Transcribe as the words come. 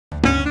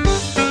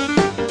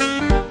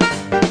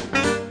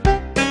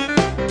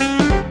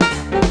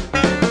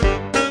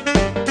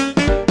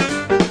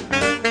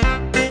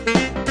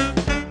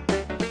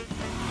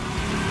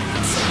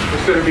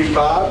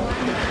Bob.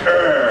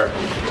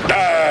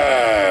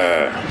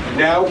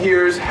 Now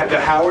here's the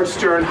Howard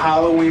Stern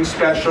Halloween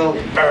special.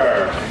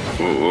 Yeah.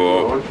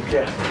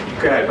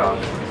 Go ahead, Bob.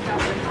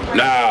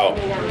 Now.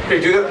 Okay,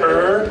 do the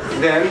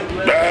then.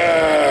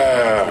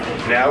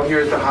 Now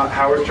here's the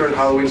Howard Stern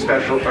Halloween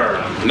special.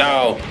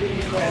 No.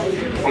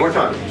 One more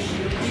time.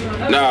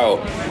 No.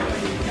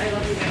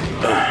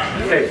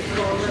 Okay.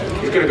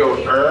 He's gonna go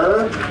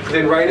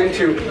then right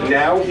into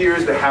now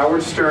here's the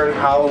Howard Stern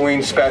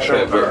Halloween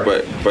special.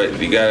 But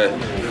you gotta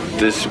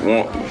this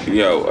one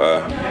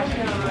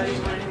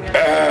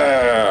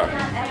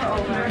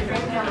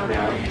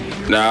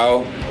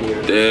now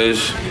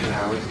there's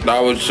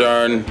Howard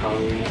Stern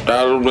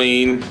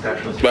Halloween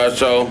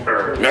special.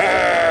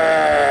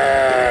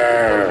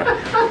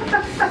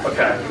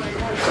 Okay.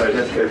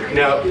 That's good.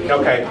 Now,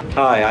 okay.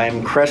 Hi,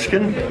 I'm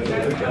Kreskin.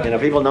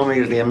 People know me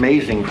as the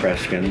amazing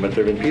Kreskin, but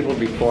there have been people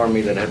before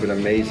me that have been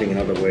amazing in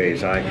other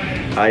ways. I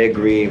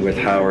agree with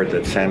Howard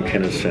that Sam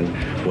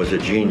Kinison was a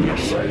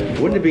genius.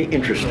 Wouldn't it be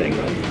interesting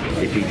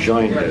if he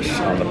joined us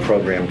on the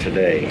program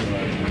today?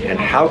 And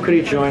how could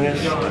he join us?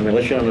 I'm going to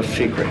let you know the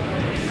secret.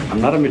 I'm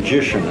not a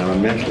magician, I'm a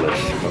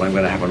mentalist, but I'm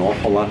going to have an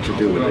awful lot to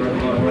do with it.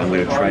 I'm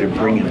going to try to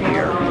bring him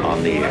here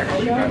on the air.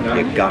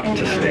 You've got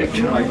to stay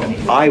tuned.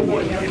 I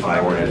would if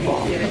I were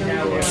involved.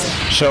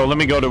 So let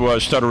me go to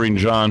Stuttering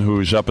John,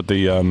 who's up at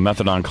the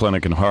Methadone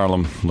Clinic in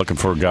Harlem, looking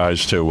for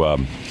guys to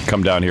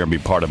come down here and be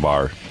part of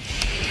our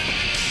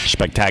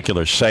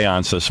spectacular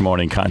seance this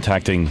morning,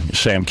 contacting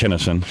Sam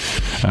Kinison.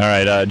 All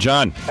right,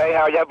 John. Hey,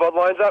 Howard, you have both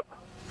lines up?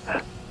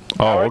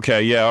 Oh,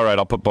 okay, yeah, all right,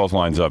 I'll put both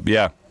lines up,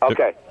 yeah.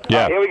 Okay.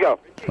 Yeah. Here we go.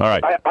 All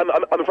right. I'm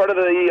in front of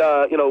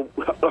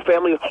the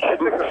family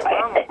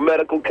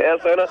medical care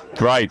center.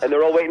 Right. And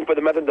they're all waiting for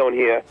the methadone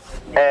here.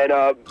 And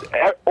all of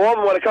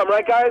them want to come,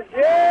 right, guys?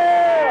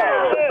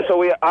 Yeah. So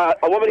we a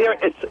woman here.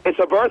 It's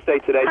her birthday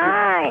today.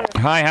 Hi.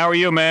 Hi. How are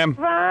you, ma'am?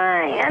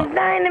 Fine. I'm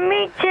dying to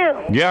meet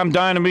you. Yeah, I'm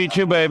dying to meet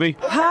you, baby.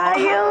 Are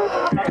you?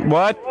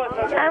 What?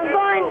 I'm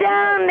going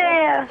down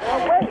there.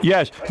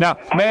 Yes. Now,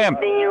 ma'am.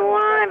 Anything you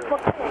want?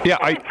 Yeah.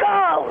 Let's go.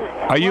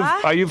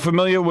 Are you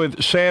familiar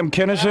with Sam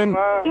Kinison?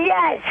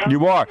 Yes.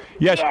 You are?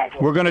 Yes. Yes.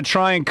 We're going to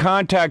try and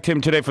contact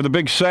him today for the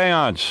big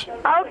seance.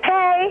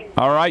 Okay.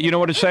 All right. You know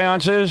what a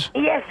seance is?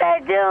 Yes, I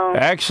do.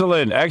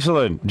 Excellent.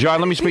 Excellent. John,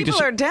 let me speak to...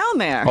 People are down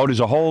there. Oh, there's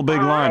a whole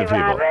big line of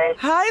people. Robert.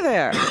 Hi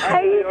there. How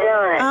you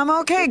doing? I'm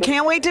okay.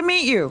 Can't wait to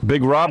meet you.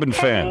 Big Robin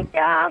fan.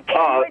 Can't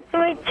wait to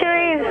meet you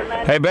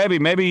either. Hey, baby,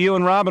 maybe you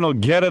and Robin will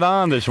get it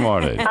on this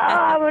morning. Oh,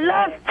 I would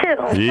love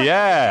to.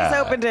 Yeah. He's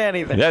open to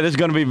anything. Yeah, this is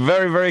going to be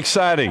very, very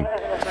exciting.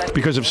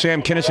 Because if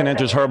Sam Kinison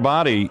enters her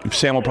body,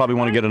 Sam will probably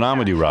want to get it on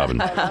with you, Robin.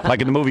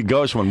 Like in the movie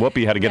Ghost when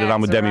Whoopi had to get it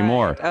on with Demi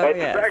Moore. Oh,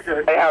 yeah.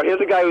 Hey, Howard,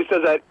 here's a guy who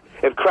says that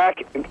if crack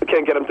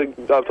can't get him to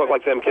talk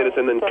like Sam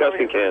Kinison, then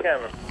Kreskin can.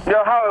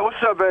 Yo, Howard, what's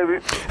up, baby?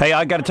 Hey,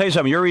 I got to tell you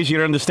something. You're easier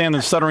to understand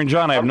than Stuttering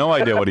John. I have no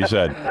idea what he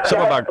said.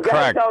 Something about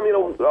crack.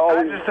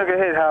 I just took a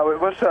hit,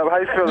 Howard. What's up? How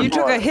you feeling? You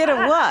took a hit of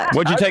what?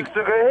 What'd you take? I just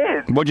took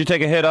a hit. What'd you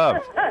take a hit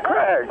of?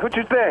 Crack. What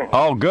you think?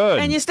 Oh, good.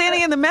 And you're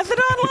standing in the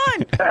methadone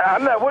line?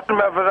 I'm not with the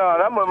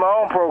methadone. I'm with my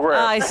own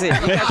program. I see. You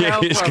got your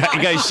own program.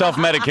 You guys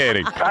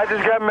self-medicating. I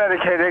just got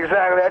medicated,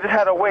 exactly. I just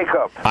had a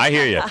wake-up. I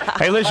hear you.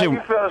 Hey, listen.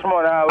 How you feel this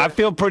morning, Howard? I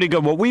feel pretty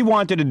good. What we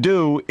wanted to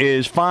do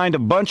is find a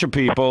bunch of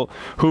people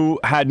who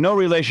had no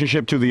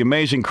relationship to the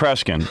amazing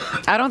Kreskin.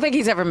 I don't think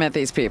he's ever met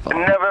these people.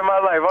 Never in my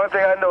life. Only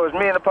thing I know is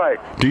me and the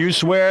pipe. Do you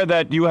swear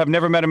that you have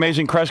never met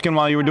amazing Kreskin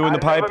while you were doing the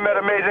pipe? I never met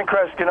Amazing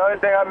Kreskin. Only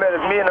thing I met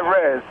is me and the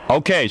Rez.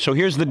 Okay, so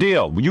here's the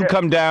deal. You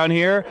come down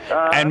here,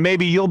 and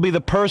maybe you'll be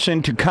the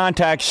person to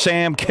contact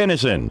Sam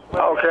Kinison.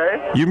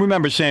 Okay. You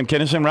remember Sam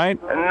Kinison,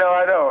 right? No,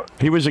 I don't.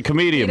 He was a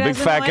comedian, He big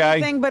doesn't fat know guy.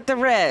 anything but the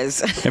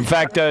res. In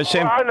fact,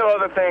 Sam I know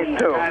other things,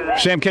 too.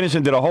 Sam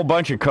Kinison did a whole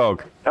bunch of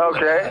coke.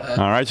 Okay.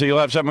 All right, so you'll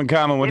have something in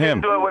common with He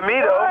him. didn't do it with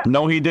me, though.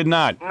 No, he did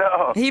not.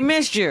 No. He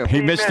missed you.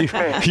 He missed you. missed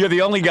me. You're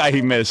the only guy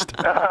he missed.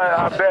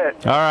 I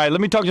bet. All right,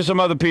 let me talk to some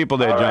other people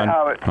there, John.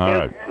 Howard. All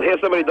right. Here's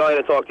somebody dying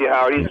to talk to you,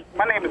 Howard.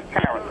 My name is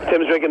Terrence.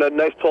 Tim's drinking a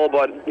nice tall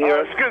bud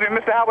here. Excuse me,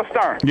 Mr. Howard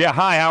Stern. Yeah,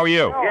 hi, how are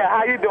you? Yeah,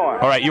 how you doing?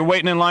 All right, you're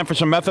waiting in line for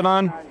some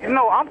methadone?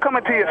 No, I'm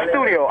coming to your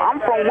studio. I'm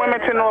from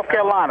Wilmington, North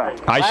Carolina.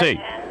 I see.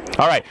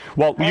 All right,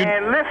 well, you...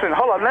 And listen,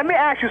 hold on, let me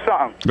ask you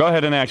something. Go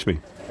ahead and ask me.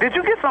 Did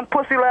you get some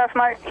pussy last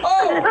night?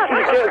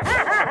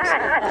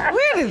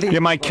 Where did he? Yeah,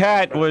 my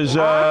cat was,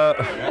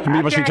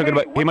 he must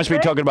be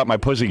talking about my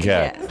pussy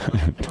cat.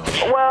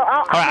 Well,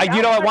 All right,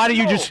 you know what, why don't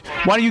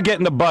you get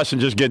in the bus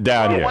and just get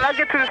down here? When I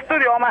get to the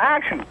studio, I'm going to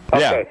ask you.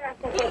 Okay.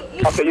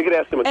 Okay, you can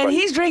ask him a And question.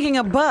 he's drinking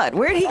a bud.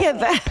 Where'd he get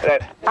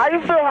that? How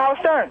you feel, Howard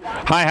Stern?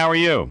 Hi, how are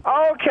you?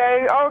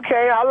 Okay,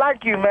 I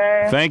like you,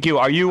 man. Thank you.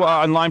 Are you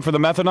online for the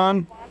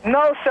methadone?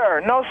 No,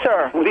 sir. No,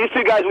 sir. These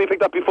two guys we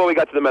picked up before we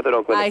got to the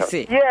methadone clinic. I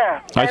see.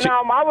 Yeah.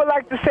 I would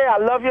like to say I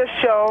love your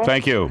show.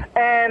 Thank you.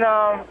 And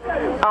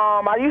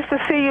I used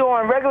to see you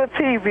on regular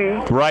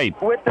TV. Right.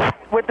 With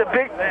the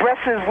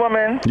big-breasted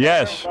woman.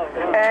 Yes.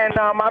 And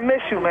I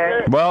miss you,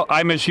 man. Well,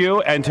 I miss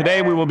you, and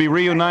today we will be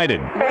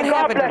reunited. What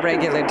happened to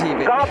regular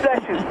TV? God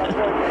bless you.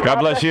 God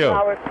bless you.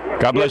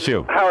 God bless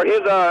you. Howard,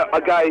 here's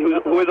a guy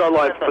who is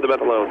online for the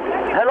methadone.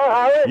 Hello,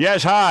 Howard.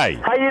 Yes, hi.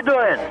 How you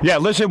doing? Yeah,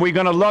 listen, we're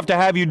going to love to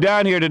have you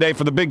down here today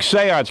for the big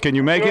seance. Can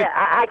you make it?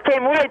 I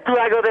can't wait till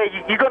I go there.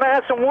 You gonna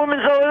have some women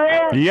over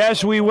there?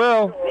 Yes, we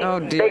will. Oh,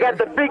 dear. They got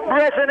the big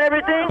breasts and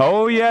everything?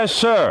 Oh, yes,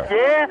 sir.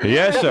 Yeah?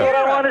 Yes, That's sir. what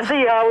I want to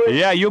see, Howard.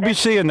 Yeah, you'll be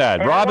seeing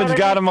that. And Robin's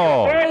got them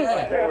all.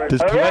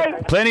 There's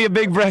plenty of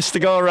big breasts to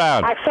go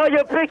around. I saw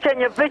your picture, and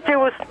your picture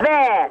was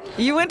bad.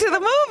 You went to the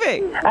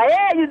movie.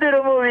 Yeah, you did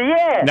a movie,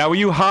 yeah. Now, were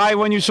you high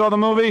when you saw the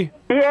movie?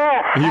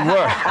 Yeah. You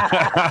were.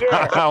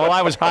 Well,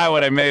 I was high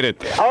when I made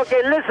it.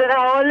 Okay, listen,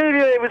 I'll leave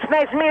you. It was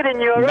nice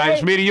meeting you, all right?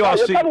 Nice meeting you. I'll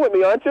You're see. coming with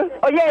me, aren't you?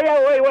 Oh,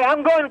 yeah, wait.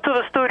 I'm going to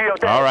the studio.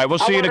 All right, we'll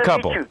see you in a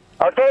couple.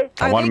 Okay?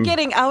 Are they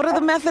getting out of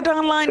the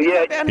methadone line?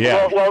 Yeah.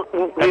 Yeah. Well,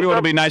 Everyone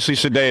will be nicely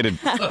sedated.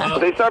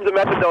 they served the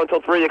methadone until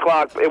 3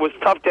 o'clock. It was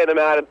tough getting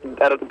them out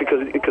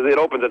because it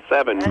opens at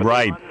 7.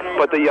 Right.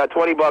 But the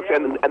 $20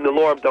 and the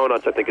lure of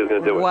donuts, I think, is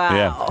going to do it. Wow.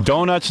 Yeah.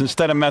 Donuts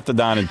instead of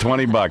methadone and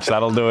 $20.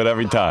 That'll do it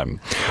every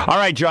time. All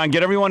right, John,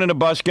 get everyone in a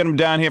bus. Get them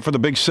down here for the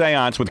big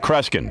seance with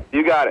Kreskin.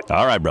 You got it.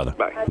 All right, brother.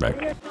 Bye.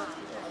 Bye.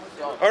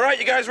 All right,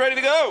 you guys ready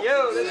to go?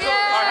 Yo, let's go. All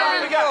right, how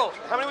many we got?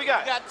 How many we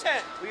got? We got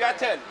 10. We got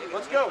 10.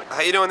 Let's go.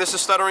 How you doing? This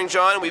is Stuttering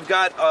John. We've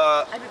got,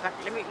 Let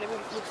me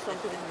look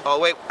something. oh,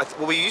 wait.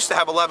 Well, we used to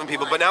have 11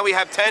 people, but now we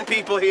have 10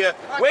 people here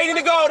waiting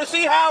to go to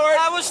see Howard.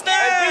 Allan Stern.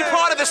 And be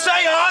part of the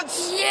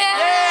seance.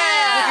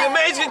 Yeah. With the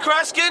amazing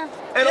Kreskin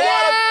and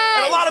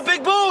a lot of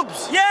big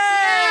boobs. Yeah.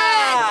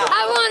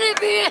 I want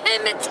to be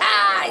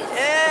hypnotized.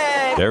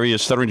 Yeah. There he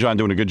is, Stuttering John,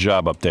 doing a good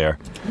job up there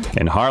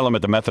in Harlem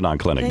at the methadone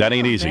clinic. That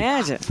ain't easy.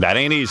 Imagine. That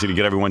ain't easy to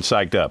get everyone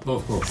psyched up.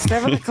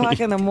 7 o'clock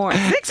in the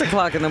morning. 6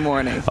 o'clock in the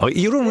morning. Oh,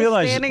 you don't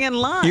realize standing in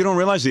line. You don't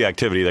realize the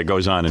activity that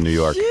goes on in New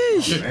York.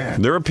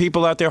 There are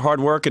people out there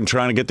hard working,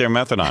 trying to get their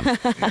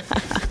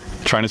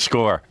methadone, trying to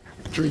score.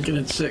 Drinking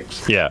at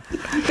 6. Yeah.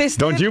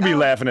 Don't you be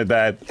laughing at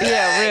that.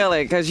 Yeah,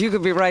 really, because you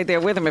could be right there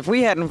with him if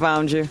we hadn't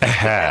found you.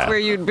 That's where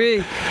you'd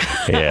be.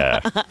 Yeah,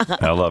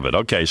 I love it.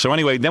 Okay, so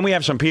anyway, then we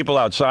have some people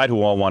outside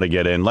who all want to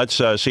get in. Let's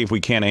see if we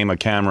can't aim a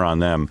camera on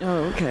them.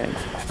 Oh, okay.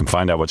 And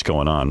find out what's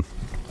going on.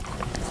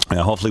 And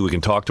hopefully we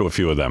can talk to a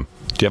few of them.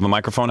 Do you have a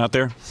microphone out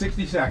there?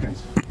 60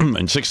 seconds.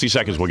 In 60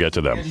 seconds, we'll get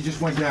to them. Angie just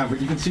went down, but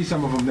you can see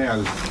some of them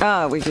there.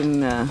 Oh, we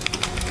can...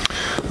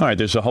 All right,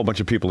 there's a whole bunch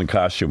of people in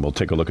costume. We'll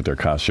take a look at their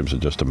costumes in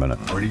just a minute.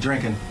 Already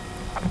drinking.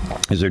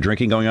 Is there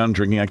drinking going on?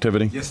 Drinking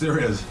activity? Yes, there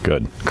is.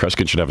 Good.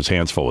 Kreskin should have his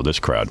hands full with this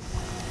crowd.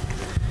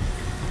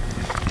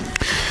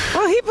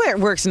 Well, he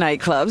works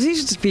nightclubs.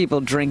 He's just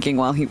people drinking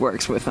while he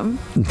works with them.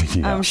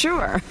 Yeah. I'm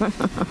sure.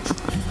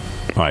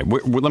 All right,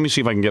 let me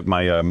see if I can get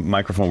my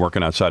microphone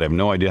working outside. I have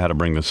no idea how to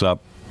bring this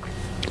up.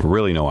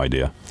 Really no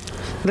idea.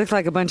 Looks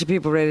like a bunch of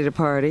people ready to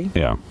party.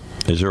 Yeah.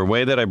 Is there a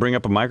way that I bring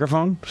up a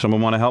microphone?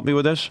 Someone want to help me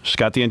with this?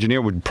 Scott the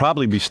engineer would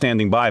probably be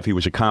standing by if he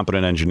was a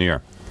competent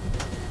engineer.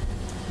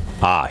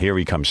 Ah, here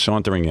he comes,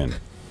 sauntering in.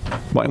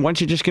 Why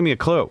don't you just give me a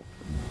clue?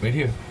 Right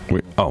here.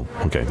 Oh,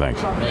 okay, thanks.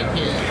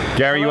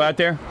 Gary, you out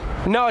there?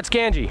 No, it's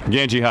Ganji.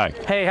 Ganji, hi.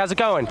 Hey, how's it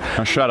going?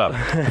 Oh, shut up.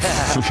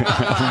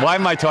 Why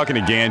am I talking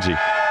to Ganji?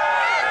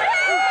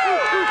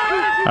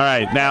 All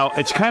right, now,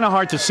 it's kind of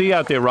hard to see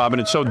out there, Robin.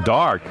 It's so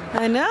dark.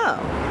 I know.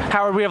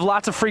 Howard, we have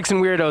lots of freaks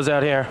and weirdos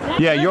out here.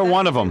 Yeah, you're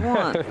one of them.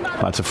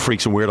 Lots of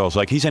freaks and weirdos.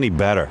 Like, he's any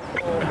better.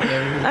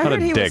 I What a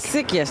heard he dick. was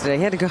sick yesterday.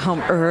 He had to go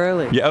home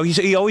early. Yeah,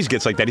 he always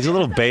gets like that. He's a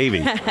little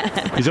baby.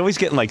 He's always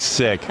getting, like,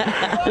 sick.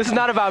 This is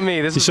not about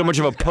me. He's so much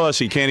of a puss,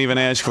 he can't even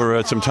ask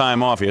for some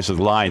time off. He has to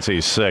lie and say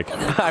he's sick.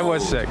 I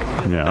was sick.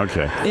 Yeah,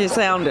 okay. You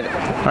sounded.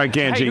 All right,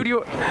 Ganji. Hey, who do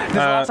you... There's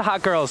lots of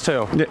hot girls,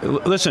 too.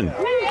 Listen,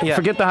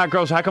 forget the hot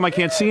girls. How come I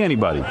can't see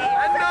anybody?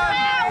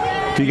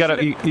 You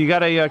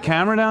got a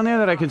camera down there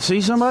that I could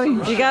see somebody?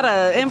 You got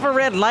an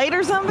infrared light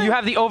or something? You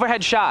have the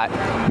overhead shot.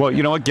 Well,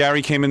 you know what?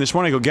 Gary came in this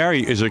morning. I go,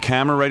 Gary, is a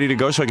camera ready to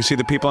go so I can see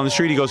the people on the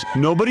street? He goes,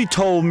 nobody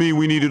told me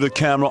we needed a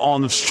camera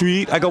on the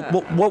street. I go,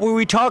 well, what were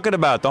we talking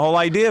about? The whole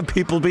idea of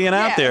people being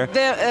out there.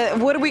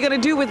 What are we going to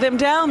do with them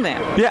down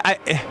there?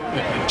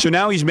 Yeah. So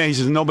now he's mad. He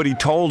says nobody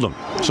told him.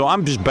 So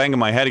I'm just banging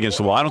my head against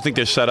the wall. I don't think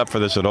they're set up for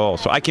this at all.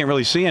 So I can't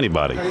really see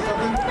anybody.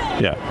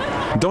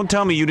 Yeah. Don't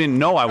tell me you didn't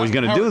know I was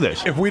going to do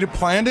this. If we'd have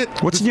planned it...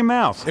 What's in your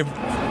mouth?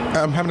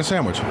 I'm having a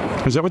sandwich.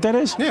 Is that what that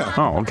is? Yeah.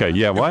 Oh, okay.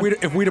 Yeah, what?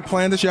 If we'd have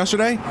planned this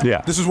yesterday,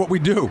 this is what we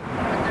do.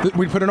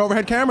 We'd put an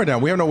overhead camera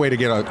down. We have no way to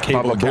get a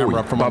cable camera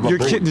up from You're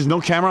kidding? There's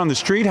no camera on the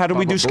street? How do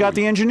we do Scott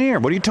the engineer?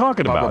 What are you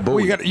talking about? Well,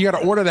 you got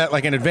to order that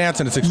like in advance,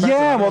 and it's expensive.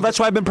 Yeah, well, that's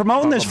why I've been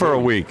promoting this for a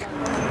week.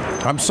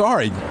 I'm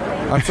sorry,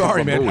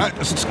 man.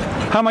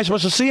 How am I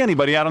supposed to see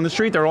anybody out on the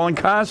street? They're all in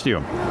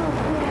costume.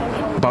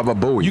 Baba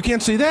Booey. You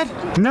can't see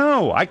that?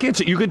 No, I can't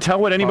see. You can tell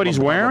what anybody's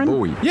wearing?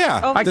 Booey.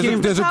 Yeah. Oh,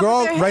 There's a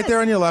girl right there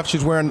on your left.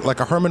 She's wearing like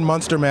a Herman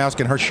Munster mask,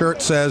 and her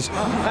shirt says,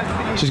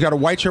 she's got a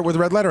white shirt with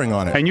red lettering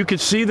on it. And you can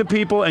see the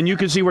people, and you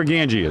can see where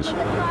Ganji is.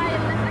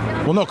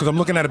 Well, no, because I'm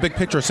looking at a big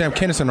picture of Sam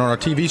Kinison on our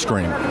TV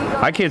screen.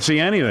 I can't see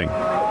anything.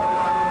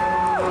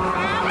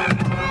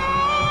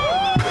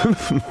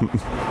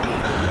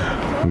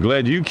 I'm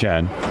glad you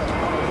can.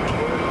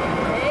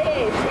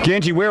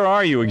 Ganji, where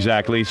are you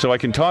exactly so I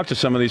can talk to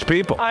some of these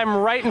people? I'm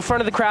right in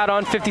front of the crowd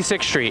on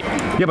 56th Street.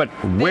 Yeah, but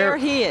where? There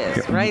he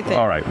is, right there.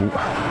 All right.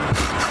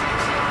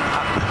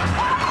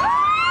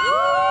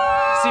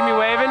 See me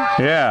waving?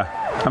 Yeah.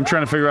 I'm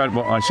trying to figure out.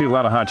 Well, I see a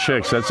lot of hot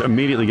chicks. That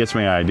immediately gets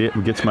my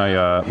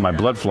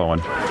blood flowing.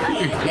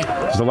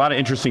 There's a lot of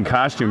interesting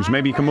costumes.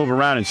 Maybe you can move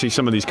around and see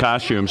some of these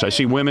costumes. I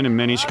see women in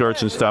mini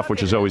skirts and stuff,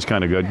 which is always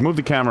kind of good. Move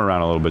the camera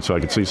around a little bit so I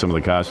can see some of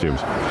the costumes.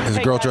 There's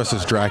a girl dressed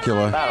as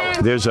Dracula.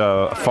 There's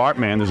a fart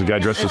man. There's a guy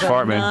dressed as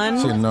fart man.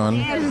 See a nun.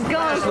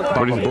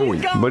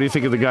 What do you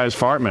think of the guy as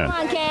fart man?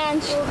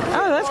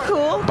 Oh, that's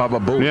cool. Baba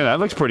Booey. Yeah, that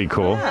looks pretty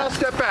cool.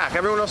 Step back.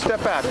 Everyone else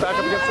step back. Back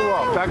up against the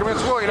wall. Back up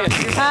against the wall.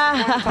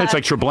 It's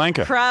like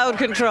Treblanka. Crowd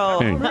control.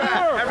 Hey. Everyone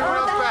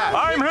else back.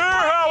 I'm here,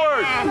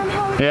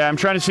 Howard. Yeah, I'm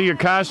trying to see your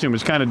costume.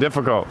 It's kind of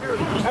difficult.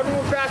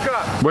 Everyone back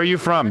up. Where are you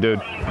from, dude?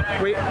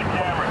 Where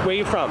are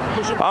you from?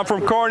 I'm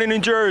from Kearney, New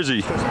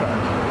Jersey.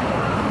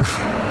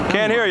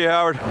 Can't hear you,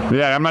 Howard.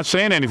 Yeah, I'm not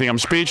saying anything. I'm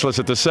speechless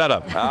at the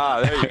setup.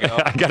 Ah, there you go.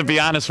 I got to be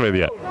honest with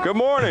you. Good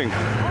morning.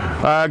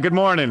 Good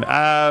morning.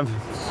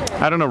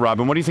 I don't know,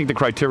 Robin. What do you think the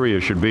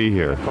criteria should be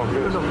here?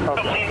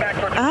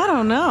 I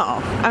don't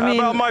know. I mean,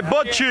 how about my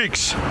butt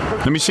cheeks?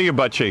 Let me see your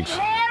butt cheeks.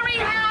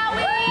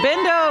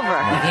 bend over.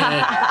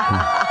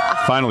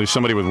 Finally,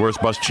 somebody with worse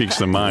butt cheeks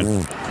than mine.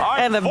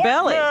 And the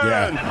belly.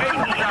 Yeah.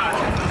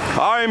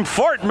 I'm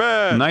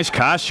Fartman. Nice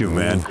costume,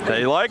 man.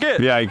 You like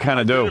it? Yeah, I kind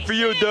of do. Good for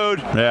you, dude.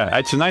 Yeah,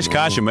 it's a nice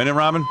costume, isn't it,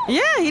 Robin?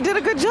 Yeah, he did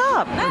a good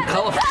job.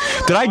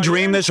 Did I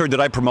dream this or did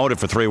I promote it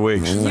for 3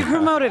 weeks? You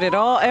promoted it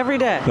every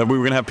day. That we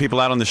were going to have people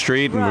out on the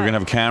street and we were going to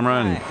have a camera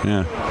and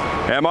yeah.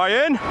 Am I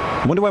in?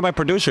 I wonder why my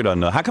producer doesn't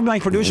know. How come my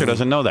producer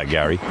doesn't know that,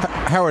 Gary?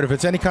 Howard, if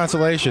it's any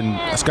consolation,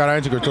 Scott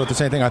Einziger thought the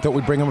same thing. I thought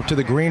we'd bring him up to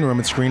the green room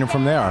and screen him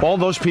from there. All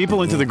those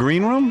people into the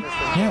green room?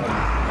 Yeah.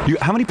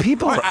 How many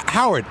people?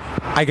 Howard,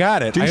 I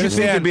got it. Did you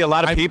think there'd be a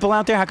lot of people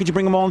out there? How could you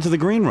bring them all into the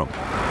green room?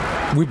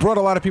 We brought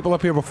a lot of people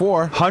up here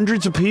before.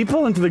 Hundreds of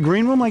people into the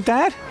green room like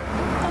that?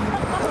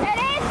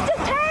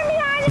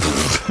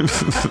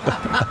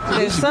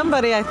 There's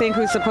somebody, I think,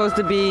 who's supposed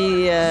to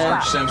be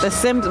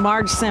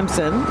Marge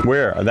Simpson.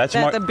 Where? That's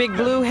the big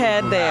blue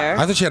head there.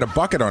 I thought she had a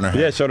bucket on her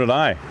head. Yeah, so did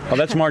I. Oh,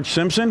 that's Marge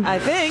Simpson? I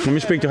think. Let me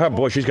speak to her.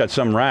 Boy, she's got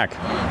some rack.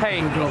 Hey.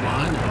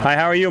 Hi,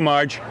 how are you,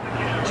 Marge?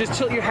 Just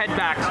tilt your head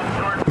back.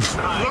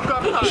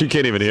 She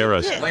can't even hear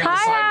us. Hi,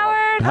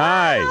 Howard.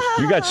 Hi.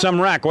 You got some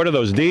rack. What are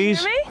those,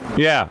 D's? Can you hear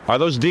me? Yeah. Are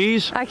those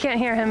D's? I can't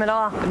hear him at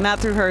all. Not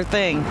through her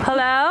thing.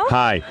 Hello?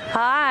 Hi.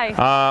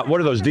 Hi.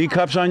 What are those, D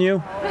cups on you?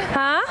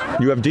 Huh?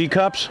 You have D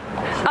cups?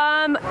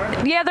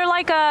 Yeah, they're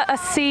like a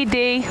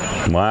CD.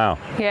 Wow.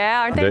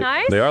 Yeah, aren't they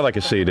nice? They are like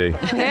a CD.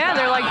 Yeah,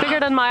 they're like bigger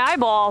than my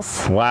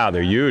eyeballs. Wow,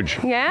 they're huge.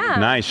 Yeah.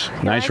 Nice.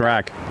 Nice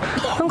rack.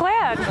 I'm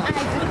glad.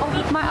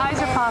 My eyes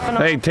are popping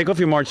off. Hey, take off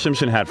your Marge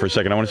Simpson hat for a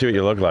second. I want to see what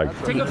you look like.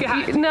 Take off your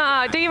hat.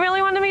 No, do you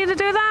really want me to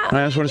do that?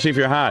 I just want to see if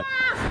you're hot.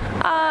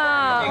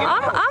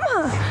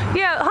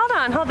 Yeah, hold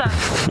on.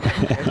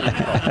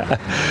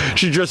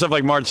 She's dressed up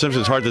like Marge Simpson.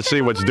 It's hard to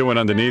see what's doing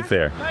underneath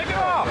there.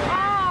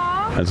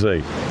 Let's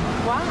see.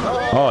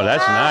 Oh,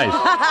 that's nice.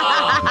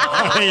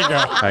 There you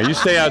go. You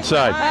stay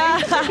outside.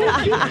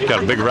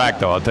 Got a big rack,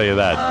 though, I'll tell you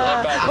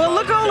that. Well,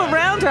 look all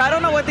around her. I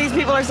don't know what these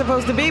people are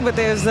supposed to be, but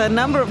there's a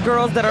number of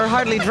girls that are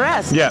hardly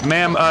dressed. Yeah,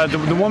 ma'am,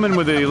 the woman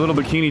with the little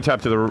bikini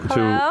top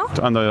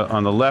on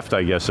the left,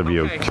 I guess, of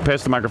you.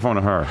 Pass the microphone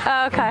to her.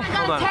 Okay.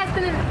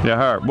 Yeah,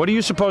 her. What are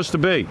you supposed to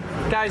be?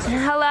 Guys.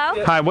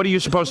 Hello? Hi, what are you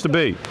supposed to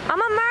be? I'm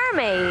a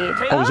mermaid.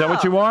 Oh, is that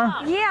what you are?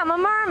 Yeah, I'm a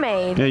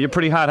mermaid. Yeah, you're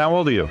pretty hot. How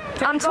old are you?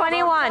 I'm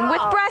 21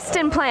 with breast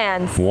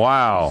implants.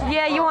 Wow.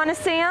 Yeah, you want to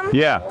see them?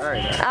 Yeah.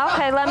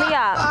 Okay, let me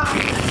up.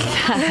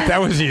 That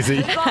was easy.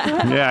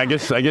 Yeah, I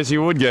guess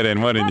you would get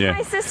in, wouldn't you?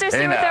 My sister's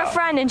here with her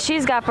friend, and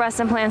she's got breast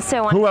implants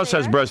too. Who else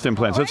has breast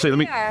implants? Let's see.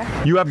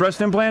 You have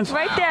breast implants?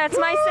 Right there. It's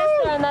my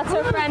sister, and that's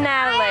her friend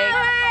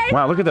Natalie.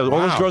 Wow, look at those. All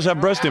those girls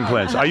have breast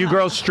implants. Are you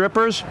girls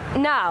strippers?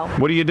 No.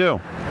 What do you do?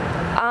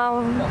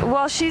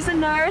 Well, she's a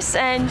nurse,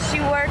 and she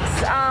works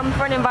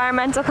for an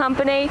environmental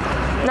company,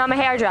 and I'm a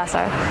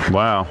hairdresser.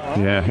 Wow.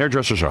 Yeah,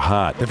 hairdressers are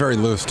hot. They're very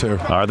loose, too.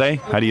 Are they?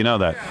 How do you know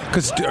that?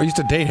 Because I used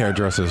to date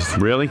hairdressers.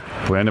 Really?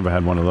 Boy, I never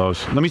had one of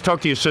those. Let me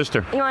talk to your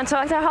sister. You want to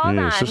talk to her? Hold on.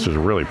 Your sister's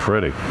really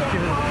pretty.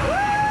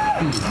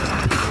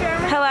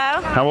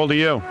 Hello? How old are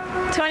you?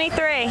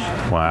 23.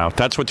 Wow,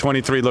 that's what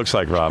 23 looks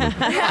like, Robin.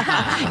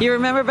 You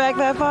remember back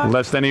that far?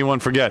 Lest anyone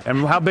forget.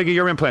 And how big are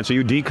your implants? Are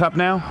you D cup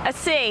now? A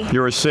C.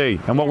 You're a C.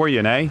 And what were you,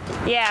 an A?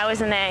 Yeah, I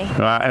was an A.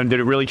 And did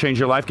it really change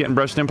your life getting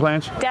breast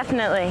implants?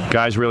 Definitely.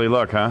 Guys really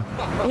look, huh?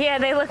 Yeah,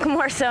 they look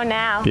more so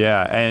now.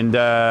 Yeah, and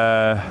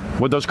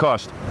what'd those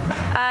cost?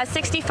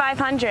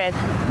 $6,500.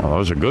 Well,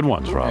 those are good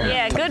ones, Robin.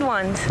 Yeah, good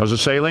ones. Those are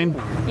saline?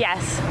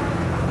 Yes.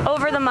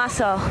 Over the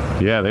muscle.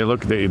 Yeah,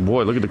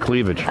 boy, look at the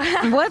cleavage.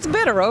 What's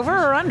better, over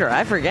or under?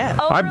 I forget.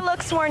 Over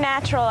looks more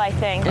natural, I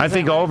think. I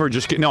think over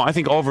I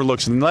think over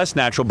looks less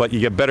natural, but you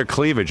get better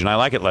cleavage, and I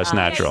like it less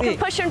natural. You can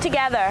push them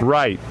together.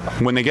 Right.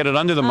 When they get it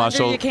under the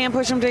muscle. You can't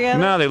push them together?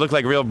 No, they look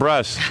like real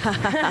breasts.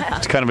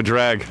 It's kind of a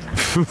drag.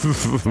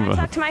 Can I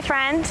talk to my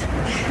friend?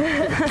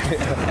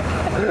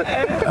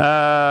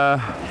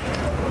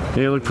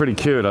 You look pretty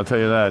cute, I'll tell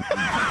you that.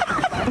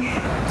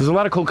 There's a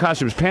lot of cool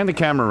costumes. Pan the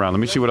camera around. Let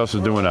me see what else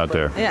is doing out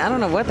there. Yeah, I don't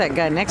know what that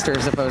guy next to her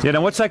is supposed to be. Yeah,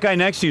 now what's that guy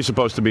next to you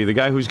supposed to be? The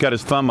guy who's got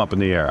his thumb up in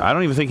the air. I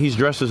don't even think he's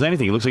dressed as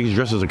anything. He looks like he's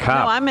dressed as a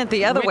cop. No, I meant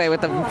the other way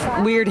with the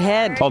weird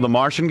head. Oh, the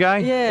Martian guy?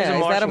 Yeah,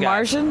 is that a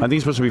Martian? I think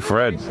he's supposed to be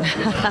Fred.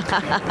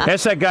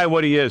 Ask that guy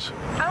what he is.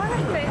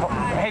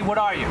 Hey, what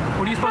are you?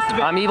 What are you supposed to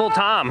be? I'm Evil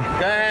Tom.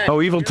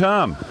 Oh, Evil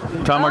Tom.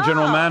 Tom, our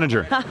general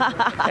manager.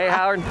 Hey,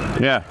 Howard.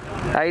 Yeah.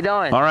 How you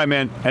doing? All right,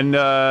 man. And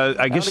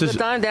I guess this. Having a good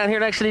time down here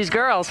next to these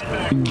girls.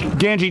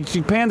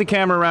 Ganji, pan the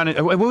camera around.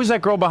 What was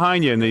that girl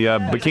behind you in the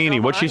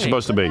bikini? What's she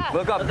supposed to be?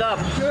 Look up.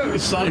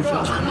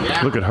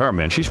 Look at her,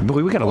 man.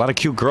 We got a lot of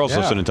cute girls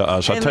listening to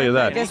us. I'll tell you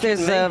that. I guess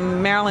there's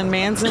Marilyn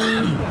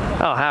Manson.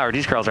 Oh, Howard,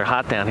 these girls are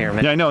hot down here,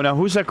 man. Yeah, I know. Now,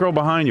 who's that girl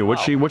behind you?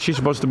 What's she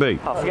supposed to be?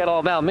 Oh, forget all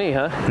about me,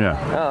 huh?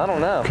 Yeah. Oh, I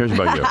don't know. Who cares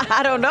about you?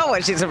 I don't know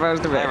what she's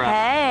supposed to be.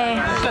 Hey.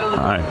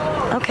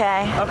 Hi.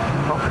 Okay.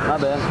 My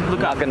bad.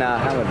 Look up.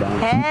 Howard down.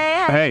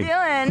 Hey, how you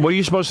doing? What are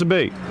you supposed to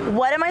be?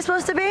 What am I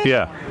supposed to be?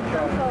 Yeah.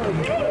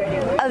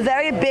 A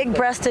very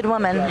big-breasted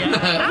woman.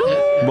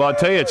 Well, I'll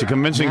tell you, it's a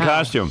convincing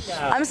costume.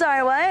 I'm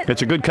sorry, what?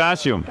 It's a good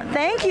costume.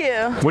 Thank you.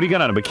 What do you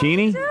got on, a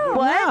bikini?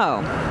 What?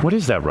 No. What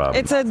is that, Rob?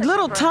 It's a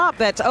little top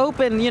that's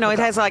open. You know, it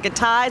has like a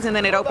ties and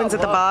then it opens at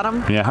the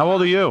bottom. Yeah, how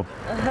old are you?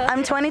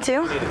 I'm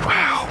 22.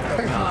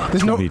 Wow.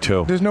 There's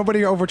 22. There's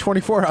nobody over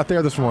 24 out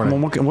there this morning.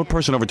 Well, what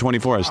person over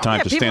 24 has time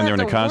to stand there in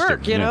a costume?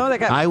 Work, you know, they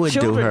got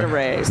children to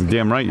raise.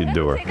 Damn right you'd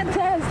do her. Take a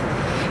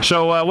test.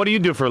 So, what do you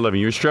do for a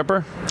living? You a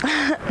stripper?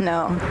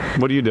 No.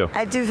 What do you do?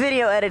 I do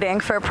video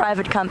editing for a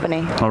private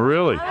company. Oh,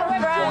 really?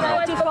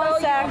 I do phone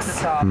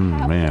sex.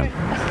 Man.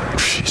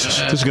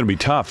 Jesus, this is going to be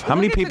tough. How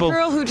many people? The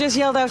girl who just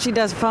yelled out she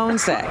does phone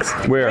sex.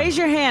 Where? Raise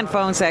your hand,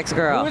 phone sex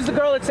girl. Who is the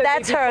girl that said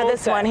That's her,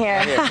 this one here.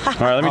 All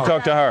right, let me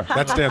talk to her.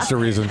 That stands to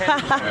reason.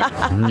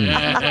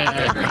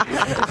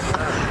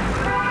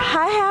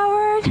 Hi,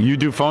 Howard. You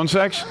do phone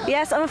sex?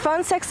 Yes, I'm a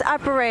phone sex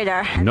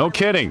operator. No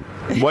kidding.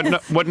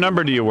 What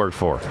number do you work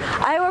for?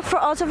 I work for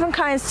all different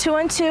kinds,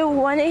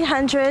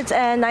 212-1-800s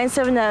and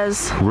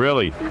 970s.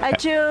 Really? I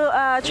do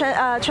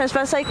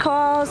transvestite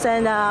calls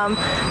and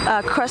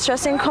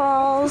cross-dressing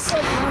calls.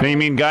 Now, you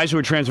mean guys who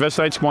are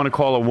transvestites want to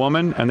call a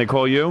woman and they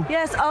call you?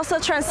 Yes, also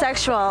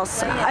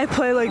transsexuals. I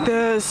play like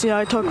this. Yeah,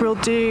 I talk real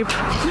deep.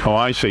 Oh,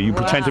 I see. You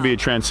pretend to be a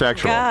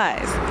transsexual.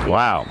 Guys.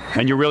 Wow.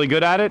 And you're really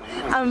good at it?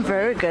 I'm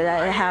very good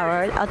at it,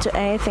 Howard. I'll do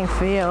anything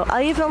for you.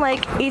 I'll even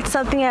eat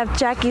something out of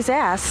Jackie's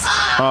ass.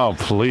 Oh,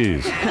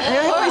 please.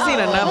 I've always seen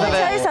enough of Let me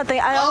tell you that. something.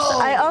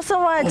 I also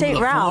want to date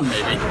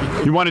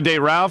Ralph. You want to date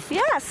Ralph?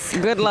 Yes.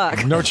 Good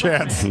luck. No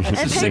chance. And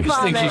Pig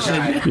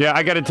Vomit. Yeah,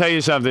 I got to tell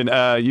you something.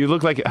 You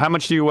look like. How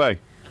much do you weigh?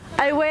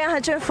 I weigh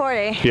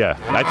 140. Yeah,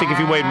 I think if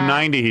he weighed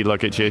 90, he'd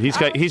look at you.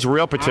 He's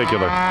real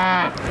particular.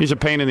 He's a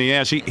pain in the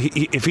ass.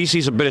 If he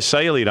sees a bit of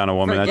cellulite on a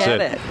woman, Forget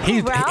that's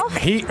it.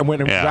 Ralph?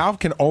 When Ralph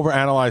can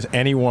overanalyze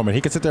any woman,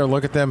 he can sit there and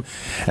look at them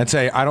and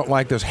say, I don't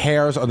like those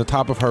hairs on the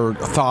top of her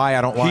thigh.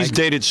 I don't like. He's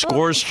dated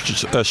scores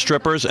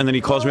strippers, and then he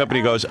calls me up and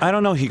he goes, I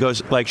don't know. He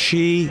goes, I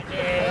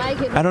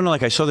don't know,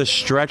 like I saw this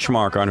stretch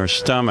mark on her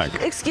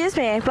stomach. Excuse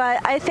me,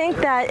 but I think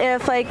that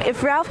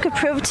if Ralph could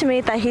prove to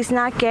me that he's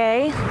not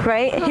gay,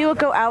 right, he would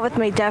go out with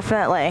me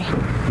definitely.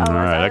 All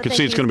right, I can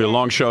see it's going to be a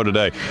long show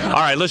today. All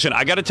right, listen,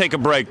 I got to take a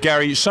break.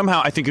 Gary,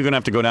 somehow I think you're going to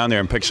have to go down there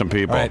and pick some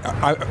people. All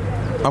right,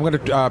 I'm going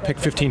to pick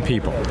 15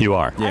 people. You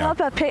are? Yeah.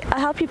 I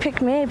hope you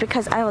pick me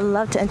because I would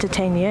love to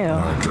entertain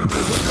you.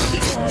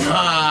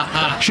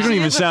 She don't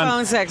even She's a sound.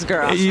 phone sex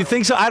girl. You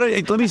think so? I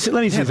don't. Let me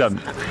see something.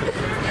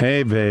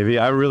 Hey, baby,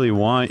 I really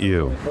want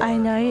you. I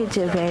know you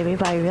do, baby,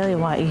 but I really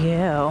want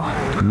you.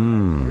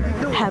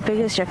 How big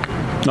is your...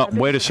 No,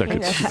 wait a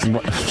second.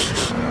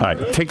 All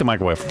right, take the mic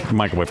away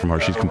from her.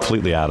 She's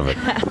completely out of it.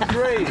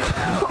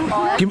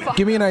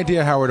 Give me an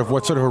idea, Howard, of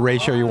what sort of a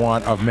ratio you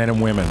want of men and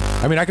women.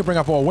 I mean, I could bring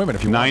up all women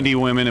if you want. 90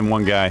 women and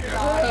one guy.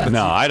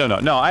 No, I don't know.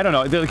 No, I don't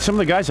know. Some of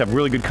the guys have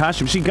really good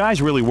costumes. See,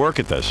 guys really work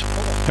at this.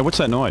 Hey, what's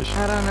that noise?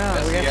 I don't know.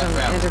 We got some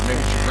Maybe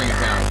you should bring it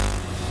down.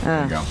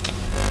 There you go.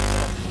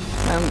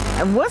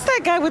 And what's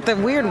that guy with the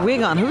weird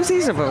wig on? Who's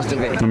he supposed to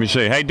be? Let me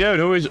see. Hey, dude,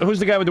 who's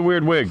the guy with the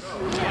weird wig?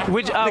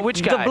 Which guy?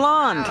 The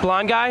blonde.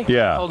 Blonde guy?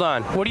 Yeah. Hold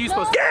on. What are you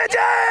supposed to...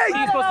 Who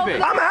are you supposed to be?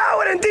 I'm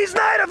Howard and D.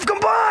 Snyder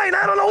combined.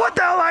 I don't know what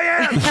the hell I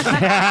am.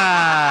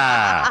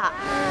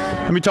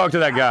 Let me talk to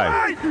that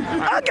guy.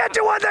 I'll get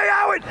you one day,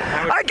 Howard.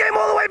 I came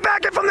all the way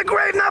back in from the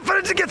grave, not for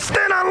it to get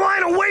stand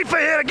online and wait for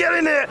here to get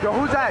in there. Yo,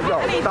 who's that?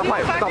 Yo, stop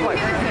playing.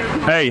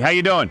 Hey, how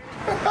you doing?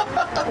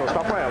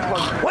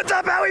 What's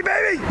up, Howie,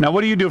 baby? Now,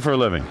 what do you do for a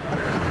living?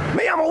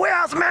 Me, I'm a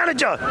warehouse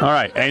manager. All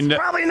right, and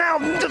probably now,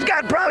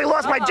 probably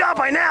lost my job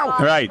by now.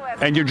 Right,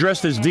 and you're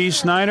dressed as D.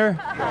 Snyder?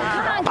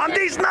 I'm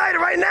D. Snyder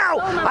right now.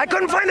 I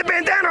couldn't find a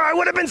bandana. I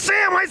would have been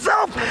Sam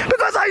myself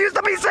because I used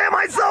to be Sam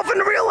myself in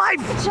real life.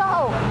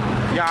 Joe.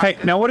 Hey,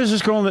 now what is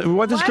this girl?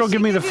 What does this girl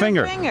give me the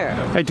finger?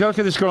 Hey, talk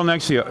to this girl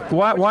next to you.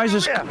 Why is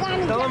this? Tell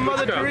him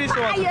Mother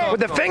Teresa with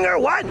the finger?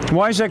 What?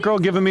 Why is that girl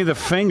giving me the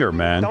finger,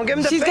 man? Don't give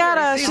him the She's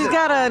finger. She's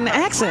got an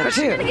accent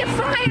too.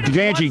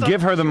 Ganji,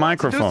 give her the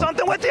microphone. Do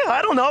something with you?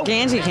 I don't know.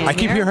 Ganji can't I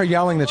keep hearing her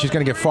yelling that she's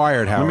going to get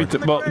fired, Howard.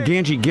 Well,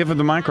 Ganji, give her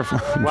the microphone.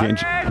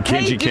 Ganji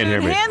can't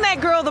hear me. Hand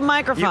that girl the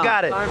microphone. You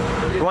got it.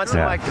 He wants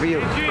the mic for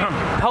you.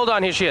 Hold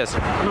on, here she is.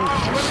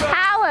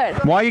 Howard.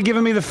 Why are you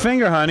giving me the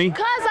finger, honey?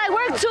 Because I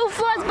work 2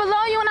 floors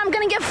below you and I'm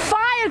going to get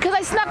fired because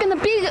I snuck in the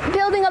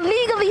building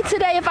illegally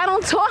today if I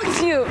don't talk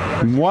to you.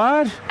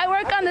 What? I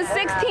work on the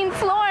 16th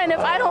floor and if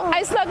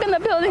I snuck in the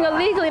building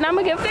illegally and I'm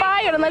going to get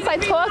fired unless I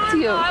talk to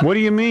you. What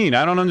do you mean?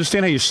 I don't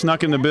understand how you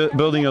snuck in the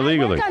building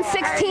illegally. I work on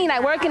 16. I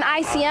work in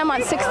ICM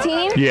on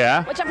 16.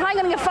 Yeah. Which I'm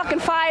probably going to get fucking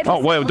fired. Oh,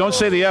 wait, don't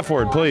say the F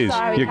word, please.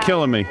 Sorry, You're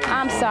killing me.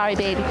 I'm sorry,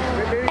 baby.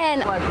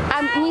 And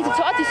I need to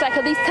talk to you so I can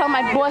at least tell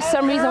my boss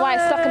some reason why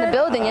I stuck in the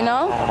building, you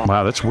know?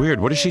 Wow, that's weird.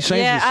 What is she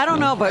saying? Yeah, I don't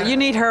know, but you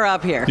need her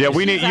up here. Yeah,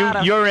 we need you.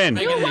 You're in.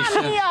 You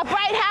want me up,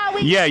 right,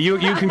 Howie? Yeah, you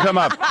can come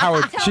up.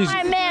 Howard, Tell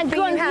my man,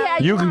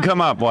 you can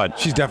come up. What?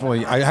 She's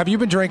definitely. Have you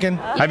been drinking?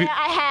 Yeah,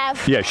 I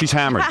have. Yeah, she's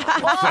hammered.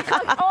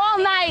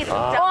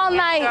 all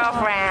night.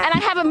 And I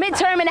have a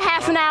midterm in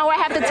half an hour I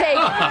have to take.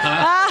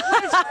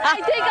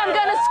 I think I'm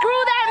going to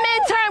screw that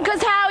midterm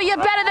because, Howie, you're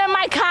better than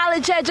my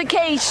college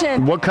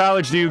education. What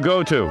college do you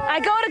go to? I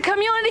go to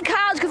community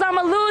college because I'm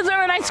a loser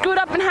and I screwed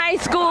up in high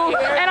school.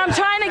 And I'm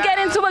trying to get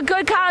into a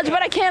good college,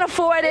 but I can't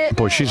afford it.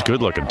 Boy, she's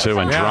good looking too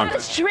and drunk. I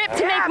strip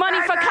to make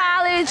money for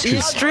college.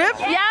 You strip?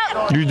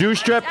 Yep. You do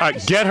strip?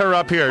 Get her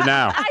up here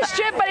now. I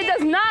strip, but it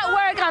does not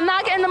work. I'm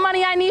not getting the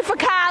money I need for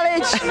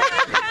college.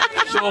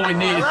 That's all we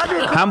need.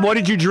 What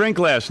did you drink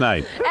last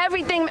night?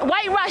 Everything.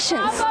 White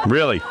Russians.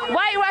 Really?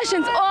 White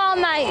Russians all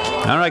night.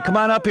 All right, come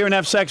on up here and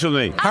have sex with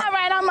me. All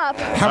right, I'm up.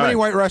 How many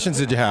White Russians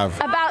did you have?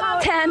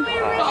 About 10.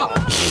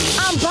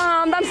 I'm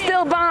bombed. I'm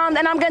still bombed,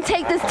 and I'm going to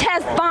take this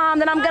test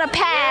bombed, and I'm going to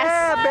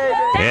pass.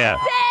 Yeah.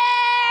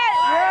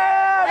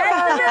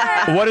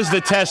 What is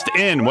the test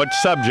in? What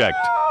subject?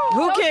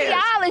 Who cares?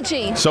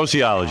 Sociology.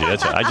 Sociology.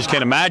 That's it. I just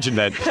can't imagine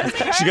that.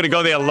 She's going to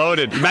go there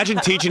loaded. Imagine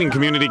teaching in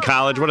community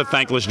college. What a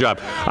thankless job.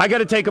 I got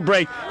to take a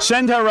break.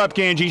 Send her up,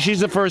 Ganji. She's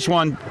the first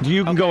one.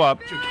 You can go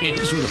up.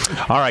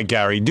 All right,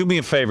 Gary, do me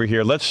a favor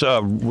here. Let's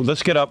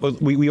get up.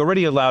 We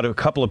already allowed a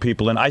couple of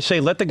people in. I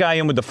say let the guy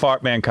in with the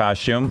fart man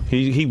costume.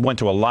 He went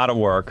to a lot of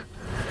work.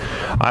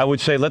 I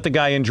would say let the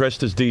guy in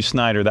dressed as D.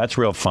 Snyder. That's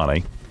real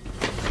funny.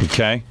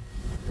 Okay.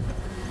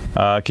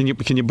 Can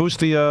you boost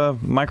the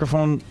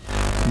microphone?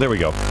 There we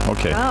go.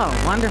 Okay.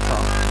 Oh, wonderful.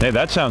 Hey,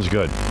 that sounds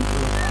good.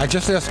 I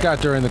just asked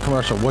Scott during the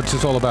commercial, what's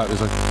this all about? It's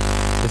like,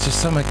 it's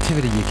just some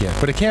activity you get,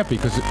 but it can't be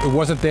because it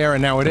wasn't there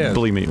and now it is.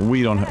 Believe me,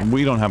 we don't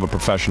have a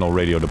professional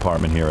radio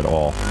department here at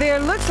all. There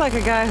looks like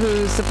a guy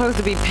who's supposed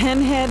to be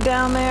Pinhead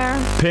down there.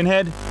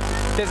 Pinhead?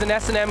 There's an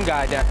S&M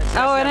guy down.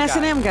 Oh, an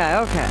S&M guy.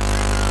 Okay.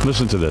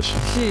 Listen to this.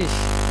 Sheesh.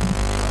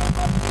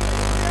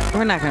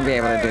 We're not going to be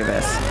able to do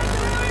this.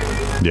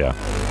 Yeah.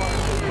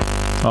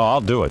 Oh,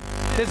 I'll do it.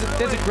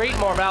 There's a great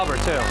Marv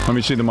Albert, too. Let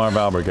me see the Marv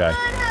Albert guy.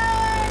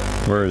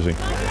 Where is he?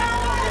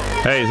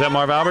 Hey, is that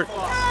Marv Albert?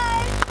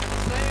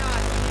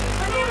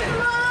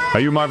 Are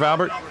you Marv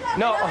Albert?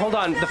 No, hold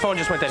on. The phone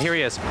just went dead. Here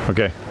he is.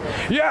 Okay.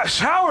 Yes,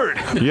 Howard.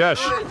 Yes.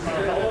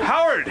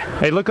 Howard.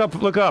 Hey, look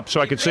up so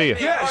I can see you.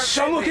 Yes,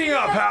 I'm looking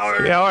up,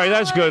 Howard. Yeah, all right,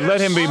 that's good.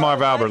 Let him be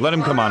Marv Albert. Let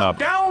him come on up.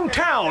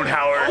 Downtown,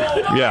 Howard.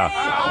 Yeah.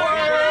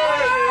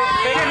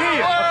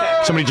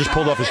 Somebody just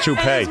pulled off his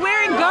toupee. He's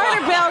wearing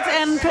garter belts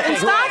and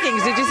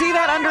stockings. Did you see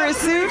that under his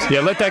suit?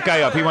 Yeah, let that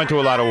guy up. He went to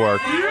a lot of work.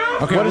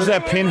 Okay, what is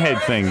that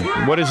Pinhead thing?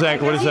 What is that?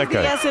 What is that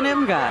guy? The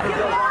S&M guy.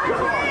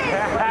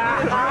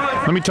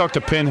 Let me talk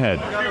to Pinhead.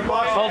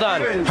 Hold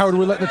on. Howard,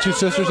 we letting the two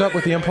sisters up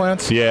with the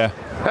implants? Yeah.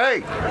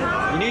 Hey.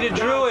 You need a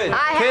druid.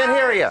 Can't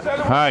hear you.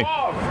 Hi.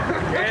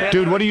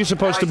 Dude, what are you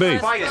supposed to be?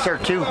 Mics are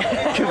too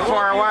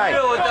far away.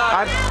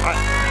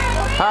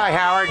 Hi,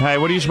 Howard. Hey,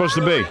 what are you supposed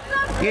to be?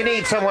 You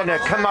need someone to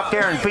come up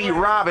there and beat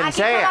Robin's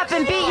I can ass. come up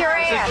and beat your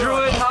ass. It's a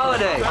druid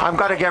holiday. I'm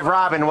going to give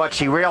Robin what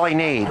she really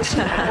needs.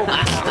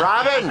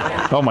 Robin!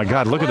 Oh, my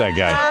God, look at that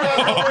guy.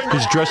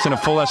 He's dressed in a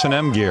full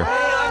S&M gear. Hey,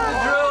 I'm the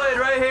druid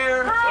right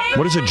here.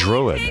 What is a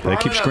druid? They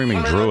keep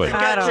screaming druid.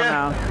 I don't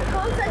know.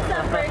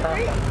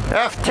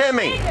 F.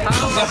 Timmy.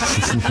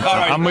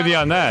 I'm with you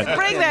on that.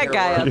 Bring that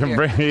guy up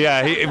here.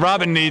 Yeah,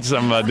 Robin needs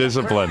some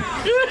discipline.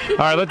 All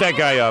right, let that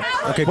guy up.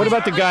 Okay. What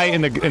about the guy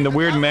in the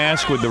weird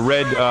mask with the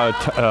red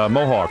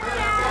mohawk?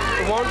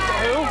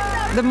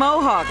 The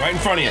mohawk. Right in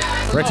front of you.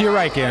 Right to your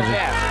right,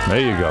 Angie. There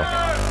you go.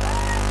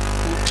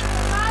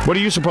 What are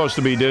you supposed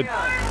to be, dude?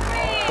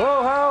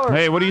 Oh, Howard.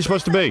 Hey, what are you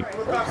supposed to be?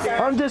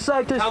 I'm just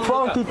like this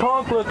funky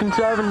punk-looking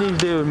 70s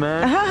dude,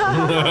 man.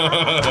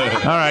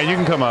 All right, you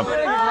can come up.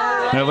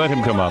 Now let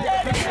him come up.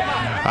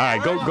 All right,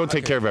 go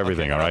take care of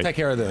everything, all right? Take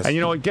care of this. And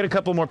you know what? Get a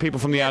couple more people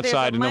from the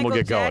outside, and then we'll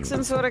get going. Michael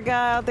Jackson sort of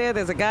guy out there.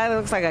 There's a guy that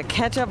looks like a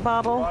ketchup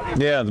bottle.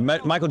 Yeah, the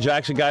Michael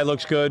Jackson guy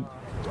looks good.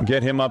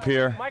 Get him up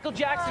here. Michael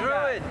Jackson.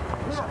 Druid.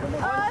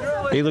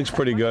 He looks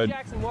pretty good.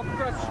 Jackson, walk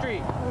across the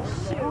street.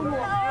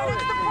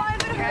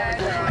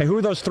 Hey, who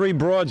are those three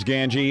broads,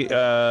 Ganji?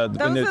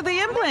 Those are the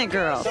implant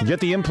girls. Get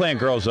the implant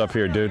girls up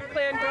here, dude.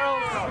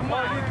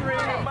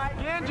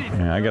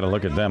 Yeah, I got to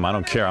look at them. I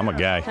don't care. I'm a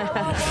guy.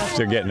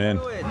 They're getting in.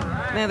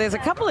 Now, there's a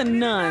couple of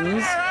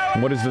nuns.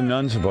 What is the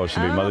nun supposed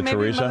to be? Mother maybe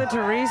Teresa? Mother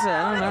Teresa.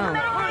 I don't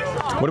know.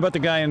 What about the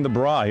guy in the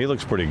bra? He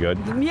looks pretty good.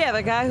 Yeah,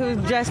 the guy who's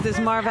dressed as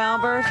Marv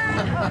Albert.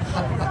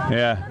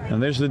 Yeah, and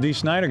there's the D.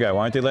 Snyder guy.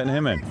 Why aren't they letting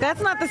him in?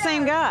 That's not the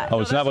same guy. Oh,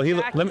 it's not. Well,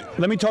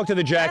 let me talk to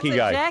the Jackie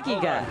That's guy. Jackie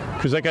guy.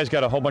 Because that guy's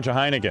got a whole bunch of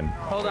Heineken.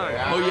 Hold on.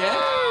 Oh,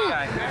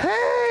 yeah?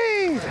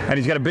 Hey! And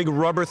he's got a big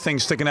rubber thing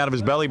sticking out of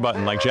his belly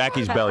button, like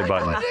Jackie's belly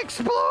button. It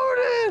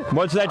exploded.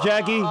 What's that,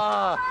 Jackie?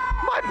 My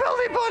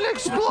belly button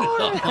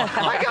exploded.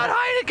 I got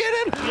Heineken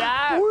in.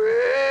 Yeah.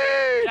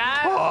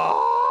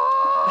 Oh.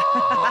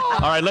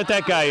 All right, let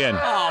that guy in.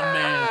 Oh,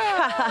 man.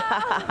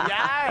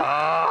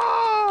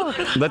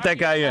 Let that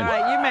guy in. All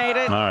right, you made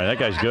it. All right, that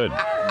guy's good.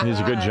 He's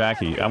a good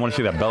Jackie. I want to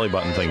see that belly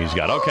button thing he's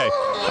got. Okay.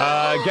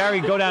 Gary,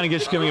 go down and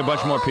give me a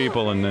bunch more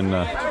people, and then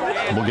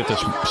we'll get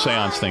this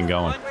seance thing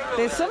going.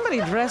 There's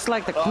somebody dressed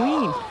like the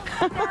queen.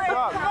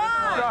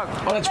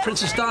 Oh, that's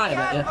Princess Di,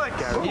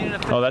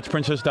 yeah. Oh, that's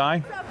Princess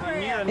Di?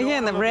 Yeah,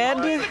 in the red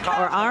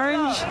or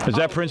orange. Is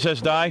that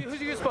Princess Di? Who's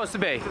you supposed to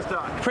be?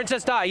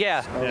 Princess Di,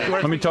 yeah.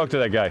 Let me talk to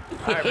that guy.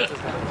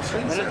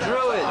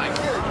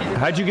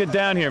 How'd you get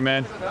down here,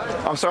 man?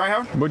 I'm sorry,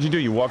 Howard? What'd you do?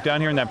 You walked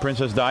down here in that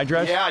Princess Di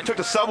dress? Yeah, I took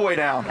the subway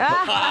down.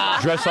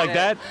 Dressed like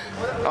that?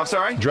 I'm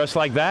sorry? Dressed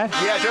like that?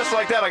 Yeah, just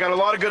like that. I got a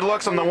lot of good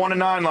looks on the 1 to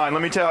 9 line,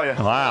 let me tell you.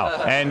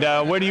 Wow. And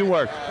where do you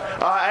work?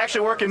 I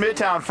actually work in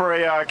Midtown for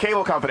a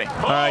cable company.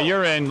 All right,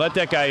 you're in. Let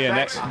that guy in.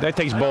 That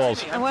takes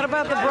balls. And what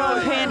about the bra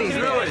and panties?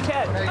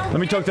 Let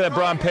me talk to that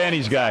bra and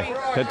panties guy.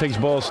 That takes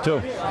balls,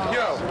 too.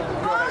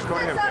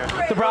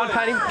 The brown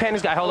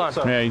panties guy, hold on.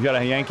 Yeah, you got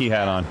a Yankee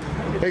hat on.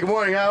 Hey, good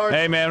morning, Howard.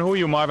 Hey, man, who are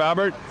you, Marv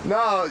Albert?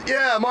 No,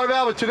 yeah, Marv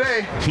Albert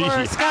today.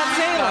 Or Scott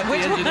Salem.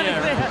 Which one is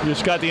it? You're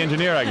Scott the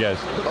engineer, I guess.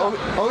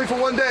 Only for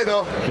one day,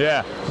 though.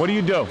 Yeah. What do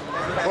you do?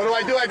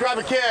 What do? I drive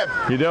a cab.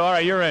 You do? All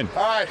right, you're in.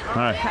 All right. All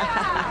right.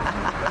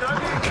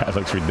 That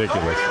looks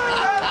ridiculous.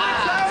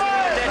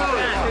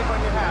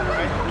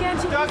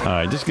 All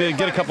right, just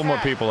get a couple more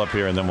people up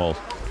here, and then we'll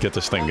get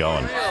this thing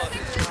going.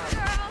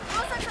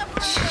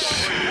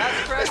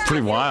 It's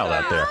pretty wild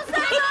out there.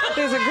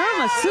 There's a girl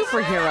in a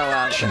superhero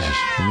outfit. Jesus,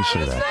 let me see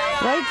that.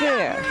 Right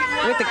there.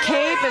 With the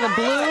cape and the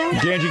blue.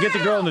 Ganji, get the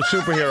girl in the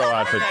superhero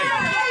outfit.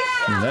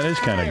 That is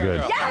kind of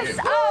good. Yes!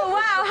 Oh,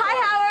 wow.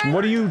 Hi, Howard.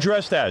 What are you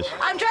dressed as?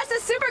 I'm dressed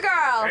as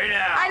Supergirl.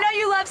 I know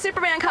you love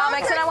Superman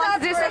comics, and I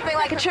wanted to do something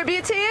like a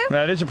tribute to you.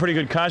 That is a pretty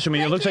good costume.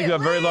 It looks like you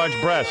have very large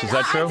breasts. Is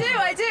that true?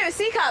 I do.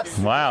 C-cups.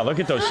 Wow, look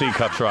at those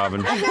C-cups,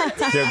 Robin.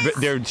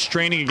 They're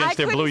straining against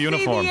their blue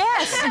uniform.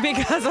 Yes,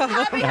 because of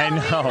them. I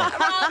know.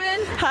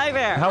 Robin. Hi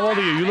there. How old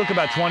are you? You look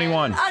about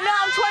 21. No,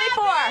 I'm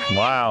 24.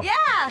 Wow.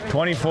 Yeah.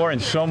 24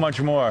 and so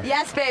much more.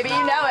 Yes, baby,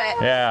 you know it.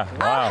 Yeah,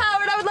 wow. Oh,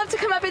 Howard, I would love to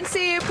come up and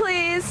see you,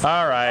 please.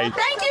 All right.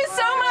 Thank you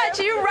so much.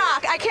 You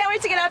rock. I can't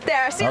wait to get up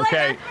there. See you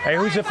later. Hey,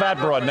 who's the fat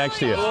broad next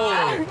to you?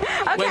 Okay.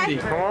 Wendy.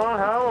 Come on,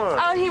 Howard.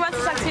 Oh, he wants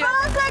to talk to you.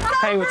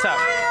 Hey, what's up?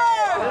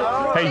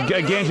 Hey,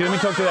 Ganji, let me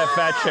talk to that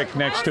fat chick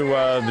next to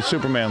the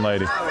Superman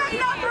lady.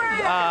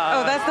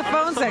 Oh, that's the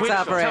phone sex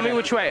operator. Tell me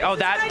which way. Oh,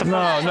 that?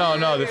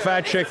 No, the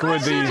fat chick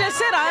with the... She just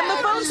said, I'm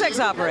the phone sex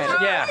operator.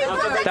 Yeah,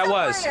 that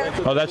was.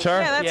 Oh, that's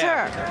her? Yeah, that's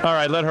her. All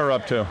right, let her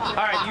up, too. All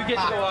right, you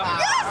get to go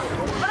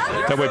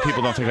up. That way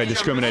people don't think I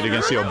discriminate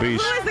against the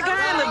obese. Who is the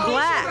guy in the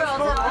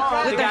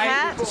black? With the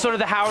hat? Sort of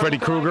the Howard. Freddy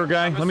Krueger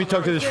guy? Let me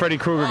talk to this Freddy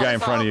Krueger guy in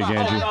front of you,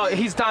 Ganji. Oh,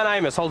 he's Don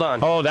Imus. Hold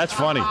on. Oh, that's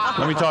funny.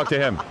 Let me talk to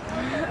him.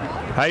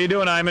 How you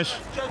doing, Imus?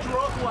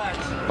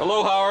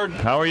 Hello, Howard.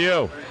 How are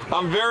you?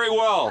 I'm very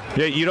well.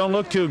 Yeah, you don't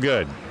look too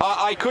good.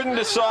 I couldn't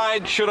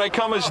decide, should I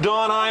come as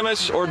Don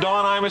Imus or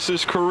Don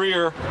Imus's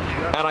career,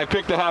 and I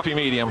picked a happy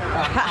medium.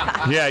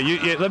 Yeah,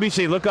 let me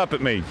see. Look up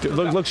at me.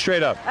 Look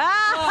straight up.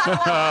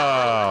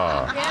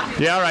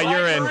 Yeah, all right,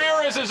 you're in. My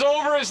career is as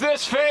over as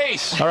this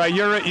face. All right,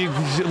 you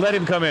let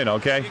him come in,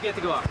 okay? You get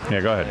to go up.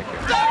 Yeah, go ahead.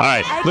 All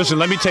right, listen,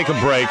 let me take a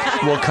break.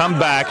 We'll come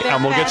back,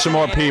 and we'll get some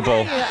more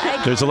people.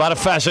 There's a lot of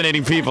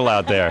fascinating people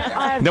out there.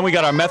 Then we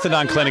got our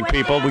methadone clinic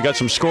people. We got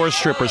some score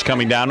strippers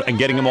coming down. down and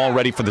getting them all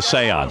ready for the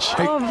seance.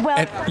 Hey,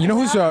 and you know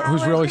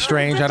who's really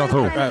strange? I don't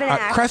know.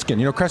 Kreskin.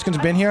 You know Kreskin's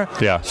been here?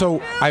 Yeah.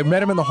 So I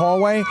met him in the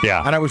hallway.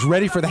 Yeah. And I was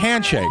ready for the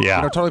handshake. Yeah.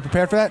 You know, totally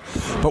prepared for that.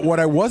 But what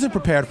I wasn't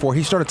prepared for,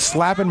 he started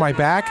slapping my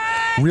back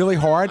really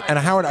hard. And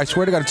Howard, I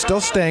swear to God, it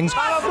still stings.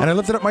 And I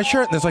lifted up my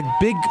shirt, and there's like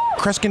big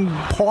Kreskin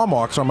paw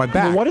marks on my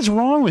back. Well, what is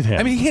wrong with him?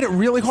 I mean, he hit it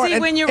really hard. See,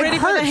 when you're ready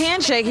for the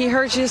handshake, he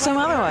hurts you some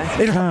other way.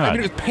 I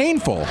mean, it was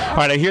painful. All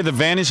right, I hear the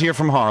van is here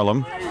from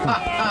Harlem.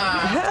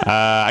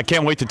 I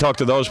can't wait to talk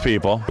to those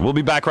people. We'll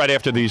be back right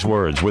after these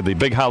words with the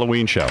big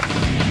Halloween show.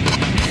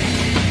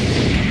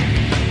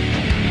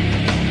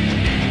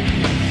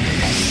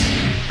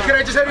 Can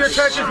I just have your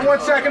attention for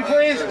 1 second,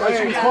 please?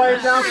 Let's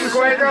quiet down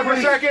for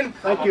a second.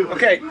 Thank you.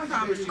 Okay,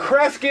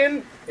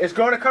 Kreskin is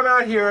going to come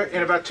out here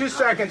in about 2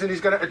 seconds, and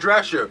he's going to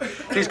address you.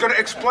 He's going to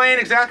explain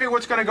exactly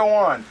what's going to go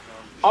on.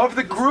 Of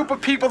the group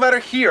of people that are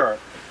here,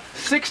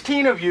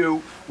 16 of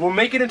you will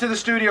make it into the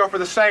studio for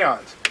the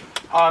seance.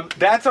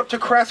 That's up to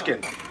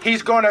Kreskin.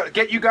 He's going to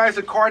get you guys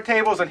at card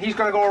tables, and he's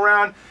going to go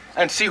around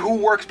and see who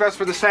works best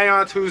for the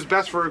seance, who's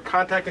best for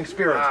contacting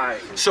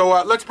spirits.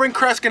 So let's bring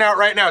Kreskin out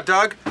right now.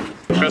 Doug?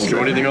 Kreskin,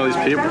 what do you think of all these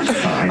people?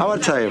 I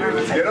want to tell you,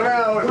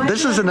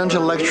 this is an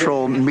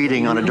intellectual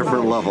meeting on a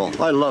different level.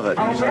 I love it.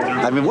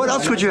 I mean, what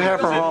else would you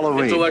have for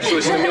Halloween?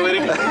 Intellectually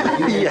stimulating?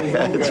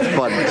 Yeah, it's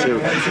fun too.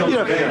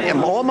 You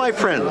know, all my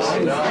friends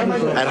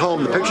at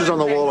home, the pictures on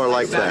the wall are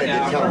like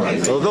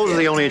that. So those are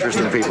the only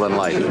interesting people in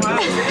life.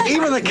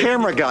 Even the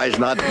camera guy's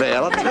not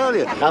bad, I'll tell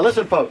you. Now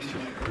listen, folks.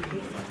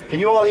 Can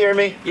you all hear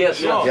me?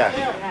 Yes.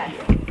 Yeah.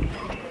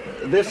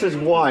 This is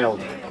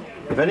wild.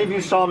 If any of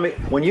you saw me,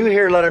 when you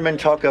hear Letterman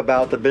talk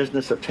about the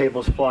business of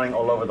tables flying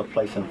all over the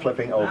place and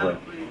flipping over,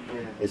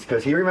 it's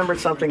because he remembered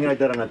something I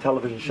did on a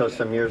television show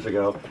some years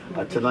ago,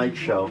 a Tonight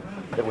Show,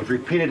 that was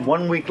repeated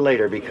 1 week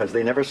later because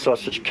they never saw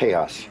such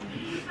chaos.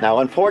 Now,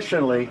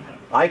 unfortunately,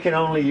 I can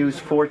only use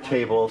 4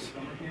 tables,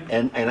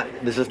 and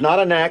this is not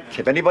an act.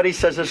 If anybody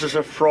says this is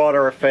a fraud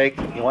or a fake,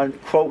 you want to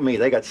quote me,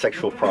 they got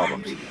sexual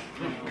problems.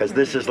 Because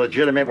this is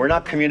legitimate. We're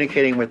not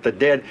communicating with the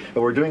dead, but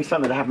we're doing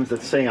something that happens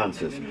at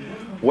seances.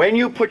 When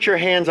you put your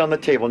hands on the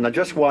table, now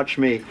just watch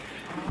me,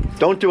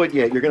 don't do it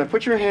yet. You're going to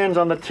put your hands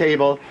on the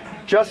table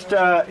just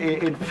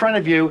in front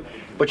of you,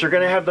 but you're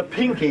going to have the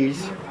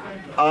pinkies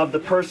of the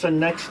person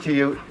next to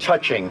you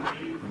touching.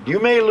 You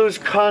may lose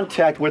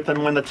contact with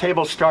them when the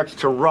table starts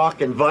to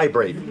rock and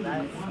vibrate.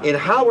 In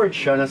Howard's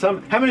show, now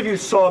how many of you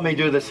saw me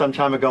do this some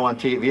time ago on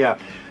TV? Yeah.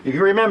 If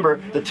you remember,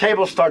 the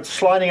table starts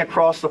sliding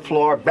across the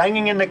floor,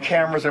 banging in the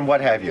cameras and what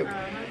have you.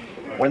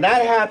 When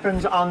that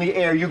happens on the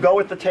air, you go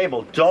with the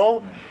table.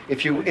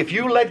 If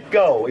you let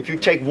go, if you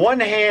take one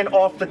hand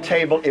off the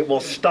table, it will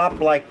stop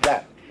like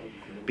that.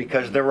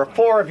 Because there are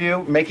 4 of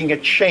you making a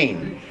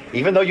chain,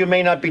 even though you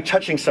may not be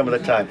touching some of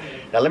the time.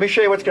 Now let me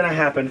show you what's going to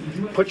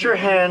happen. Put your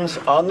hands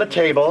on the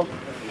table,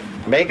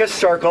 make a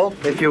circle,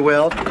 if you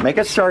will, make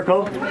a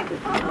circle,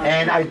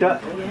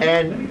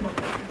 and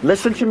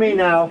listen to me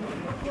now.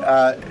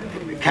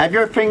 Have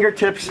your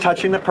fingertips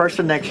touching the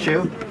person next to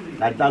you.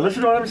 Now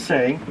listen to what I'm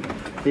saying,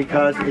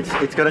 because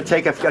it's going to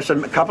take a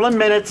couple of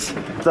minutes.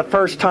 The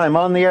first time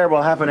on the air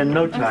will happen in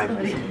no time.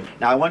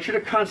 Now I want you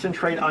to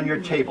concentrate on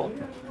your table.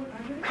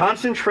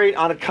 Concentrate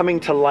on it coming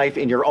to life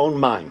in your own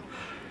mind.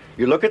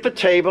 You look at the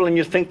table and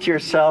you think to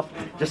yourself,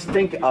 just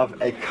think of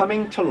a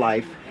coming to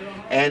life,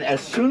 and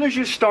as soon as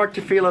you start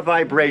to feel a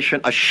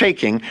vibration, a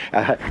shaking,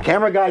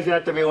 camera guys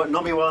have to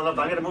know me well enough,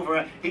 I gotta move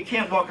around. He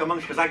can't walk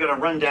amongst you because I gotta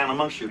run down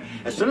amongst you.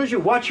 As soon as you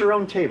watch your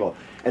own table,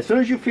 as soon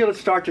as you feel it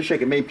start to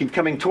shake, it may be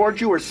coming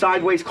towards you or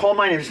sideways, call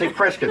my name and say,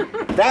 Kreskin.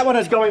 That one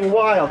is going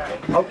wild.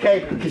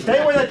 Okay,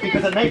 stay with it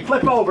because it may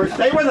flip over.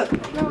 Stay with it.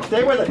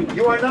 Stay with it.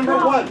 You are number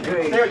 1.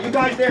 Stay, you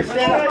guys there,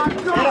 stand up.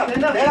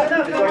 Stand up. Stand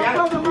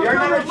up. You're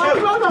number 2.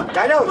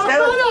 I know,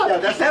 stand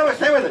up. Yeah,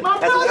 stay with it.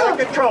 That's out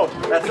of control.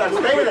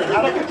 Stay with it.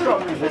 Out of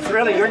control. It's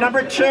really, you're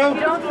number 2.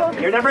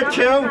 You're number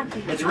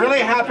 2. It's really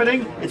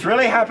happening. It's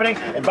really happening.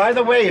 And by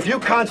the way, if you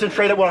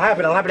concentrate, it will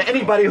happen. It'll happen to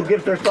anybody who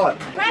gives their thought.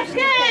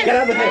 Kreskin! Get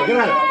out of the table. Get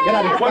out of here. Get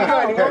out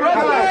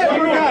of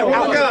here.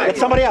 One guy. It's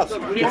somebody else.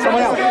 It's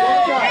somebody else.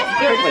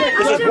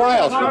 This is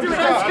wild.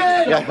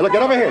 Yeah, look,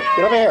 get over here.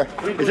 Get over here.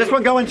 Is this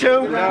one going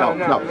too? No.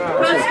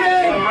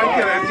 Kreskin!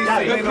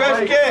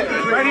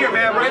 Right here,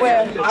 man.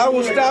 Right here. I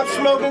will stop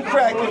smoking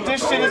crack if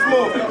this shit is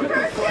moving.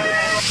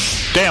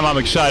 Damn, I'm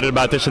excited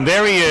about this. And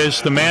there he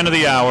is, the man of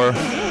the hour,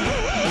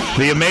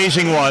 the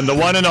amazing one, the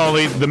one and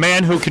only, the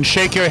man who can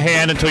shake your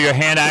hand until your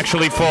hand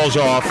actually falls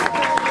off,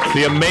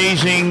 the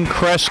amazing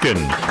Kreskin.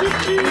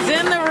 He's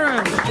in the room.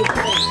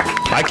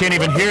 I can't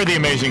even hear the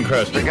amazing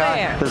Kreskin.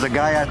 There's a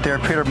guy out there,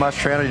 Peter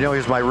Mastrano. You know,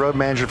 he's my road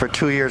manager for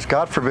 2 years.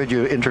 God forbid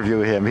you interview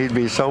him. He'd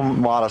be so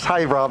modest.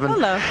 Hi, Robin.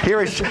 Hello.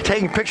 Here he's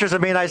taking pictures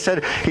of me, and I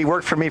said he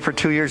worked for me for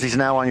 2 years. He's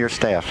now on your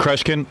staff.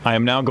 Kreskin, I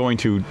am now going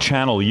to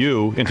channel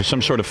you into some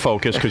sort of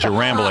focus because you're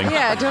rambling.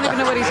 Yeah, I don't even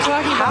know what he's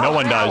talking about. No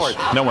one does.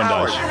 No one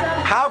does.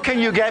 How can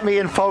you get me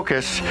in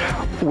focus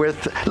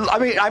with? I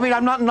mean,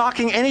 I'm not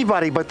knocking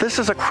anybody, but this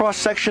is a cross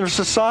section of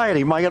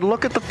society. My God,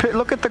 look at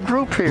the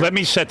group here. Let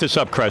me set this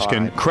up,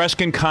 Kreskin. Kreskin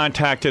Kreskin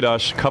contacted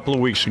us a couple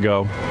of weeks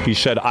ago. He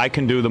said, I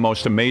can do the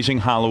most amazing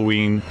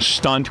Halloween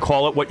stunt.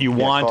 Call it what you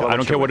want. I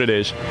don't care what it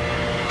is.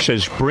 He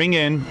says, bring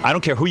in, I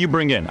don't care who you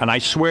bring in. And I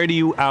swear to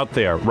you out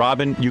there,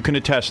 Robin, you can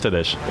attest to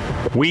this.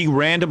 We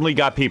randomly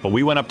got people.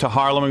 We went up to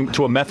Harlem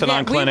to a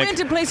methadone clinic. We went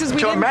to places we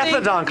to didn't a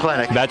methadone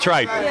clinic. That's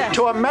right. Yeah.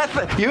 To a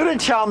method. You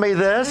didn't tell me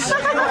this. We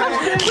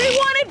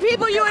wanted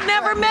people you had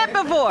never met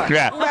before.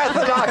 Yeah.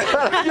 Methadone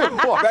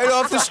clinic. Right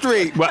off the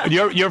street. Well,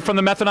 you're from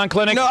the methadone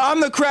clinic? No,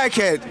 I'm the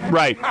crackhead.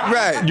 Right.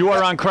 Right. You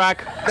are on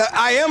crack?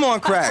 I am on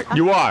crack.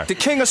 You are? The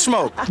king of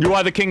smoke. You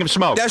are the king of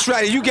smoke. That's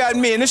right. You got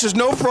me, and this is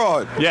no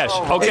fraud. Yes.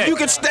 Okay. If you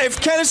could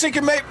if Kinison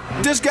can make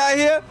this guy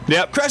here,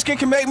 yep. Kreskin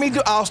can make me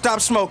I'll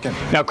stop smoking.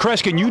 Now,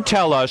 Kreskin, you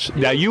tell us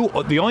that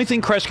the only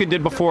thing Kreskin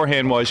did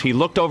beforehand was he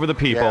looked over the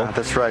people. Yeah,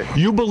 that's right.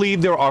 You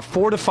believe there are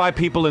 4 to 5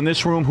 people in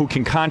this room who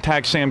can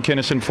contact Sam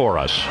Kinison for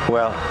us.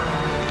 Well,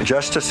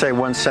 just to say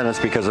one sentence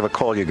because of a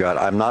call you got,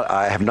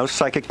 I have no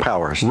psychic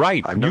powers.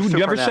 Right. I'm no you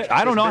never say.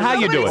 I don't know how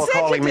you do it. People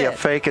calling me a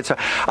fake.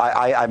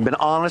 I've been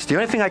honest. The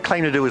only thing I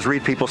claim to do is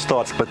read people's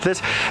thoughts. But this,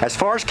 as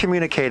far as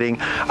communicating,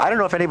 I don't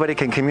know if anybody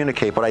can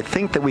communicate, but I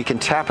think that we can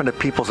tap into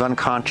people's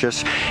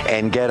unconscious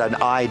and get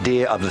an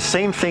idea of the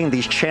same thing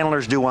these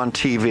channelers do on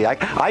TV.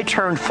 I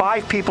turned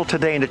 5 people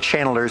today into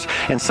channelers,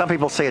 and some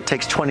people say it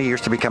takes 20 years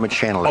to become a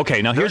channeler.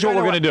 Okay. Now here's what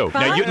we're going to do.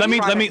 Now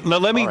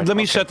let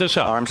me set this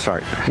up. Oh, I'm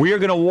sorry. We are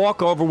going to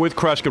walk over with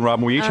Kreskin,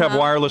 Robin. We each have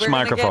wireless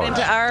microphones. Get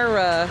into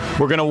our,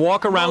 we're going to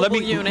walk around. Let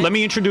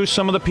me introduce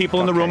some of the people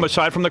in the room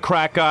aside from the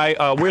crack guy.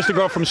 Where's the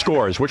girl from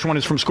Scores? Which one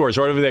is from Scores?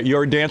 Right over there.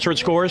 You're a dancer at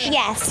Scores?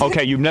 Yes.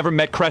 Okay. You've never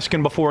met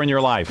Kreskin before in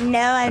your life? No,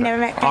 I've never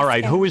met Kreskin. All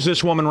right. Who is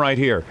this woman right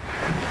here?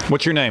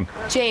 What's your name?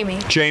 Jamie.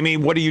 Jamie,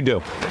 what do you do?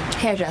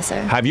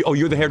 Hairdresser. Have you? Oh,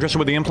 you're the hairdresser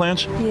with the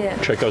implants? Yeah.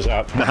 Check those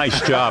out.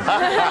 Nice job.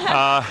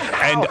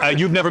 And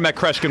you've never met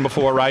Kreskin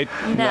before, right?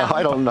 No,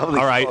 I don't know.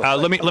 All right.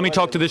 Let me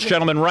talk to this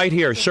gentleman right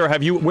here, sir.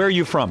 Where are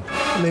you from?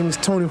 My name is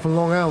Tony from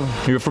Long Island.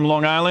 You're from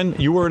Long Island?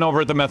 You weren't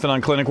over at the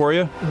methadone clinic, were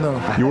you?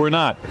 No. You were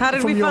not. How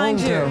did we find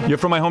you? You're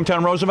from my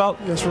hometown, Roosevelt?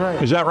 That's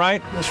right. Is that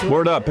right? That's right.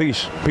 Word up.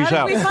 Peace out.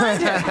 How did we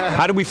find you?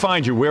 How did we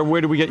find you?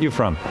 Where did we get you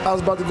from? I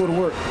was about to go to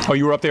work. Oh,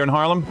 you were up there in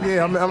Harlem?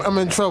 Yeah, I'm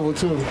in trouble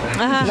too.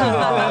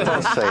 No,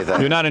 don't say that.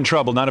 You're not in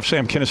trouble. Not if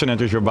Sam Kinison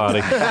enters your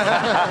body.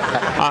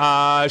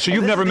 So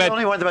you've never met. The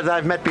only one that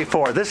I've met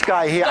before. This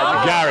guy here.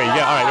 Gary.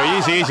 Yeah. All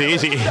right.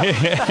 Easy.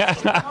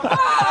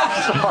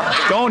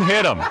 Don't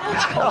hit him.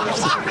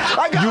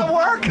 I gotta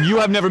work. You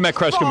have never met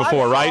Kreskin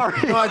before, right?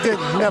 No, I did.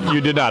 Never.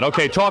 You did not.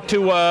 Okay. Talk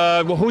to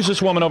who's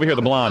this woman over here?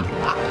 The blonde,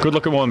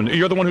 good-looking woman.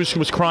 You're the one who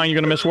was crying. You're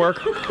gonna miss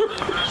work.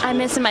 I'm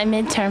missing my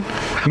midterm.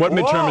 What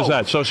midterm is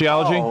that?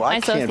 Sociology? My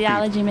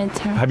sociology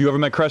midterm. Have you ever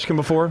met Kreskin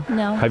before?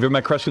 No. Have you ever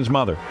met Kreskin's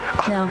mother?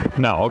 No.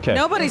 No. Okay.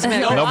 Nobody's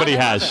met her. Nobody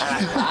has.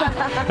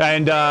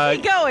 And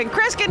keep going.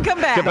 Kreskin, come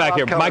back. Get back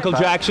here. Michael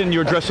Jackson.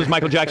 You're dressed as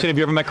Michael Jackson. Have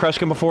you ever met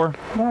Kreskin before?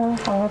 No,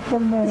 All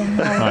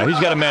right, he's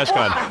got a mask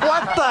on.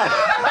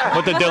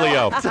 What the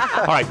dealio?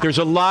 All right, there's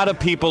a lot of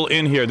people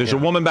in here. There's a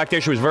woman back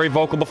there. She was very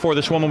vocal before.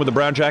 This woman with the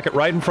brown jacket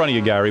right in front of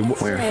you, Gary.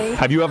 Where?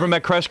 Have you ever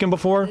met Kreskin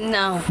before?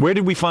 No. Where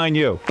did we find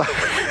you?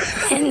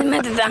 In the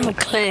methadone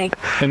clinic.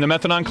 In the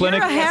methadone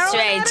clinic? That's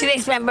right.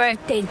 Today's my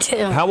birthday,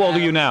 too. How old are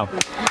you now?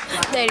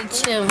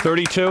 32.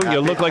 32? You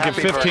look like you're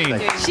 15.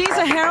 She's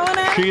a heroin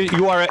addict?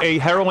 You are a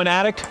heroin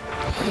addict?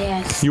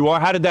 Yes. You are?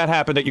 How did that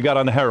happen that you got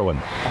on the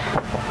heroin?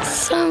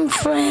 Some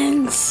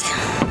friends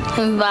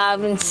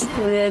involved with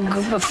a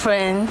group of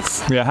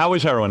friends. Yeah, how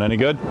is heroin? Any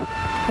good?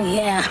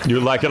 Yeah.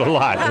 You like it a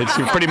lot.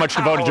 You've pretty much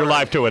devoted your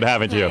life to it,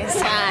 haven't you?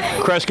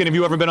 Kreskin, have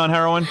you ever been on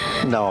heroin?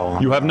 No.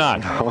 You have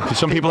not?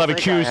 Some people have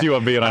accused you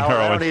of being on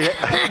heroin.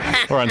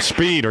 Or on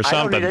speed or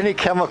something. I don't need any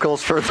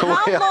chemicals for the way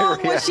I react. How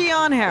long was she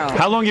on heroin?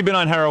 How long have you been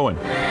on heroin?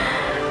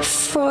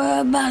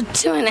 For about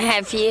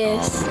 2.5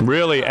 years.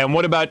 Really? And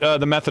what about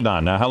the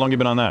methadone? How long have you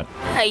been on that?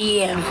 A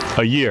year.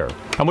 A year.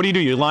 And what do?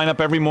 You line up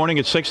every morning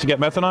at 6 to get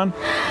methadone?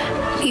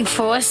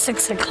 Before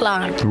 6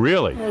 o'clock.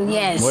 Really?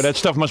 Yes. Well, that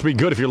stuff must be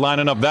good if you're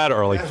lining up that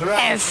early. That's right.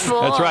 At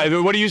 4. That's right.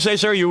 What do you say,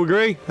 sir? You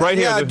agree? Right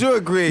here. Yeah, I do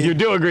agree. You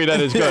do agree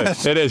that is good.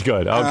 Yes. It is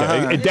good.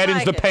 Okay. It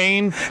deadens the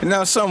pain?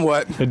 No,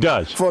 somewhat. It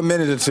does. For a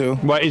minute or two.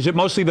 Well, is it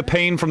mostly the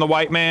pain from the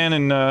white man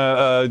and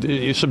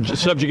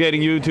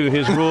subjugating you to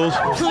his rules?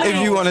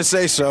 If you want to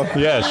say so.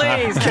 Yes.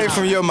 Came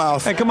from your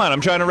mouth. Hey, come on.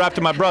 I'm trying to rap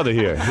to my brother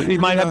here. He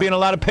might be in a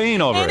lot of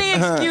pain over Any it.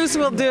 excuse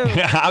will do.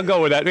 I'll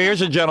go with that.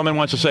 Here's a gentleman who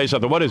wants to say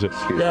something. What is it?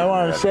 Yeah, I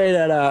want to say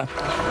that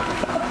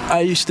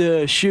I used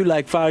to shoot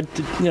like 5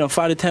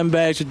 to 10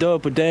 bags of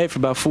dope a day for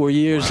about 4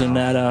 years, and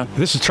that.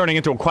 This is turning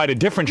into quite a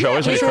different show,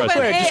 isn't it,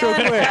 Just real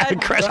quick.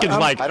 Kreskin's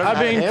like, I've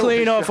been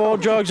clean off all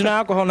drugs and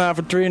alcohol now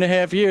for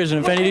 3.5 years,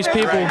 and if any of these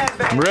people.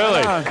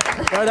 Really?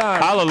 Right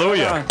on.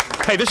 Hallelujah. Right on.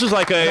 Hey, this is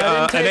like an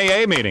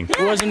AA meeting.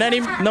 It wasn't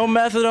no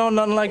methadone,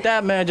 nothing like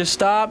that, man. Just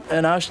stop,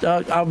 and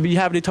I'll be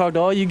happy to talk to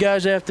all you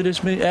guys after this.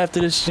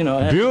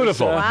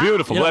 Beautiful.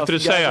 After the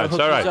seance.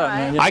 All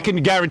right. I can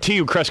guarantee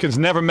you, Kreskin's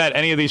never met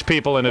any of these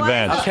people in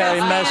advance. I'll carry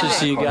a message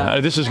to you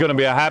guys. This is going to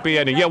be a happy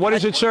ending. Yeah. What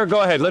is it, sir?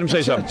 Go ahead. Let him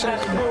say something.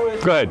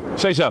 Go ahead.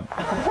 Say something.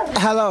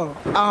 Hello.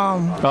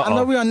 I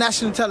know we're on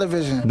national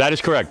television. That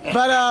is correct.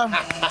 But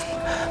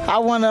I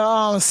want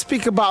to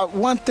speak about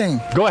one thing.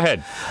 Go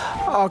ahead.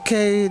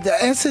 Okay,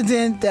 the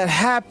incident that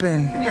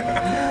happened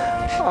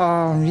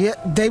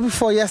day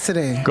before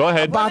yesterday. Go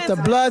ahead. About the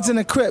Bloods and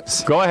the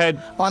Crips. Go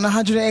ahead. On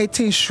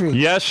 118th Street.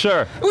 Yes,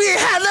 sir. We ain't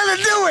had nothing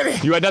to do with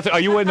it. You had nothing. Are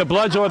you in the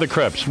Bloods or the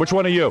Crips? Which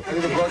one are you?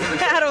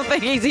 I don't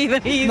think he's either.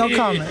 No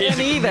comment.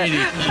 Either.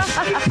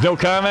 No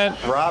comment?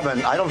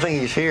 Robin, I don't think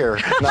he's here.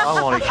 No,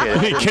 I'm only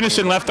kidding.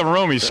 Kinison left the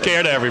room. He's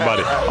scared of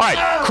everybody. All right,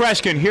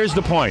 Kreskin, here's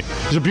the point.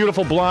 There's a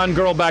beautiful blonde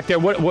girl back there.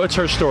 What's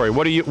her story?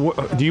 What do you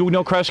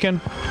know Kreskin?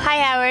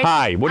 Hi, Howard.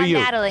 Hi, what are you?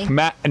 Natalie.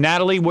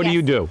 Natalie, what do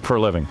you do for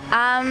a living?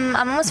 I'm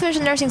almost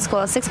finished nursing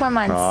school. 6 more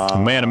months.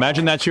 Man,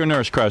 imagine that's your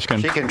nurse,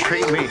 Kreskin. She can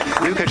treat me.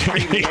 You can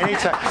treat me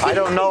anytime. I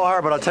don't know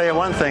her, but I'll tell you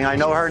one thing. I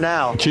know her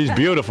now. She's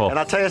beautiful. And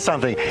I'll tell you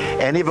something.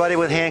 Anybody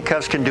with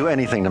handcuffs can do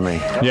anything to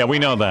me. Yeah, we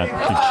know that.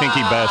 You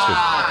kinky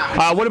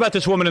bastard. What about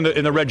this woman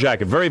in the red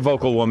jacket? Very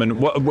vocal woman.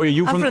 Were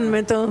you from? I'm from the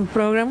methadone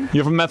program.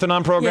 You're from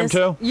methadone program yes.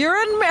 too? You're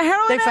in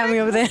heroin. They found me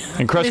over there.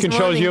 And Kreskin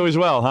chose you as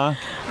well, huh?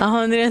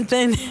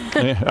 110.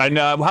 And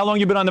how long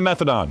you been on the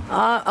methadone?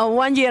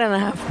 1 year and a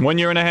half. 1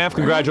 year and a half.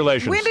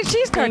 Congratulations. When did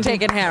she start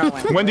taking heroin?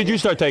 When did you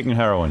start taking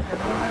heroin?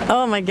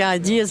 Oh my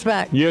God, years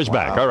back. Years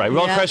back. All right.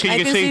 Well, Yeah, Kreskin,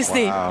 you can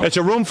see it's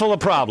a room full of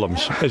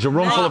problems. It's a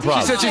room full of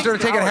problems. She said she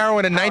started taking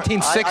heroin in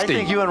 1960. I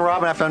think you and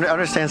Robin have to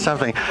understand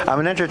something. I'm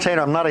an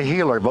entertainer. I'm not a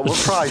healer, but we'll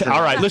try.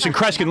 All right. Listen,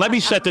 Kreskin, let me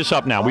set this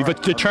up now. We've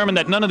determined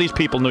that none of these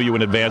people knew you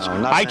in advance.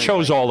 I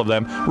chose all of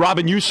them.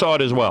 Robin, you saw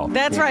it as well.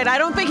 That's right. I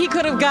don't think he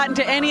could have gotten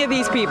to any of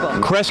these people.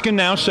 Kreskin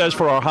now says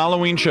for our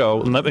Halloween show,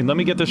 let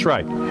me get this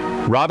right.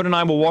 Robin and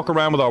I will walk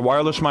around with our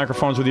wireless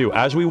microphones with you.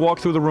 As we walk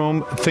through the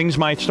room, things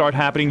might start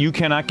happening. You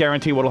cannot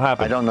guarantee what will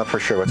happen. I don't know for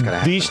sure what's going to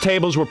happen. These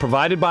tables were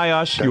provided by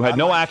us. You had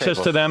no access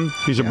to them.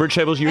 These are bridge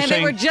tables. You're and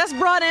saying they were just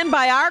brought in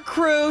by our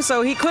crew,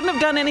 so he couldn't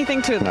have done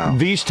anything to them.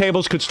 these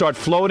tables could start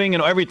floating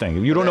and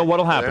everything. You don't know what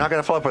will happen. They're not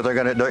going to float, but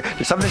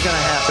something's going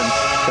to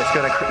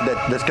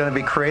happen that's going to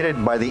be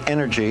created by the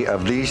energy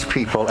of these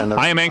people. And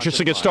I am anxious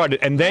to get started.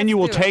 And then you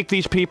will take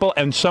these people,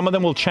 and some of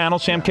them will channel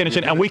Sam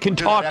Kinison, and we can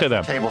talk to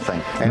them. Table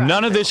thing.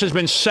 None of this has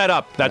been set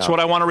up. That's what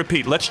I want to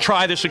repeat. Let's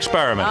try this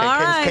experiment.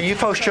 Can you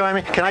folks join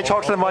me? Can I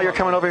talk to them while you're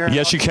coming over here?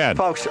 Yes, you can.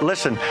 Folks,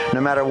 listen,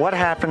 no matter what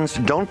happens,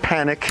 don't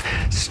panic.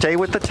 Stay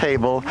with the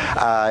table.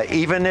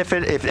 Even if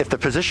the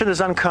position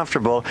is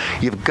uncomfortable,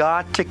 you've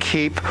got to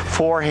keep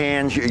 4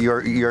 hands,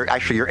 your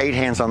 8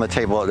 hands on the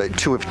table,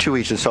 2 of 2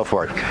 each and so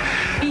forth.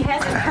 He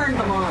hasn't turned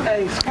them on.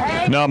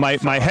 No,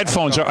 my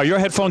headphones are your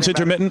headphones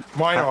intermittent?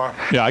 Mine are.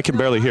 Yeah, I can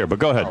barely hear, but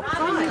go ahead.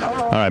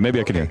 All right, maybe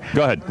I can hear.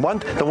 Go ahead.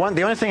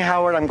 The only thing,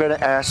 Howard, I'm going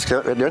to ask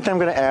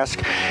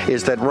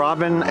is that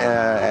Robin,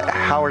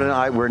 Howard, and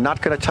I, we're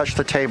not going to touch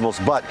the tables.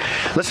 But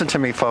listen to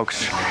me,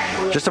 folks.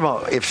 Just a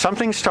moment. If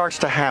something starts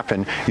to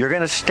happen, you're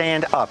going to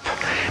stand up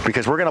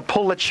because we're going to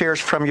pull the chairs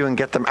from you and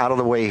get them out of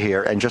the way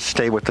here, and just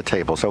stay with the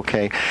tables,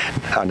 okay?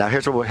 Now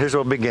here's where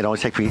we'll begin. It'll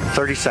only take me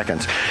 30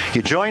 seconds.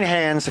 You join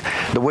hands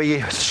the way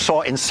you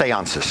saw in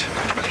seances.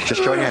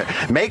 Just join your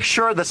hands. Make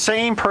sure the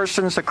same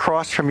person's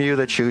across from you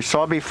that you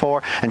saw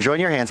before, and join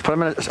your hands. Put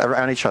them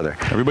around each other.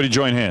 Everybody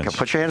join hands.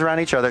 Put your hands around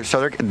each other.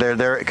 So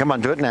they're come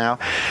on, do it now.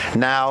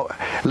 Now,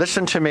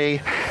 listen to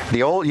me.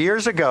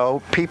 Years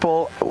ago,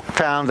 people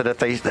found that if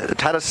they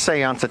had a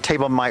seance, the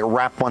table might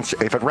rap once.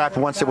 If it rapped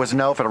once, it was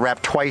no. If it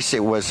rapped twice,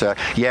 it was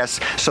yes.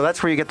 So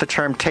that's where you get the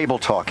term table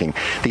talking.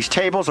 These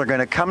tables are going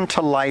to come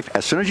to life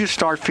as soon as you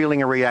start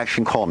feeling a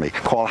reaction. Call me.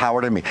 Call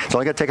Howard and me. It's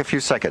only going to take a few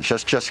seconds.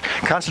 Just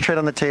concentrate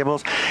on the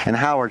tables. And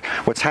Howard,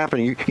 what's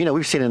happening? You know,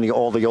 we've seen in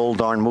all the old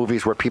darn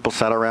movies where people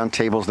sat around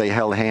tables, they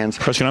held hands.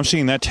 Kreskin, I'm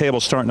seeing that table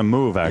starting to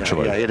move.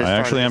 Actually, yeah, it is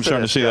I'm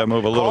starting to see that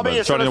move a little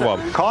bit.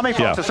 Call me,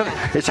 folks.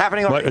 Yeah. It's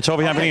happening. It's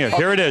over happening here.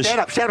 Here it is. Stand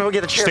up. We'll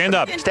get the chair. Stand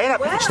up. Stand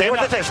up. Stand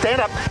with the table.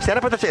 Stand up. Stand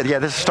up with the table. Yeah,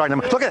 this is starting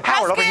to move. Look at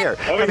Howard over here.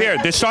 Over here.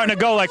 They're starting to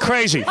go like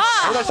crazy.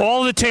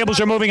 All the tables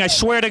are moving. I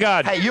swear to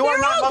God. Hey, you are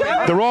not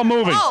moving. They're all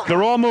moving.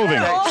 They're all moving.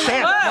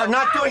 Stand. We're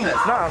not doing this.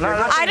 No.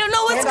 I don't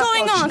know what's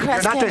going on,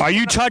 Kreskin.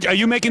 Are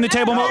you making the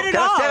table move?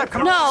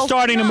 No.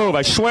 Starting to move.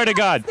 I swear to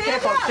God.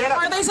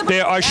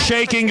 They are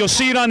shaking. You'll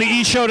see it on the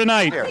E! Show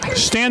tonight.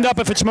 Stand up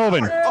if it's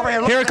moving.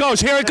 Here it goes.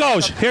 Here it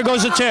goes. Here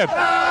goes the tip.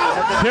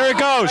 Here it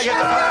goes.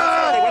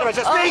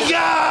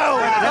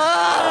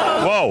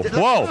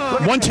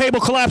 Whoa. One table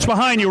collapsed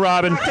behind you,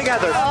 Robin.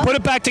 Put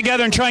it back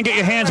together and try and get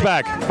your hands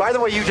back. By the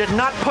way, you did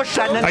not push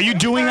that. Are you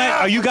doing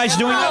that? Are you guys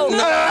doing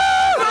that?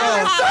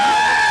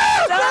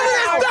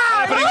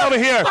 Happening over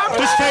here.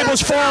 This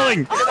table's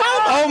falling.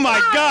 Oh my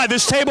God,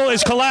 this table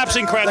is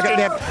collapsing,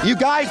 Kreskin. You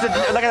guys,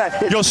 look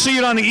at that. You'll see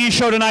it on the E!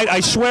 Show tonight.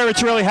 I swear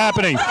it's really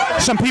happening.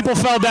 Some people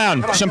fell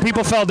down.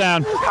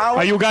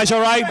 Are you guys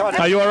all right?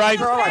 Are you all right?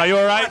 Are you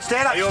all right?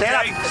 Stand up. Get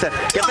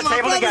the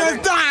table together.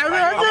 Get me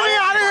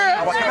out of here.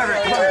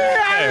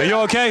 Hey, are you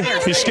okay?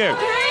 He's scared.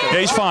 Yeah,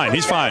 he's fine.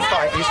 He's fine.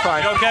 He's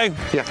fine. You okay?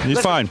 Yeah.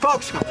 He's fine.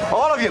 Folks,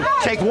 all of you,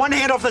 take one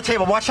hand off the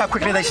table. Watch how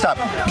quickly they stop.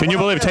 Can you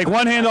believe it? Take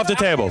one hand off the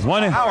table.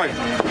 One hand.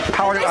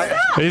 Howard,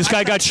 This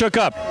guy got shook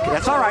up.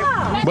 that's all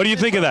right. What do you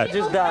think of that?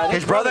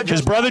 His brother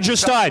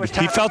just died.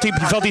 He felt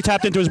he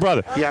tapped into his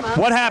brother. Yeah.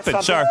 What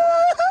happened, sir?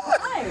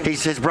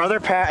 His brother.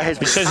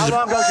 He says how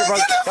long ago was your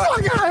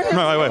brother?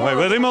 No, wait.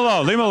 Leave him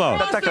alone. Leave him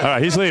alone. All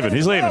right, he's leaving.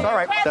 He's leaving. All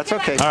right, that's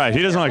okay. All right,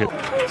 he doesn't like it.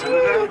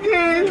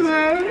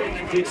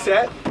 You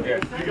set? You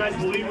guys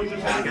believe what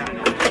just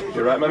happened?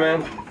 You're right, my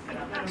man.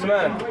 What's the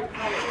matter?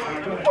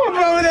 My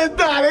brother that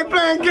died. They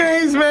playing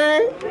games,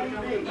 man.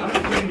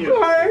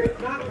 Like,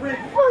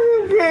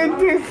 fucking get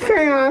this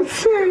thing on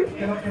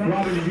shit.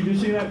 Robin, did you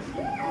just see that?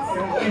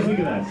 What do you think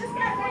of that?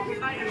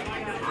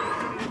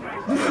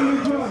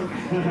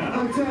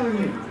 I'm telling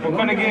you. What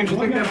kind of games do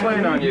you think they're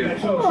playing on you?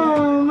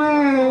 Oh,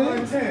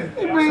 man.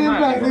 They bringing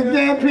back the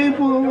dead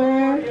people,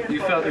 man. You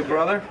felt your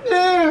brother?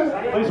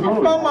 Yeah. I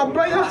felt my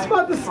brother. You're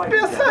supposed to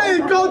spit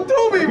something go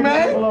through me,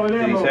 man.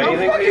 Did he say I'm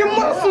anything to fucking you?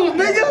 muscles,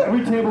 nigga.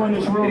 Every table in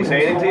this room. Did he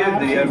say anything to you?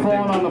 Did he ever fall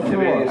on the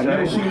floor? I've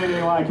never seen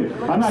anything like it.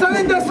 I'm not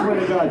Something kidding. I that's swear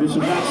to God, this is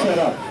not set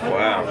up.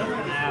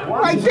 Wow.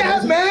 like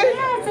that, man.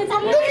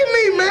 Look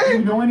at me, man.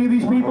 You know any of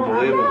these people?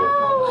 Unbelievable.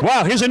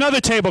 Wow, here's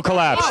another table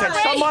collapse.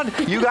 Someone,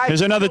 you guys.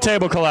 Here's another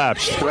table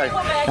collapse. Right.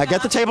 Now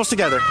get the tables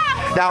together.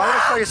 Now I want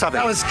to show you something.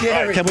 That was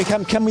scary.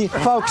 Can we,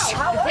 folks?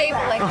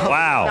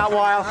 Wow. Not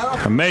wild.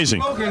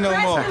 Amazing. You're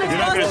not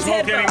going to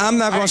smoke any? I'm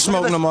not gonna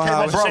smoke no more,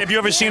 Howard. Have you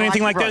ever seen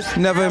anything like this?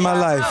 Never in my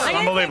life.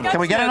 Unbelievable. Can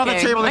we get another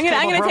table? I'm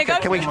gonna take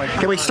over.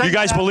 Can we You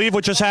guys believe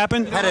what just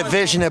happened? Had a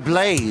vision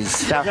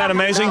ablaze. Isn't that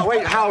amazing?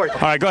 Wait, Howard. All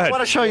right, go ahead. I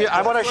want to show you.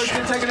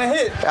 Taking a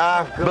hit.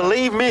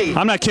 Believe me.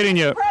 I'm not kidding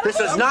you. This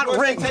is not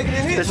rigged.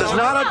 This is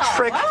not a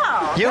trick.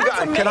 You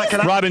got. Can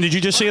I? Robin, did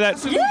you just see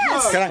that?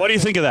 Yes. What do you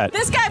think of that?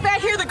 This guy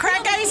back here, the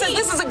crack guy, he says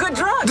this is a good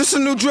drug. This is a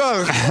new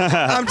drug.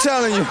 I'm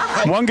telling you.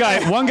 One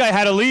guy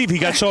had to leave. He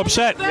got so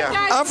upset.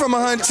 I'm from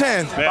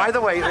 110. By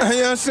the way, You know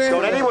what I'm saying?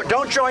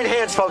 don't join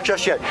hands, folks,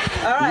 just yet.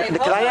 All right.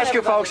 Can I ask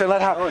you, folks, and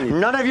let how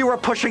none of you are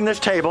pushing this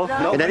table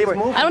in any way.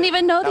 I don't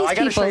even know Now, these I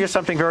got to show people. you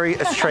something very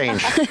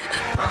strange.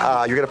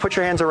 You're going to put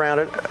your hands around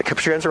it.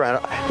 Put your hands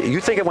around it. You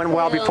think it went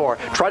wild before.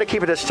 Try to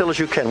keep it as still as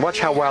you can. Watch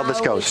how wild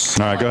this goes.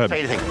 All right, go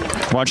Say ahead.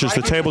 anything. Watch this.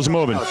 The table's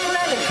moving.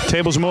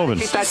 Table's moving.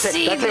 That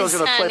table's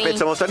going to flip.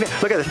 It's almost.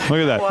 Look at this. Look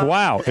at that.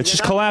 Wow, it's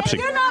just collapsing.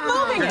 You're not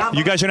moving.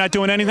 You guys are not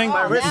doing anything?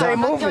 My wrists ain't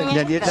moving.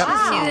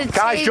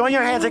 Guys, join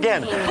your hands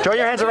again. Join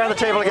your hands around the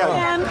table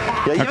again.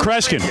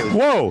 Kreskin.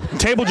 Whoa,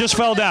 table just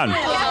fell down.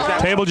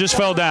 Table just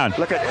fell down.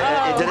 Look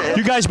at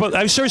You guys,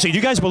 seriously, do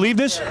you guys believe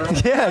this?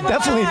 Yeah,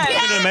 definitely.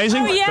 Isn't it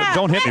amazing? Yeah.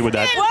 Don't hit me with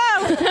that.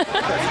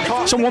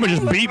 Whoa. Some woman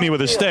just beat me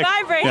with a stick.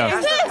 Vibrate. Yeah.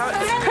 Is this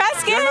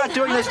Kreskin? You're not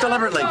doing this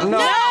deliberately. No,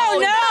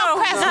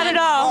 not at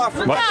all.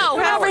 What?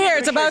 No, Over here,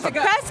 it's about to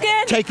go.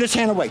 Kreskin. Take this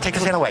hand away. Take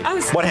this hand away.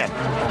 What hand?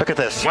 Look at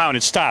this. Wow, and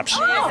it stops.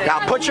 Now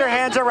put your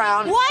hands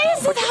around. Why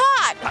is it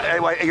hot?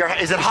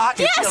 Is it hot?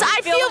 Yes,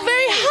 I feel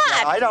very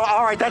hot. I know.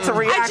 All right, that's a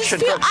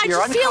reaction. I Your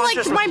just feel like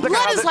unconscious- my look at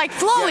blood how is the- like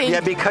flowing. Yeah,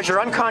 because your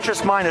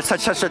unconscious mind is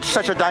such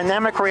a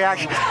dynamic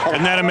reaction.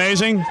 Isn't that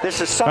amazing? This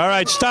is something. All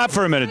right, stop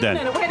for a minute then.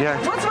 Yeah.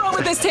 What's wrong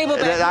with this table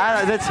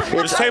back here?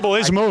 This table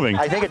is moving.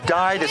 I think it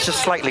died. It's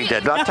just slightly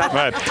dead. Not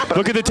Right.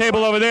 Look at the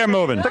table over there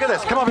moving. Look at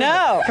this. Come over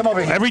No. here. Come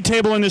over here. Every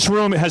table in this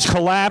room has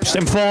collapsed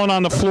and fallen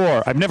on the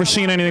floor. I've never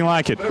seen anything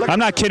like it. I'm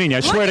not kidding you. I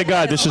swear to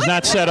God, this is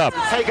not set up.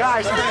 Hey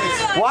guys,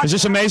 watch. Is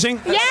this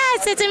amazing?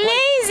 Yes, it's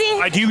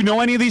amazing. Do you know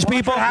any of these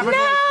people? No,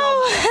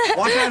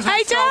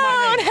 I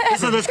don't.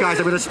 Listen to this, guys.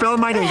 I'm going to spell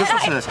my name. Just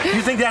listen to this.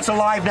 You think that's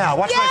alive now?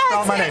 Watch me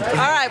spell my name. All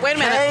right, wait a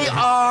minute.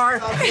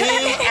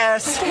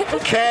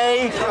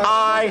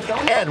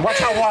 Kreskin. Watch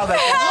how wild that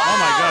is. Oh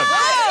my God.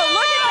 Oh,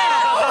 look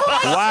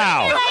at that.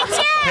 Wow.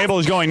 Table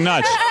is going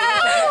nuts.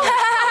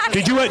 Do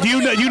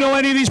you know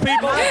any of these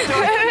people?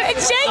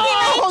 It's shaking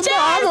me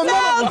just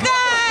so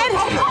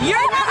good.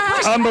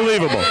 You're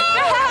Unbelievable.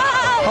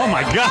 Oh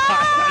my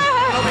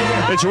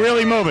God. It's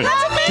really moving.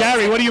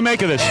 Gary, what do you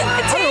make of this?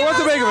 I don't know what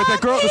to make of it.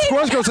 That girl, the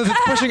squash girl says it's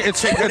pushing,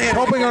 it's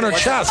pumping on her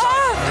chest.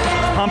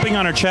 Pumping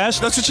on her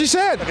chest? That's what she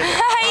said.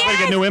 I'm gonna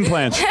get new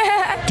implants.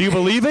 Do you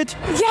believe it?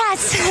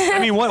 Yes. I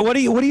mean, what do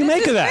you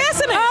make of that?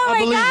 Oh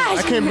my gosh.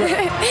 I can't believe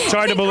it. It's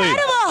hard to believe.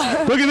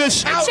 Incredible. Look at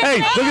this. Hey,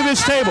 look at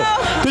this table.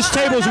 This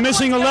table's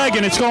missing a leg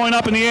and it's going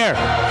up in the air.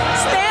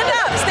 Stand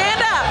up,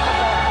 stand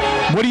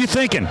up. What are you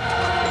thinking?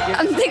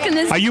 I'm thinking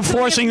this. Are you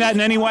forcing that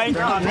in any way? No.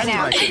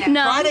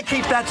 Try to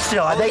keep that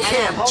still. They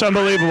can't. It's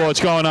unbelievable what's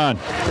going on.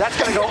 That's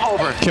going to go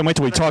over. Can't wait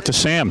till we talk to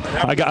Sam.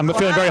 I'm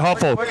feeling very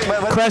hopeful.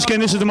 Kreskin,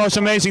 this is the most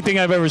amazing thing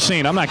I've ever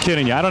seen. I'm not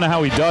kidding you. I don't know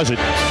how he does it.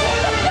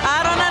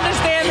 I don't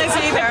understand this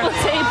either.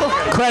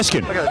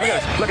 Kreskin, Look at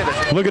this. Look at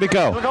this. look at it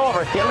go. Look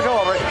over. Yeah, look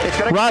over. It's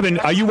going to. Robin,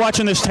 are you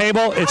watching this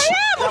table? It's I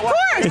am, of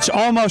course.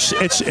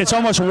 it's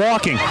almost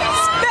walking.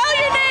 Spell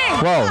your name.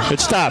 Whoa, it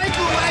stopped.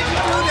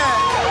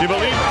 You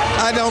believe?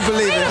 I don't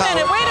believe it, Wait a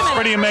minute, Howard. wait a minute.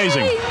 Pretty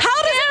amazing.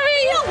 How does it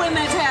feel when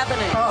that's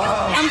happening?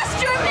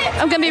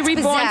 I'm going to be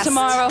reborn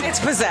tomorrow. It's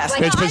possessed.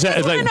 It's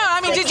possessed.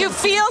 I mean, did you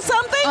feel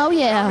something? Oh,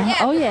 yeah.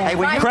 Oh, yeah. Hey,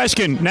 when you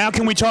Kreskin, now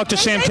can we talk to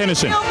Sam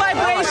Kinison? Feel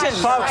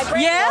vibrations.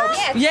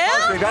 Yeah?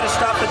 Yeah? we got to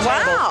stop the table.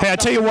 Wow. Hey, I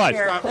tell you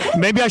what.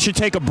 Maybe I should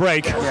take a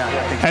break,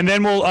 and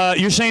then we'll.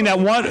 You're saying that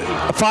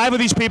 5 of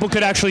these people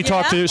could actually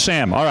talk to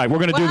Sam. All right, we're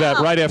going to do that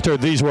right after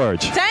these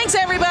words. Thanks,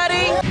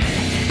 everybody.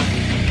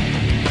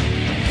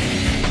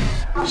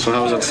 So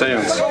how was that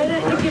seance?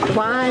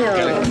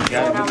 Wild.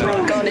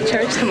 Going to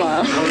church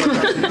tomorrow.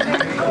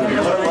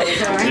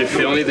 Did you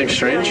feel anything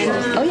strange?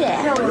 Oh,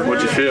 yeah.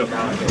 What'd you feel?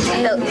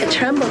 It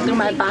trembled through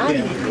my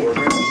body.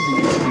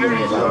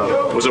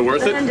 Was it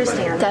worth it?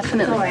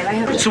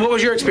 Definitely. So what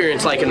was your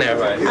experience like in there?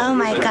 Oh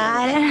my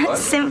God,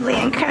 simply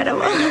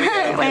incredible.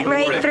 It went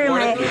right through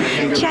my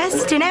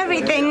chest and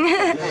everything.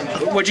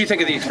 What did you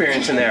think of the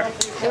experience in there?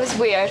 It was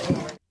weird.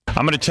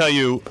 I'm going to tell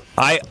you,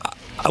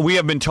 we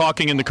have been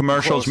talking in the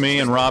commercials, me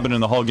and Robin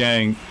and the whole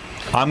gang.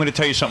 I'm going to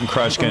tell you something,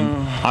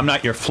 Kreskin. I'm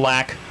not your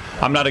flack.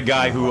 I'm not a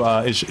guy who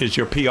is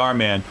your PR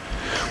man.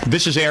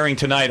 This is airing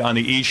tonight on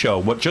the E! Show.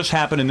 What just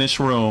happened in this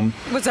room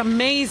was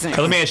amazing.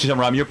 Let me ask you something,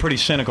 Robin. You're pretty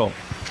cynical.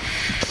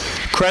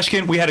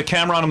 Kreskin, we had a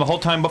camera on him the whole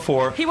time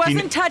before. He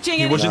wasn't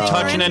touching anybody. He wasn't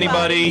touching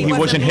anybody. He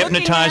wasn't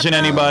hypnotizing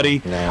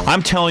anybody.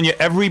 I'm telling you,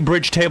 every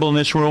bridge table in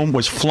this room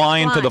was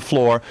flying to the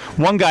floor.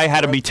 One guy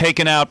had to be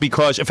taken out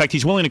because, in fact,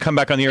 he's willing to come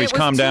back on the air. He's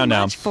calmed down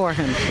now. For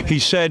him. He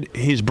said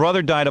his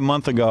brother died a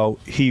month ago.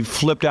 He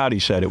flipped out, he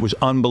said. It was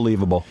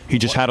unbelievable. He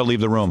just had to leave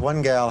the room.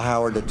 One gal,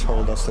 Howard, that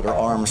told us that her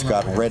arms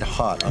got red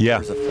hot.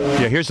 Yeah,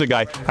 here's the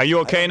guy. Are you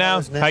okay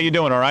now? How you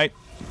doing, all right?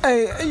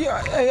 Hey,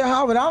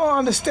 Howard, I don't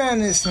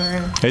understand this,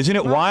 man. Isn't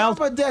it wild?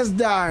 My brother just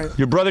died.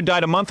 Your brother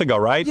died a month ago,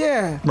 right?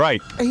 Yeah.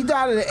 Right. He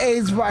died of the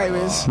AIDS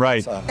virus.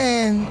 Right.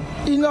 And,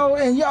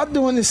 and y'all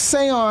doing this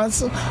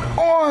seance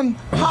on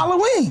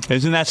Halloween.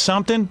 Isn't that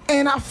something?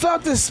 And I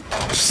felt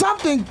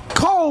something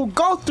cold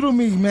go through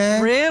me,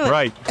 man. Really?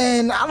 Right.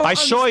 And I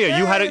saw you.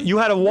 You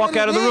had to walk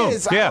out of the room.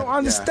 I don't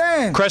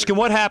understand. Kreskin,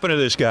 what happened to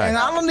this guy? And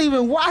I don't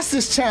even watch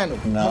this channel.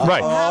 No.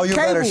 Right. Oh, you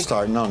better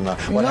start. No. What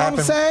happened? What I'm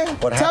saying?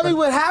 Tell me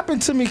what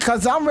happened to me,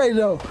 because I'm ready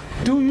to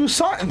do you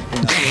something.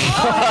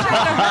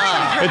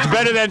 It's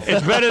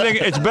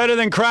better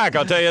than crack,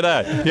 I'll tell you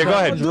that. Yeah, go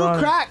ahead. Do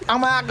crack.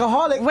 I'm an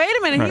alcoholic. Wait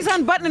a minute, he's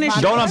unbuttoning his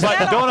shirt.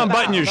 Don't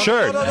unbutton your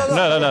shirt.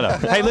 No.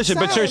 Hey, listen,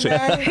 but seriously.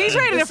 He's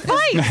ready to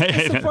fight.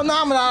 It's a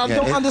phenomenon I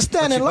don't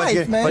understand in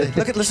life, man.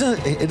 But listen,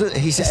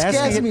 he's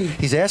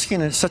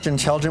asking in such an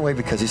intelligent way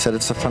because he said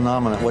it's a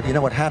phenomenon. You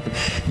know what happened?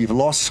 You've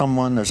lost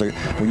someone.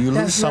 When you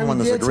lose someone,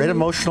 there's a great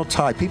emotional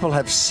tie. People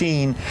have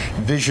seen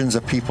visions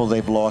of people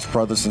they've lost,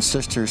 brothers and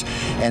sisters,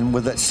 and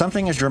with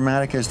something as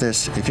dramatic as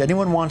this, if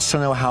anyone wants to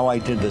know how I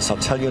did this, I'll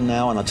tell you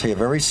now, and I'll tell you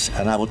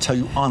and I will tell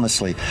you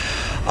honestly.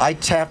 I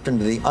tapped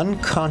into the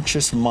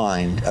unconscious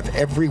mind of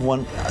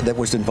everyone that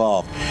was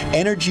involved.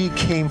 Energy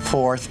came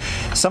forth.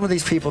 Some of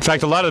these people. In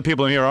fact, a lot of the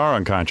people in here are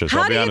unconscious.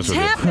 I'll be honest with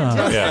you.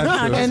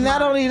 Yeah. And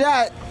not only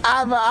that,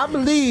 I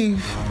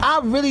believe, I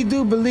really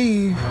do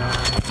believe.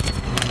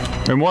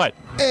 In what?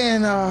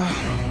 In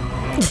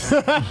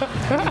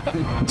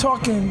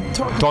talking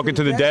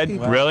to the dead?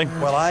 Really?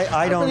 Well,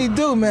 I don't. I really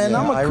do, man.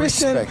 I'm a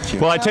Christian. Respect you.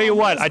 Well, I tell you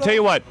what. I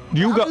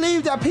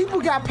believe that people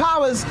got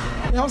powers. You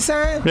know what I'm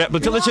saying? Yeah,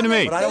 but listen to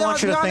me. But I don't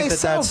want you to think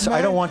that's.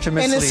 I don't want you to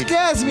mislead. And it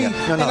scares me.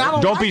 No. And I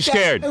don't be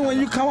scared. And when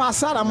you come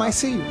outside, I might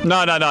see you.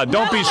 No.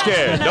 Don't be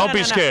scared. Don't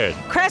be scared.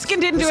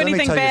 Kreskin didn't do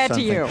anything bad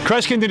to you.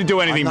 Kreskin didn't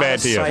do anything bad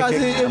to you. Because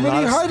it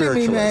really hurted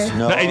me, man.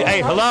 No.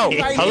 Hey, hello,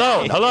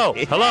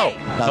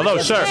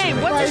 sir.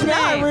 What's his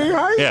name?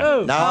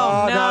 Yeah.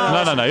 No.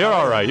 You're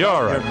all right.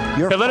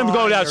 Hey, let him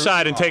go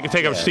outside and take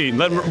a seat.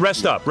 Let him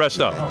rest up.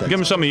 Give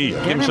him some to eat.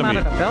 Give him some to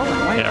eat.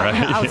 Yeah, right.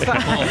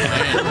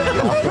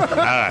 All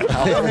right.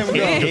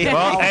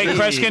 Well, hey,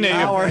 Kreskin,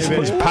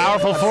 there's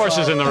powerful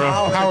forces in the room.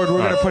 Howard, we're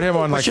going to put him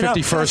on like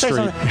 51st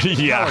Street.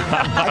 Yeah.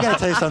 I got to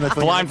tell you something.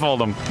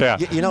 Blindfold him. Yeah.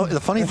 You know,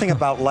 the funny thing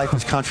about life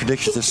is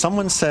contradictions. If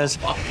someone says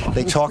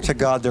they talk to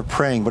God, they're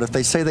praying, but if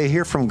they say they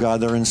hear from God,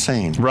 they're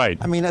insane. Right.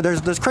 I mean,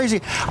 there's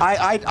crazy.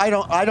 I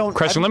don't.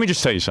 Kreskin, let me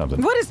just tell you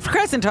something. What is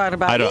Kreskin talking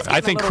about? I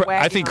think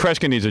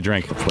Kreskin needs a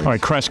drink. All right,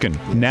 Kreskin.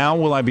 Now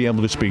will I be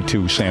able to speak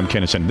to Sam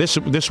Kinison?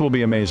 This will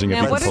be amazing if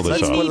you can pull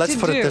this off. Let's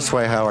put it this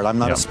way, Howard. I'm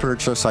not a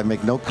spiritualist. I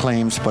make no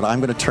claims, but I'm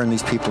going to turn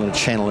these people into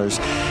channelers.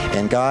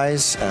 And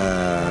guys,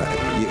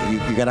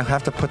 you're going to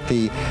have to put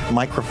the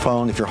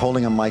microphone, if you're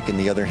holding a mic in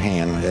the other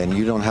hand, and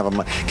you don't have a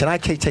mic. Can I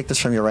take this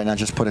from you right now?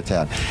 Just put it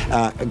down.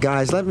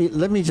 Guys, let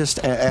me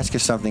just ask you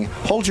something.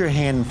 Hold your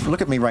hand.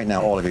 Look at me right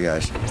now, all of you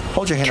guys.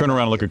 Hold your hand. Turn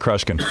around and look at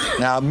Kreskin.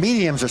 Now,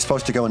 mediums are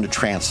supposed to go into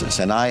trances,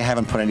 and I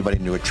haven't put anybody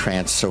into a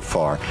trance so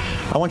far.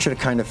 I want you to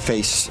kind of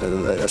face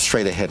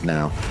straight ahead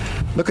now.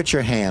 Look at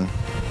your hand.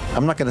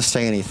 I'm not going to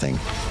say anything,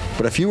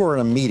 but if you were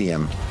a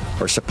medium,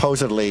 or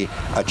supposedly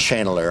a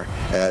channeler,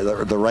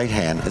 the right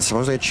hand, it's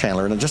supposedly a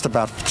channeler, and in just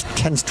about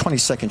 20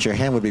 seconds, your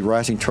hand would be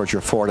rising towards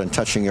your forehead and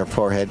touching your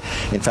forehead.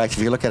 In fact, if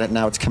you look at it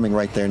now, it's coming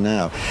right there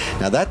now.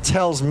 Now, that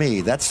tells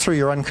me, that's through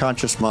your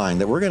unconscious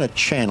mind, that we're going to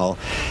channel,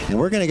 and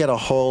we're going to get a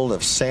hold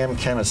of Sam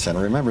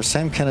Kinison. Remember,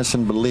 Sam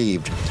Kinison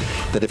believed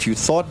that if you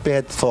thought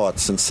bad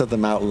thoughts and said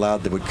them out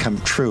loud, they would come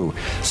true.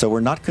 So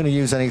we're not going to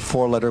use any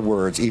four-letter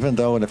words, even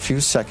though in a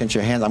few seconds,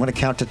 your hand, I'm going to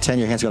count to 10,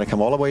 your hand's going to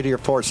come all the way to your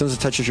forehead. As soon as it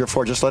touches your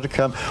forehead, just let it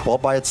come all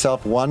by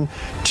itself. 1,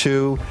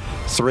 2,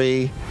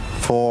 3,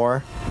 4,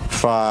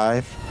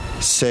 5,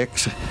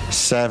 6,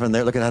 7.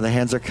 There, look at how the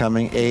hands are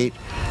coming. 8,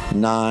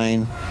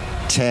 9,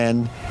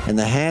 10. And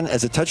the hand,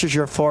 as it touches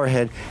your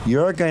forehead,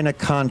 you're going to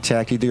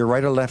contact either your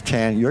right or left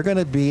hand. You're going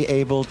to be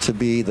able to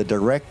be the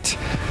direct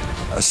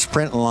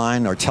Sprint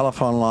line or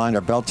telephone line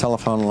or Bell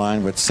telephone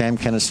line with Sam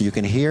Kinison. You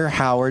can hear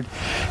Howard.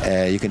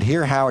 You can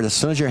hear Howard as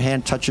soon as your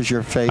hand touches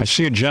your face. I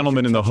see a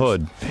gentleman in the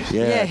hood.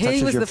 Yeah,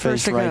 he was the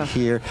first to go.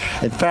 Here.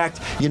 In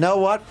fact, you know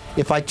what?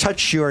 If I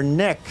touch your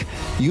neck,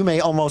 you may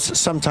almost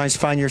sometimes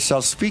find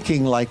yourself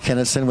speaking like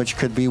Kinison, which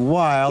could be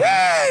wild.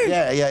 Yay!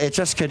 Yeah, it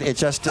just could. It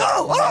just.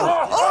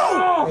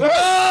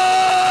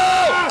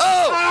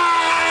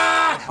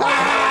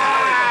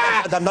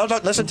 No,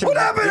 listen to me. What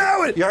happened,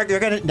 Howard? You're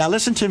gonna now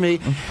listen to me.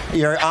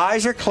 Your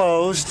eyes are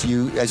closed.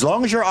 As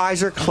long as your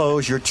eyes are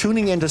closed, you're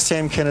tuning into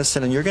Sam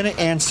Kinison, and you're going to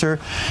answer.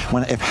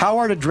 If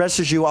Howard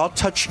addresses you, I'll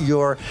touch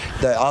your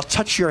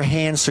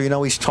hand so you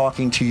know he's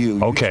talking to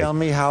you. Okay. You tell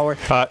me, Howard.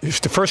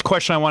 The first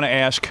question I want to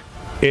ask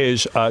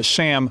is,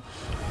 Sam,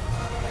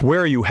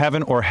 where are you,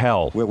 heaven or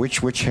hell?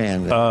 Which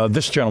hand?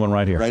 This gentleman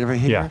right here. Right over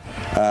here?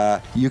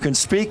 Yeah. You can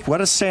speak. What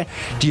is Sam?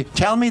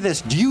 Tell me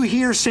this. Do you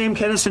hear Sam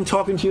Kinison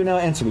talking to you now?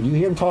 Answer me. Do you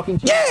hear him talking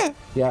to you?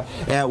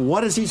 Yeah.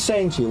 What is he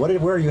saying to you?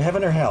 Where are you,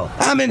 heaven or hell?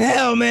 I'm in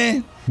hell,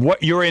 man.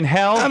 What? You're in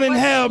hell? I'm in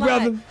hell,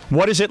 brother.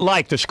 What is it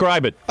like?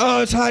 Describe it.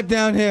 Oh, it's hot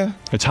down here.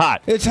 It's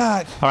hot. It's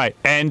hot. All right.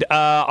 And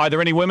are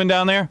there any women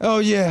down there? Oh,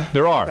 yeah.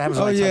 There are.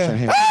 Oh,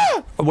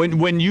 yeah.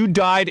 When you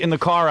died in the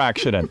car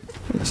accident,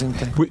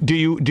 do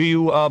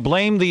you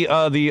blame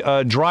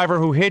the driver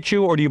who hit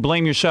you, or do you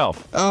blame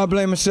yourself? I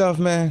blame myself,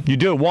 man. You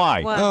do?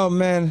 Why? Oh,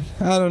 man,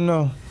 I don't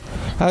know.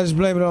 I just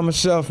blame it on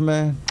myself,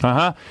 man.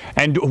 Uh-huh.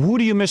 And who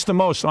do you miss the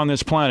most on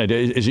this planet?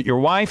 Is it your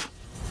wife?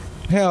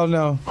 Hell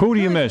no. Who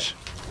do you miss?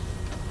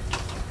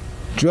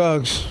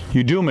 Drugs.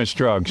 You do miss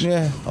drugs?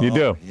 Yeah. You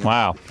do? Yeah.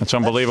 Wow. That's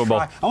unbelievable.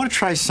 I want to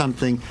try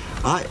something.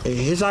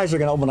 His eyes are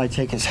going to open when I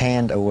take his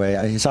hand away.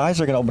 His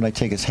eyes are going to open when I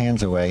take his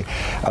hands away.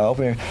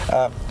 Open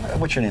here.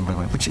 What's your name, by the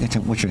way? What's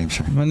your name,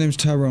 sir? My name's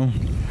Tyrone.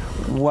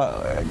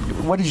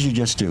 What did you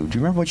just do? Do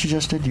you remember what you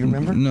just did? Do you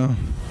remember? No.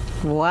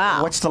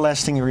 Wow. What's the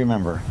last thing you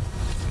remember?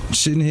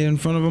 Sitting here in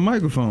front of a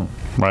microphone.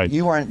 Right.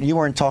 You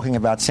weren't talking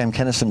about Sam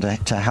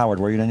Kinison to Howard,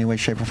 were you in any way,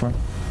 shape, or form?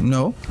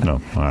 No. No. All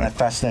right. Isn't that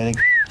fascinating?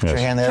 Yes. Your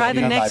hand there. Try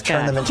the next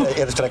guy.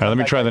 Let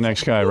me try the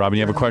next guy. Robin,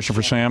 you have a question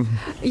for Sam?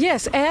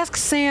 Yes, ask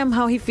Sam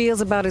how he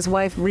feels about his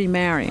wife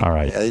remarrying. All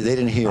right. They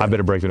didn't hear. I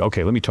better break it.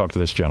 Okay, let me talk to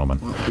this gentleman.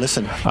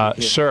 Listen.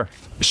 Sir,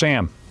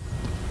 Sam,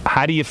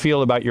 how do you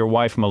feel about your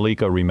wife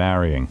Malika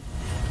remarrying?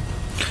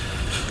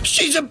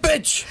 She's a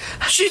bitch.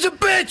 She's a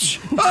bitch.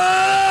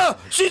 Oh,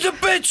 she's a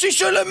bitch. She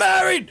shouldn't have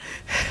married.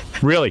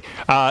 Really?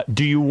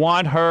 Do you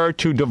want her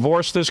to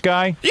divorce this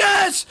guy?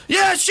 Yes.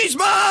 Yes, she's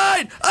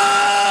mine.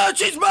 Oh,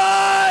 she's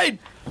mine.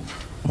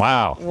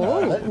 Wow.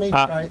 Let me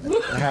try.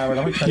 Howard,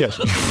 let me try. Yes.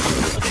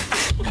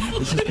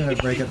 This is going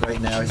to break it right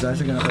now. His eyes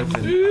are going to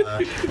open.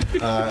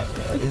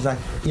 His eye.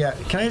 Yeah.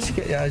 Can I ask?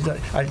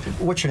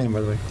 What's your name,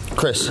 by the way?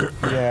 Chris.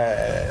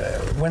 Yeah.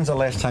 When's the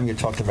last time you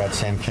talked about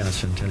Sam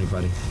Kinison to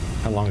anybody?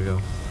 How long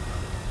ago?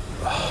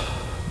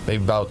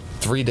 Maybe about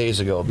 3 days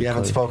ago. You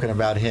haven't spoken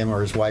about him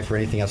or his wife or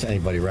anything else to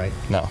anybody, right?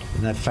 No.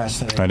 Isn't that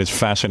fascinating? That is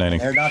fascinating.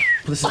 They're not.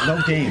 This is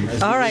no game.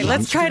 All right,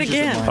 let's try it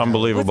again.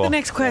 Unbelievable. What's the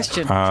next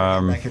question?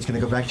 It's going to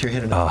go back to your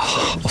head in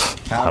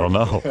I don't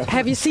know.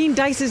 Have you seen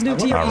Dice's new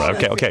TV show? All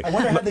right, okay. I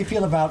wonder how they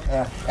feel about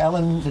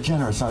Ellen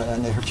DeGeneres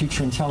and her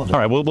future in television.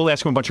 All right, we'll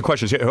ask him a bunch of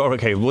questions.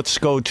 Okay, let's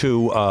go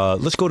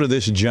to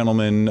this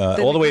gentleman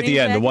all the way at the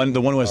end.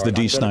 The one who has the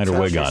D. Snyder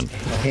wig on.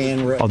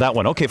 Oh, that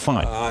one. Okay,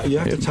 fine. You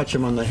have to touch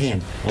him on the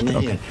hand.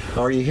 Hand.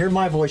 Or you hear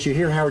my voice. You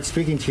hear Howard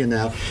speaking to you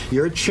now.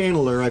 You're a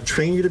channeler. I've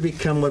trained you to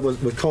become what was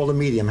called a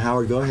medium.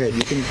 Howard, go ahead.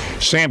 You can.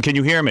 Sam, can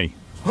you hear me?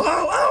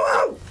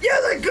 Oh! Yeah,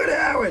 they're good,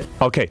 Howard.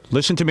 Okay,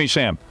 listen to me,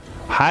 Sam.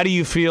 How do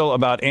you feel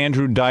about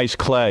Andrew Dice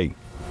Clay?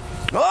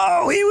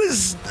 Oh, he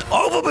was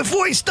over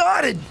before he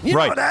started. You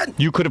know that.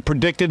 You could have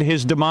predicted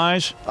his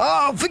demise?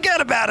 Oh,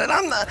 forget about it.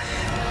 I'm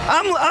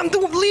the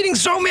leading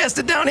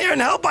showmaster down here in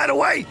hell, by the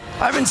way.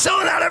 I've been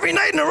selling out every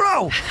night in a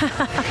row.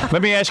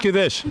 Let me ask you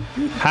this.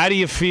 How do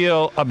you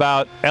feel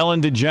about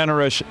Ellen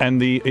DeGeneres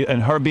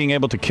and her being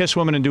able to kiss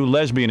women and do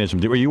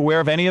lesbianism? Were you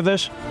aware of any of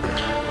this?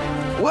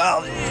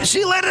 Well,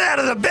 she let it out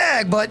of the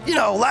bag, but,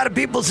 a lot of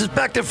people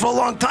suspected for a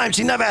long time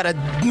she never had a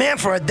man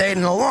for a date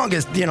in the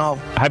longest,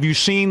 Have you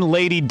seen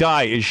Lady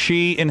Di? Is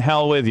she in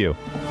hell with you?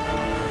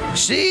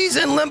 She's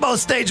in limbo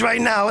stage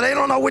right now. They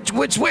don't know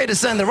which way to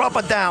send her, up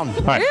or down.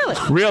 All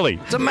right. Really?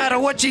 It's a matter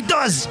of what she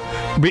does.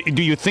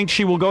 Do you think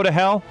she will go to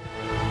hell?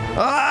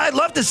 I'd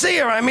love to see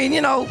her. I mean,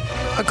 you know,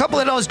 a couple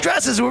of those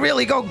dresses will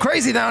really go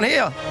crazy down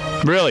here.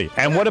 Really?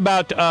 And what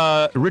about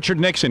Richard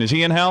Nixon? Is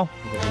he in hell?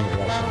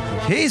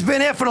 He's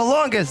been here for the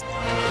longest.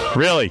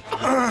 Really?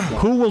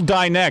 Who will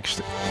die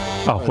next?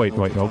 Oh, wait.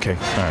 Okay.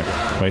 All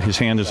right. Wait, his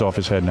hand is off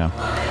his head now.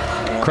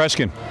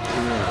 Kreskin.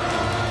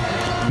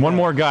 One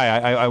more guy.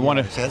 I want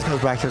to. Let's go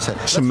back to his head.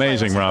 It's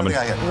amazing, Robin.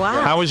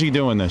 Wow. How is he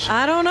doing this?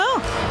 I don't know.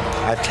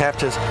 I've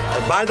tapped his.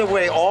 By the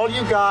way, all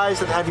you guys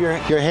that have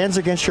your hands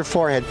against your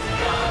forehead,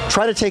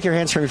 try to take your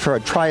hands from your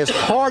forehead. Try as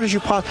hard as you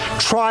possibly.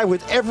 Try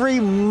with every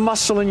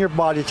muscle in your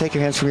body to take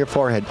your hands from your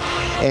forehead.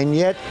 And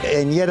yet,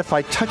 if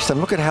I touch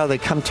them, look at how they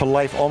come to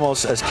life,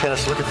 almost as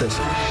Kinison. Look at this.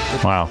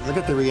 Wow. Look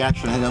at the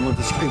reaction. And then with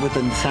the screen, with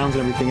the sounds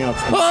and everything else.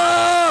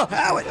 Oh,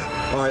 Howard.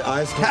 All right,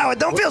 eyes. Howard,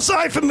 don't feel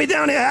sorry for me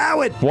down here,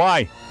 Howard.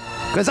 Why?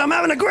 Because I'm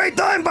having a great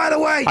time, by the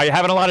way. Are you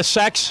having a lot of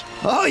sex?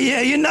 Oh,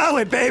 yeah, you know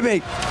it,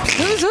 baby.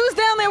 Who's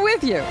down there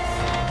with you?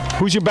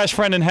 Who's your best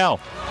friend in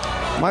hell?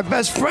 My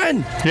best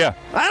friend? Yeah.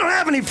 I don't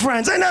have any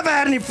friends. I never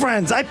had any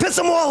friends. I piss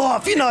them all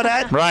off. You know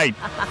that. Right.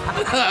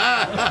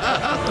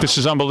 This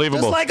is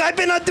unbelievable. Just like I've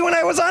been doing when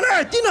I was on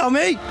Earth. You know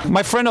me.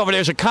 My friend over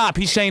there's a cop.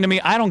 He's saying to me,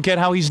 I don't get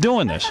how he's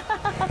doing this.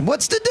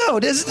 What's to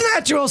do? This is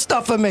natural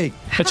stuff for me.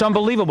 It's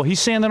unbelievable. He's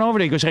standing over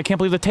there. He goes, I can't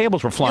believe the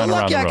tables were flying You're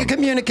around lucky the I room. could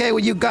communicate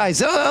with you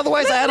guys.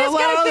 Otherwise, I had a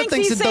lot of other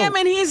things to do. This guy thinks he's Sam,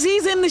 and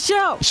he's in the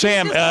show.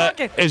 Sam,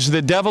 is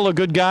the devil a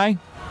good guy?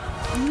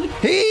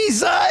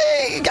 He's,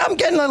 I'm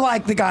getting to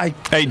like the guy.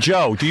 Hey,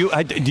 Joe, do you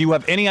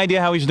have any idea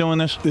how he's doing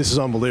this? This is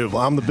unbelievable.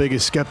 I'm the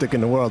biggest skeptic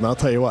in the world, and I'll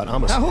tell you what. Now,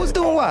 who's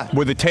doing what?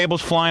 Were the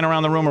tables flying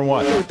around the room or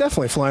what? They're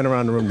definitely flying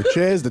around the room. The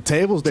chairs, the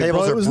tables,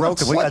 Tables are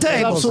broken. What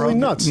tables? Absolutely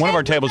nuts. One of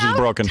our tables is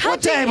broken.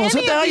 What tables?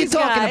 What the hell are you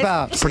talking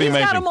about? Pretty He's got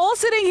amazing. them all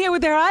sitting here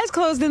with their eyes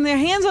closed and their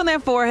hands on their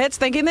foreheads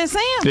thinking they're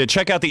Sam. Yeah,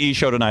 check out the E!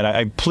 Show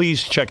tonight.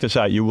 Please check this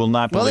out. You will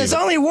not believe Well, there's it.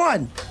 only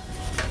one.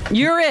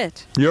 You're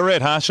it. You're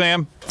it, huh,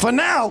 Sam? For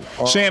now.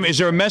 Sam, is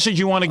there a message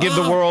you want to give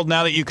the world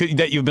now that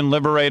you've been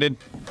liberated?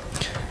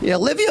 Yeah,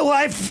 live your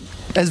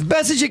life as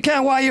best as you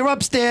can while you're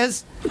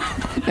upstairs.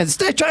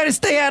 And try to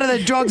stay out of the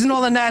drugs and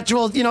all the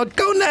natural. You know,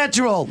 go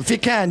natural if you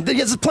can.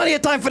 There's plenty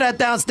of time for that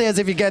downstairs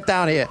if you get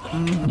down here.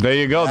 There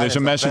you go. There's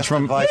a message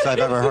from. Advice I've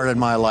ever heard in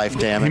my life.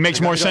 Damn it. He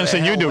makes more sense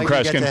than you do,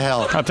 Kreskin.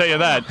 I'll tell you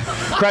that.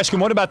 Kreskin,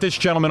 what about this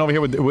gentleman over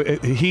here?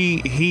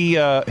 He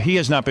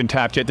has not been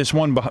tapped yet. This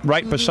one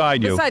right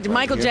beside you. Beside you,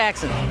 Michael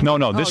Jackson.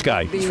 No, this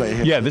guy. Right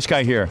here. Yeah, this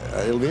guy here.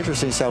 It'll be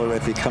interesting to see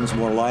if he comes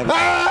more live.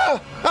 I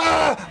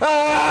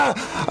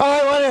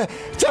want a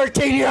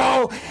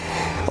 13-year-old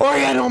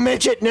Oriental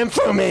midget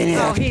nymphomaniac.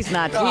 No, he's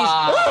not.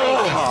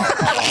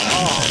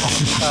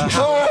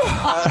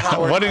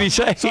 What did he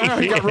say? He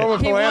wanted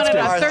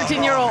a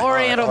 13-year-old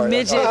Oriental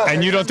midget.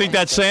 And you don't think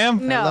that's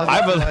Sam? No.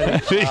 I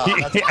believe.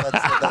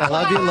 I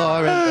love you,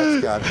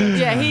 Lauren.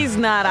 Yeah, he's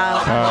not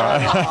out.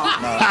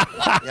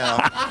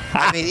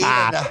 I mean, even,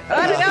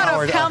 I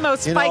don't pound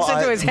those spikes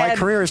into his head. My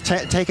career has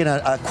taken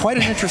quite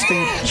an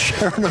interesting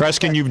turn.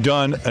 Kreskin, you've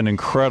done an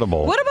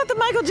incredible. What about the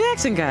Michael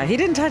Jackson guy? He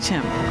didn't touch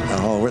him.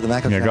 Oh, we're the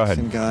Michael Jackson go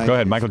ahead. guy. Go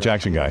ahead, Michael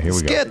Jackson guy. Here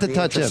we go. Scared to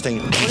touch him. What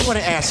do you want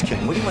to ask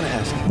him? What do you want to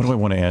ask him? What do I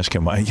want to ask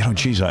him?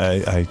 Geez,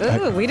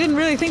 Ooh, we didn't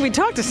really think we'd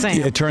talk to Sam.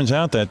 it turns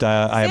out that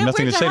I have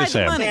nothing to say to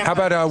Sam. How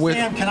about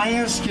Sam, can I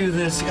ask you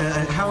this?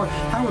 Howard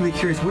would be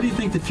curious. What do you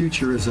think the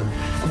future is of?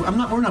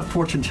 We're not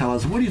fortune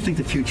tellers. What do you think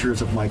the future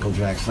is of Michael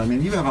Jackson? I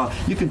mean, you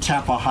can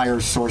tap a higher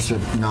source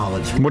of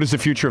knowledge. What is the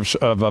future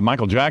of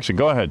Michael Jackson?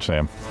 Go ahead,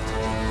 Sam.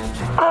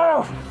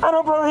 Oh, I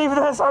don't believe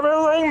this. I'm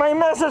relaying my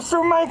message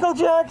through Michael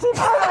Jackson.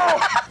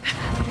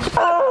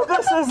 Oh,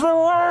 this is the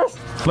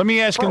worst. Let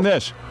me ask him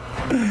this.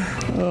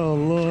 Oh,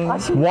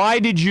 Lord. Why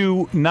did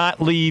you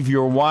not leave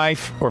your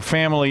wife or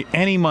family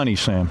any money,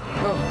 Sam?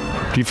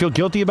 Do you feel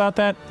guilty about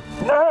that?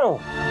 No.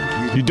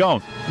 You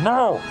don't?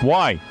 No.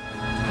 Why?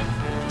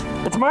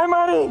 It's my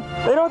money.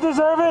 They don't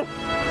deserve it.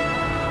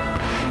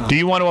 Do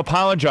you want to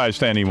apologize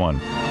to anyone?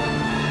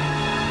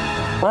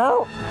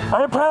 Well,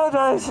 I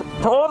apologize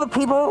to all the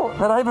people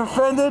that I've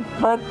offended,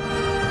 but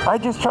I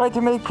just tried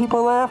to make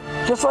people laugh,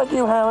 just like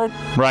you, Howard.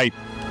 Right.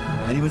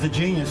 And he was a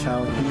genius,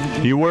 Howard.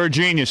 You were a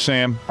genius,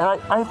 Sam. And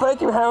I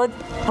thank you, Howard,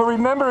 for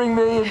remembering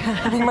me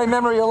and keeping my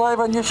memory alive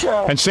on your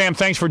show. And Sam,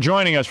 thanks for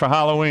joining us for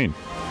Halloween.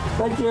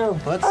 Thank you.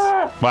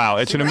 Wow,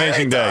 it's an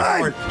amazing day.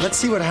 Howard, let's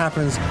see what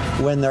happens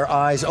when their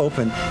eyes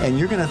open, and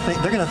they're gonna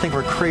think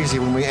we're crazy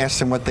when we ask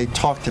them what they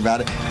talked about.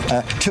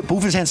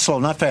 Move his hands slow,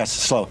 not fast,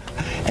 slow,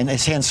 and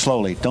his hands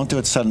slowly. Don't do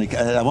it suddenly.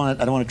 I don't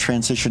want to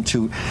transition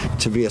to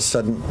be a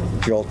sudden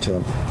jolt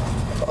to him.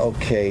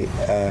 Okay.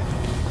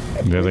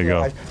 There they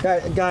go.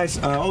 Guys,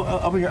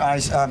 open your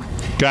eyes.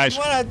 Guys,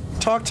 you want to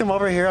talk to him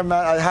over here? I'm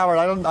not, Howard,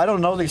 I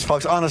don't know these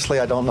folks. Honestly,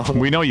 I don't know them.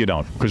 we know you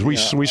don't, because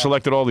we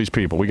selected all these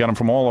people. We got them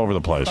from all over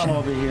the place.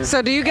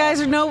 So do you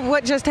guys know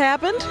what just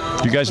happened?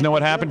 You guys know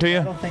what happened to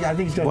you?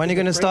 When are you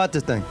going to start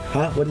this thing?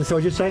 Huh? What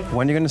did you say?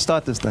 When are you going to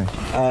start this thing?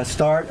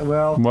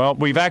 Well,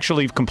 we've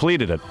actually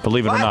completed it,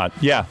 believe it or not.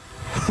 Yeah.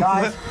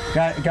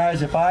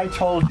 Guys, if I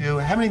told you,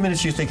 how many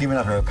minutes do you think you've been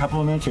up here? A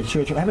couple of minutes or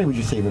two? How many would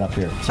you say you've been up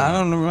here? I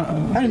don't know.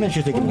 How many minutes do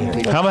you think you've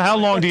been here? How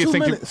long do you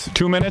think?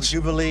 2 minutes? Would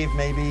you believe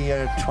maybe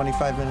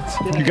 25 minutes?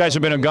 You guys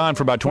have been gone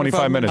for about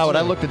 25 minutes. Howard,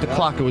 I looked at the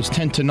clock. It was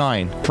 10 to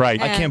 9. Right.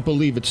 I can't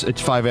believe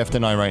it's 5 after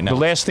 9 right now. The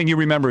last thing you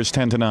remember is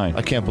 10 to 9.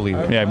 I can't believe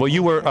it. Yeah. Well,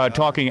 you were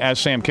talking as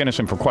Sam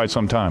Kinison for quite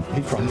some time.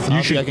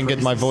 I can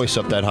get my voice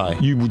up that high.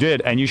 You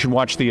did, and you should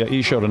watch the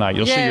E-show tonight.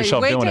 You'll see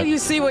yourself doing it. Wait till you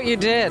see what you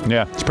did.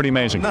 Yeah, it's pretty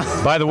amazing.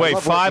 By the way,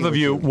 5 of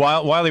you,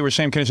 while they were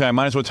Sam Kinison, I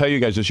might as well tell you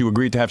guys this: you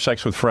agreed to have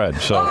sex with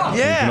Fred, so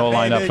you can all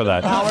line up for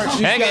that.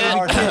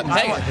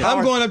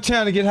 I'm going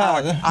uptown to get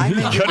high. You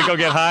gotta go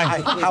get high.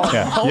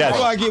 Yes. What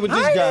do I get with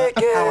this guy?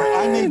 Howard,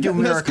 I may do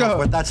miracles,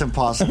 but that's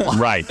impossible.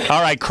 Right.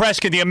 All right,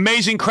 Kreskin, the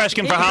amazing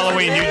Kreskin for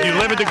Halloween. You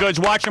live at the goods.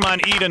 Watch him on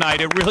E!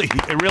 tonight. It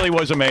really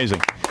was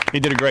amazing. He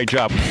did a great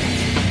job.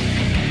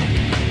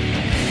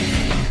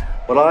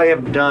 What I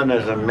have done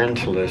as a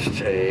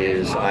mentalist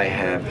is I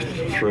have,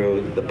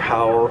 through the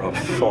power of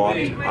thought,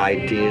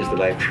 ideas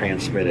that I've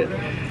transmitted,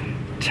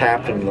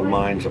 tapped into the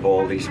minds of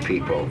all these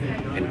people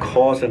and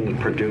caused them to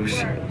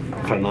produce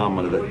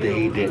phenomena that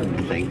they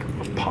didn't think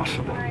was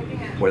possible.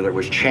 Whether it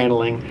was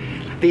channeling,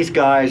 these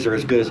guys are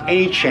as good as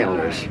any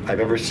channelers I've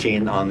ever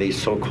seen on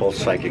these so-called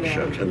psychic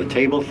shows. And the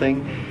table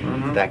thing,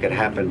 that could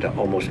happen to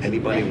almost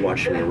anybody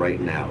watching me right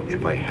now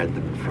if I had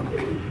them in front of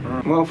me.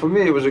 Well, for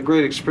me, it was a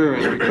great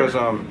experience because,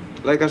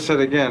 like I said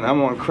again, I'm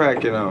on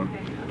crack, and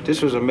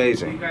this was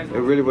amazing. It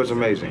really was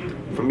amazing.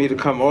 For me to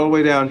come all the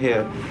way down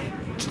here,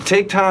 to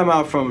take time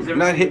out from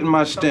not hitting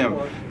my stem.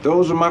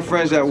 Those are my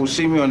friends that will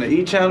see me on the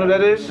E! channel,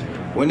 that is.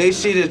 When they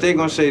see this, they're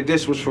going to say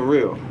this was for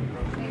real.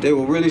 They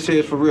will really say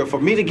it's for real. For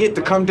me to get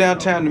to come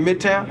downtown to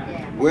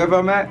Midtown, wherever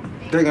I'm at,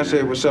 they're going to say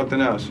it was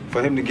something else.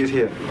 For him to get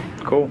here.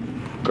 Cool.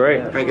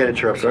 Great. I get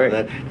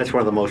interrupted. That's one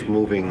of the most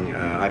moving.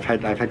 I've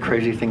had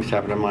crazy things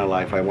happen in my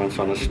life. I once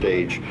on a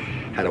stage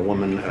had a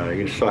woman.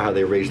 You saw how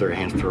they raised their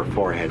hands to her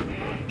forehead.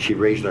 She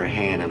raised her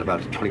hand, and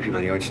about 20 people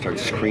in the audience started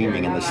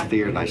screaming in this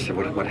theater. And I said,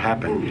 "What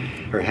happened?"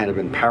 Her hand had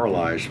been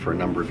paralyzed for a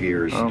number of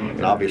years,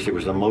 and obviously it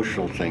was an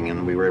emotional thing,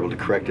 and we were able to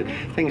correct it.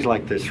 Things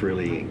like this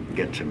really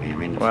get to me. I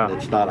mean,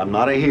 it's not. I'm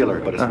not a healer,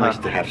 but it's nice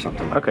to have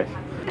something. Okay.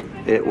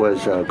 It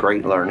was a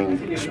great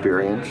learning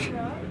experience.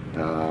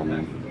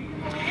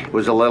 It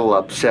was a little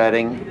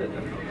upsetting.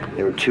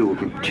 There were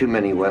too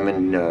many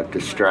women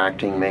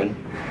distracting me.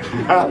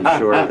 I'm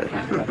sure that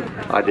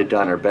I'd have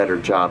done a better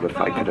job if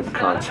I could have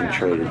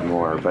concentrated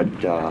more. But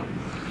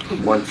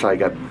once I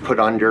got put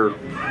under,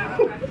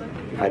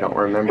 I don't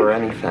remember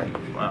anything.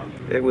 Wow.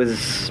 It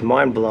was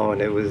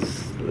mind-blowing. It was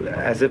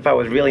as if I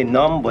was really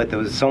numb, but there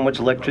was so much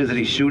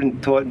electricity shooting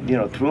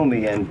through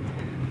me, and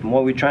the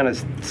more we were trying to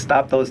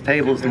stop those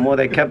tables, the more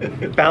they kept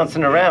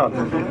bouncing around.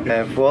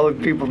 And for all the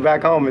people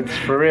back home, it's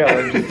for real.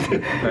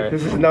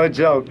 This is no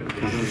joke.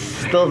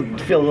 Still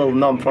feel a little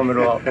numb from it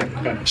all.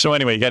 So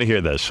anyway, you got to hear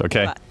this,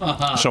 okay?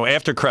 So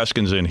after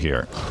Kreskin's in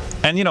here,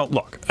 and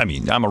look, I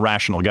mean, I'm a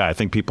rational guy. I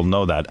think people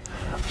know that.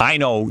 I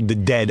know the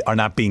dead are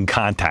not being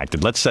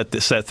contacted. Let's set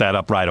that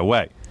up right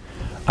away.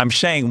 I'm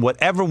saying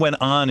whatever went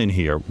on in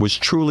here was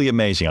truly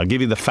amazing. I'll give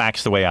you the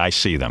facts the way I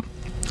see them.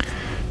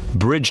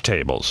 Bridge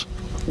tables.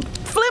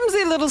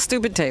 Flimsy little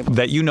stupid table.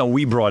 That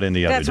we brought in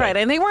the other day. That's right,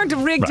 and they weren't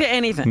rigged to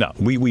anything. No,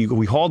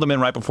 we hauled them in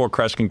right before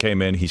Kreskin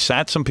came in. He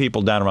sat some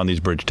people down around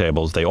these bridge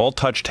tables. They all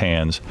touched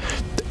hands.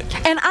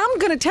 And I'm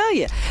going to tell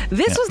you,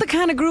 this was the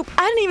kind of group,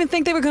 I didn't even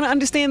think they were going to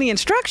understand the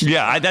instructions.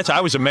 Yeah,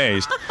 I was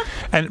amazed.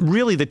 And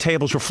really, the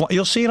tables were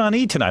you'll see it on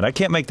E! tonight. I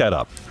can't make that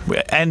up.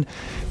 And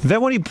then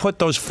when he put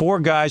those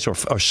 4 guys or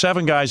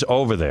 7 guys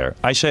over there,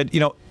 I said,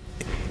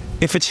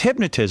 if it's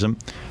hypnotism,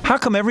 how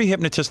come every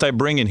hypnotist I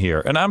bring in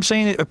here, and I'm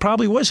saying it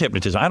probably was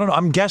hypnotism, I don't know,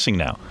 I'm guessing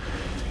now.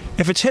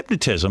 If it's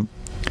hypnotism,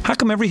 how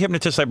come every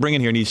hypnotist I bring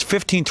in here needs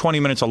 15, 20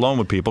 minutes alone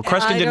with people?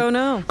 I don't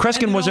know.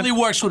 Kreskin only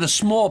works with a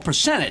small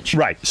percentage.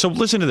 Right. So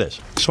listen to this.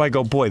 So I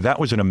go, boy, that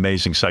was an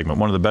amazing segment.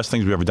 One of the best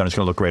things we've ever done. It's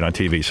going to look great on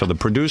TV. So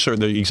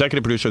the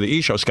executive producer of the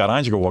E! show, Scott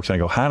Einziger, walks in. I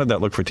go, how did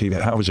that look for TV?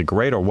 How was it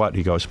great or what?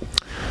 He goes,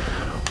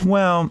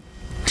 well,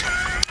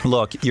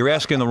 look, you're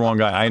asking the wrong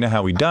guy. I know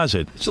how he does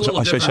it. So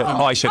I said,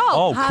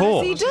 cool. How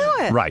does he do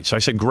it? Right. So I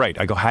said, great.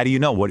 I go, how do you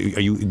know?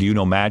 Do you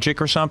know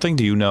magic or something?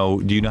 Do you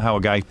know how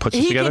a guy puts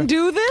this together? He can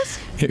do this?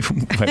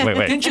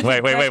 wait.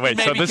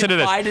 So listen to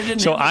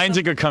this. So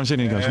Einziger comes in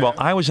and he goes, well,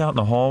 I was out in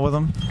the hall with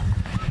him,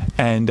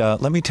 and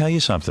let me tell you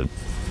something.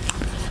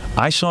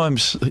 I saw him.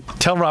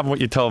 Tell Robin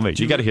what you told me.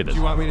 You got to hear this. Do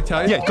you want me to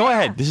tell you? Yeah, go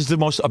ahead. This is the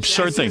most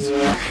absurd thing.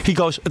 He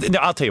goes,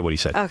 I'll tell you what he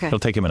said. Okay. It'll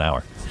take him an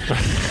hour.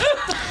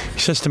 He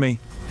says to me,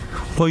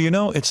 Well, you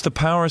know, it's the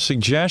power of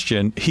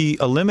suggestion. He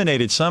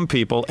eliminated some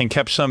people and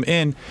kept some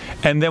in,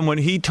 and then when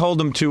he told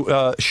them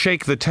to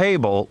shake the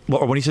table,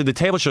 or when he said the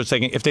table should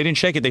shake, if they didn't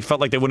shake it, they felt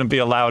like they wouldn't be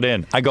allowed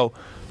in. I go,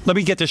 let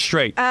me get this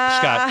straight,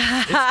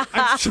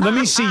 Scott. Let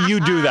me see you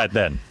do that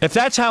then. If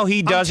that's how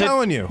he does I'm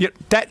telling you.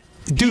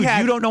 Dude,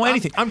 you don't know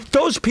anything.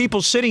 Those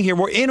people sitting here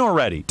were in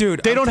already.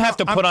 Dude, they don't have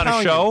to put on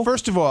a show. You,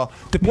 first of all,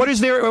 what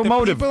is their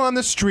motive? People on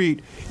the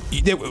street,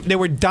 they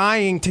were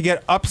dying to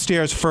get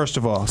upstairs, first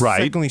of all.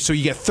 Right. Secondly, so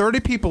you get 30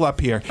 people up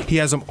here. He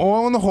has them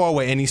all in the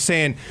hallway, and he's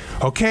saying,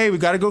 okay, we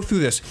got to go through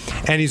this.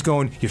 And he's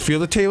going, you feel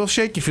the table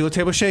shake? You feel the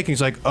table shake? And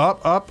he's like,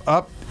 up, up,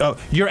 up. Oh,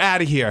 you're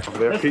out of here.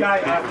 This guy,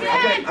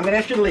 I'm going to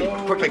ask you to leave.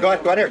 Quickly, go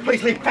out here.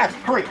 Please leave fast.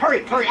 Hurry,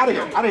 hurry, hurry, out of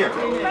here, out of here.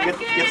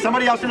 Get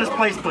somebody else in his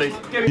place, please.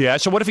 Yeah,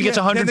 so what if he gets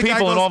 100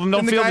 people and all of them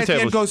don't feel the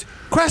table? Goes,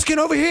 Kreskin,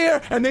 over here,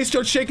 and they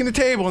start shaking the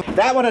table.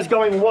 That one is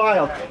going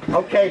wild.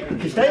 Okay,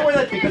 stay with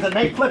it because it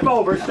may flip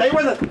over. Stay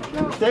with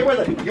it. Stay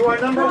with it. You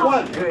are number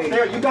one.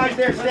 You guys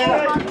there, stand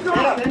up.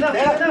 Stand up.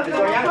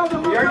 Stand up.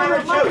 You're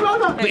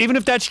number two. Even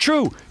if that's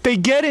true, they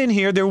get in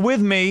here, they're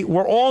with me,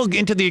 we're all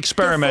into the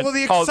experiment.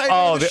 They're full of the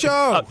excitement of the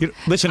show.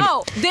 Listen,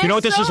 you know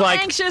what this is like?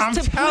 I'm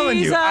telling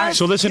you.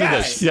 So listen to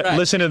this. Yeah,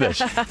 listen to this.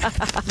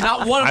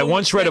 Not one of I them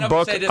once read a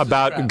book say this is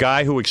about crap. a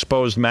guy who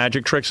exposed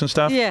magic tricks and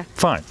stuff. Yeah.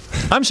 Fine.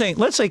 I'm saying,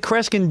 let's say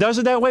Kreskin does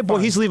it that way. Boy,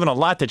 he's leaving a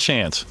lot to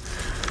chance.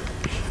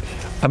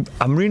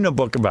 I'm reading a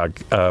book about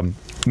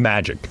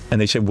magic,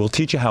 and they say, we'll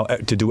teach you how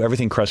to do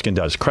everything Kreskin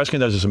does. Kreskin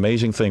does this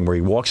amazing thing where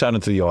he walks out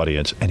into the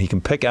audience, and he can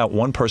pick out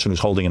one person who's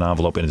holding an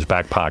envelope in his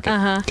back pocket,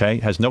 okay?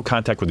 Has no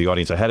contact with the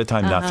audience ahead of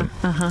time, nothing.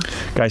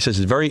 Guy says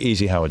it's very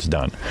easy how it's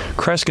done.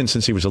 Kreskin,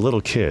 since he was a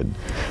little kid,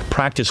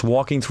 practiced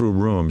walking through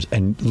rooms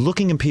and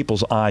looking in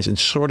people's eyes and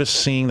sort of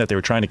seeing that they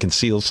were trying to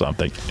conceal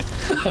something.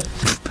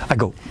 I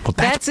go, well,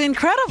 that's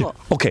incredible.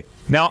 Okay,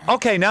 now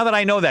that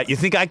I know that, you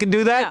think I can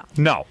do that?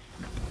 No.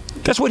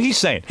 That's what he's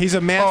saying. He's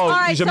a master. Oh, All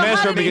right, he's a so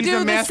master. how did he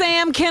do the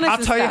Sam Kinison I'll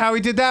tell you how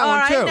he did that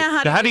one too.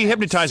 Now, how do you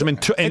hypnotize him?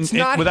 It's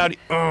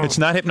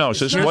not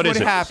hypnosis. Here's what is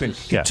it? Happened.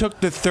 He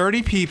took the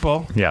 30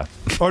 people. Yeah.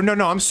 Or no,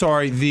 I'm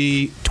sorry.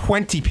 The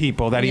 20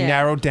 people that he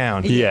narrowed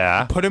down.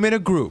 Yeah. Put them in a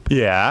group.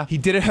 Yeah. He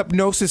did a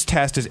hypnosis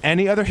test as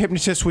any other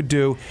hypnotist would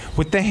do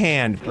with the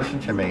hand. Listen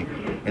to me.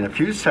 In a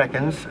few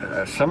seconds,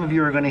 some of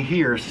you are going to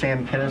hear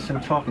Sam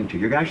Kinison talking to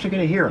you. You're actually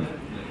going to hear him.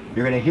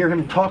 You're going to hear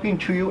him talking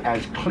to you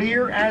as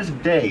clear as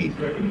day.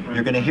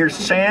 You're going to hear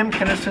Sam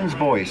Kinison's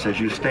voice as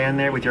you stand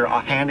there with your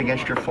hand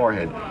against your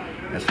forehead.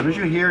 As soon as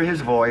you hear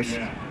his voice,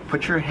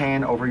 put your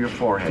hand over your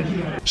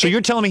forehead. So you're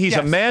telling me he's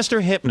a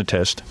master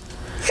hypnotist?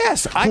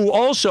 Yes. Who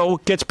also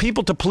gets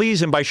people to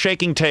please him by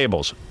shaking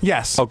tables?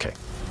 Yes. Okay.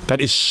 That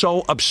is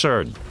so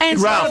absurd. And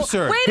Ralph,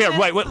 so,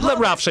 wait, let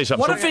Ralph say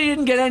something. What if he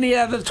didn't get any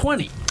out of the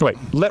 20? Wait,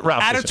 let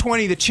Ralph Out say of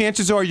 20, the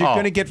chances are you're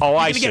going to get. Oh,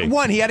 I you're see. gonna get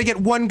one. He had to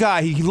get one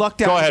guy. He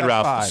lucked out. Go and ahead,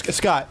 got Ralph. 5.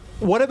 Scott,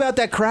 what about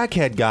that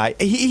crackhead guy?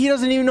 He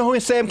doesn't even know who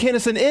Sam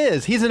Kinison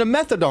is. He's in a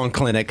methadone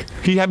clinic.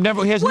 He has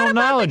no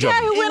knowledge of What about the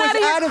guy who went out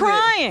of here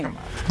crying?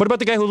 What about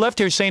the guy who left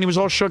here saying he was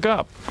all shook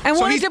up? And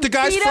So wanted he's to the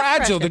guy's beat up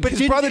fragile. Kreskin.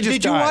 His brother just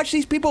Did you died. watch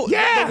these people?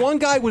 Yeah. The one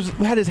guy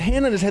had his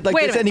hand on his head like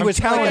Wait a this, and he minute. was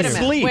telling Wait a him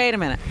minute. sleep. Wait a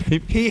minute.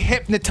 He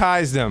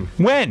hypnotized them.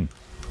 When?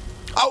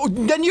 Oh,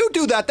 then you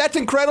do that. That's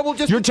incredible.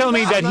 Just You're telling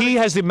me that he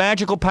has the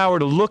magical power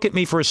to look at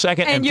me for a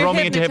second and you're throw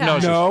me into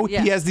hypnosis? No,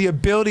 he has the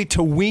ability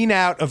to wean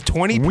out of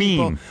 20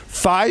 people,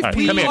 5 All right,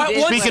 people. come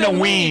here. Speaking of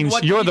weans,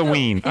 you're the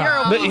ween.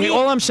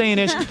 All I'm saying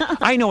is,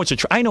 I know it's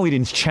I know he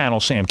didn't channel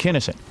Sam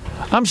Kinison.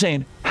 I'm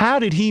saying, how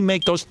did he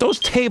make those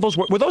tables?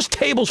 Were those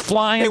tables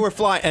flying? They were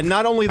flying, and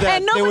not only that,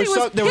 And nobody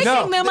was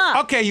picking them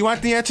up. Okay, you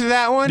want the answer to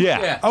that one?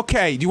 Yeah.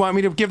 Okay, do you want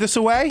me to give this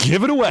away?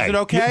 Give it away. Is it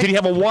okay? Did he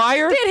have a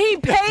wire? Did he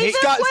pay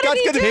them? What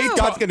did he do?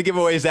 Scott's going to give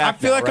away his act.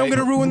 I feel like I'm going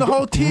to ruin the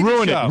whole TV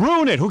show.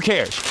 Ruin it. Who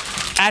cares?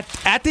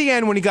 At the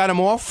end, when he got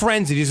them all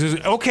frenzied, he says,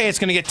 "Okay, it's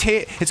going to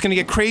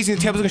get crazy. The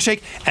tables are going to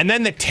shake, and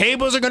then the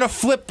tables are going to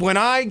flip when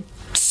I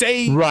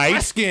say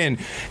Kreskin."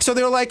 So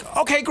they were like,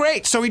 "Okay,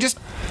 great." So it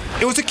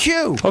was a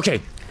cue. Okay.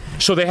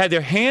 So they had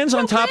their hands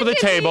on top of the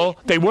table.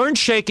 They weren't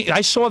shaking.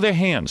 I saw their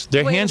hands.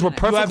 Their hands were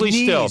perfectly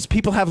you have knees. still.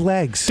 People have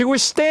legs. They were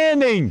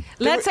standing.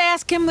 Let's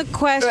ask him the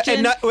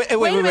question. Wait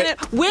a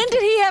minute. When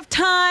did he have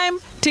time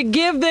to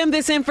give them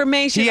this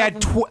information? He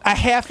had a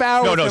half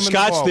hour. No, with them in the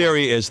Scott's hall.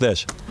 theory is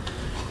this.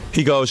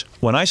 He goes,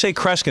 when I say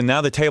Kreskin,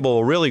 now the table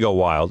will really go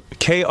wild.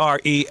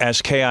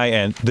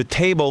 Kreskin. The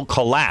table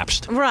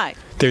collapsed. Right.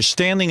 They're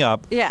standing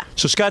up. Yeah.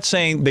 So Scott's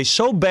saying they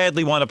so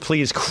badly want to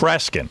please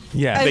Kreskin.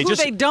 Yeah. And who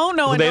they don't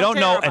know and They don't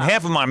don't know, care and about.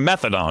 half of them are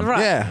methadone. Right.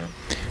 Yeah.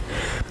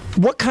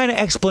 What kind of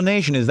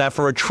explanation is that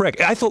for a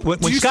trick? I thought when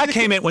Scott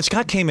came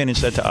in and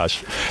said to us,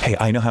 "Hey,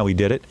 I know how he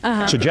did it."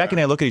 So Jack and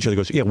I look at each other and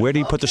goes, "Yeah, where did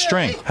he put the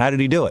string? How did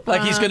he do it?"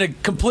 Like he's going to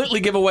completely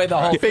give away the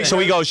whole thing. So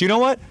he goes, "You know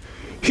what?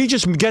 he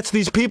just gets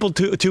these people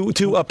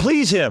to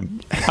please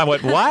him. I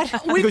went,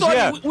 what?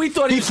 We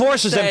thought he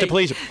forces them to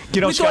please him.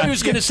 You know, we thought he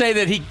was going to say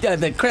that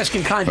that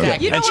Kreskin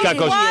contacted. And Scott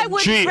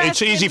goes, gee,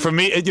 it's easy for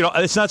me. You know,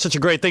 it's not such a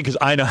great thing because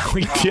I know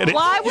he did it.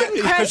 Why wouldn't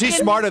Kreskin? Because he's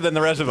smarter than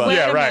the rest of us. Wait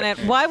Yeah, a right.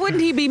 minute. Why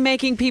wouldn't he be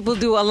making people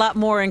do a lot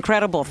more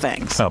incredible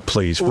things? Oh,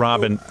 please,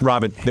 Robin,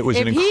 it was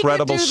If an he could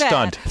incredible do that,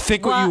 stunt.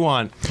 Think what you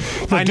want.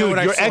 No, I know dude, what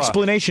I your saw.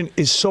 explanation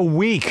is so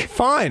weak.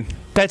 Fine.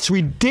 That's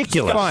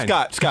ridiculous. Fine.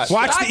 Scott.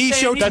 Watch the E!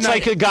 Show That's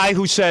tonight. like a guy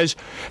who says,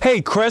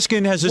 hey,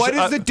 Kreskin has this... What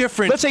is the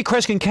difference? Let's say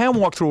Kreskin can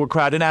walk through a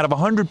crowd and out of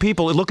 100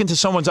 people, look into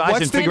someone's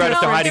eyes and figure out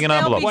if they're hiding an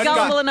envelope. They'll be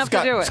gullible enough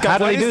to do it. How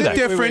do what they do is that?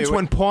 the difference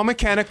when Paul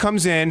McKenna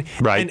comes in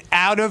and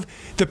out of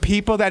the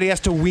people that he has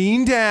to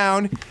wean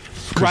down,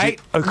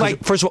 right?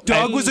 Like, first of all,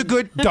 Doug was a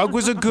good.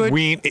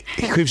 We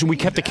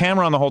kept the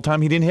camera on the whole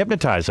time. He didn't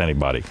hypnotize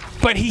anybody.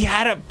 But he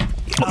had a...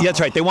 Yeah,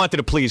 that's right. They wanted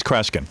to please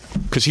Kreskin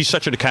because he's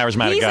such a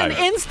charismatic He's guy.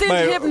 an instant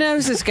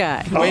hypnosis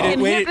guy. He can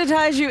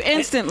hypnotize you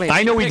instantly.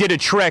 I know he did a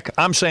trick.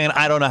 I'm saying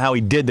I don't know how he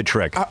did the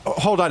trick.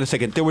 Hold on a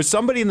second. There was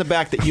somebody in the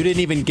back that you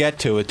didn't even get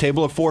to, a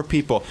table of 4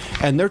 people,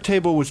 and their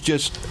table was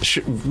just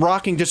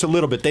rocking just a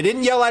little bit. They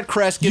didn't yell at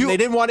Kreskin. They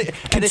didn't want to...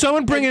 Can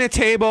someone bring in a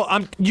table?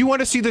 You want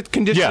to see the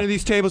condition of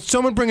these tables?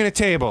 Someone bring in a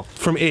table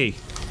from E!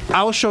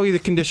 I will show you the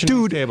condition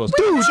of the tables.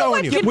 Dude,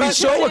 showing you. we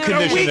saw what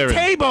condition they're in.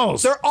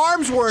 Tables. Their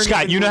arms weren't.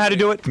 Scott, you know how to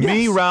do it?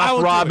 Me,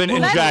 Ralph, Robin,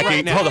 and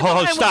Jackie. Hold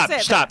on.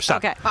 Stop.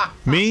 Okay.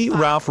 Me,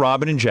 Ralph,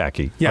 Robin, and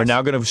Jackie are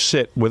now going to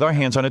sit with our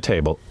hands on a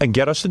table and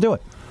get us to do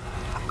it.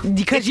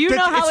 Because you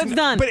know how it's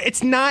done. But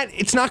it's not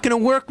going to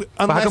work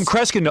unless... How come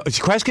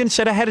Kreskin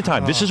said ahead of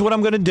time, this is what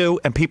I'm going to do,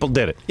 and people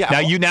did it.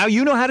 Yeah, now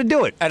you know how to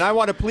do it. And I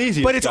want to please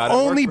you, But it's Scott.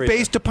 only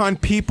based upon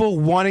people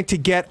wanting to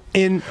get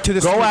into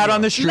the Go studio. out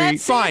on the street.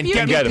 Fine,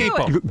 get me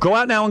people. Go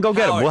out now and go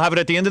get them. We'll have it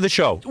at the end of the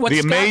show.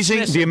 What's The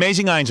Scott's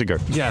amazing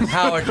Einziger. Yes,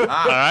 Howard. All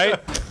right?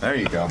 There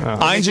you go.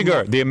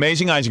 Einziger, the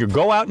amazing Einziger.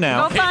 Go out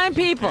now. Go find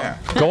people.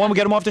 Go and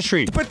get them off the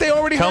street. But they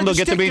already Tell them heard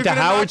they'll get to be at the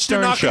Howard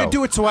Stern They're not show. going to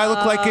do it, so I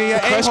look like a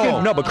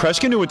a-hole. No, but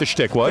Kreskin knew what the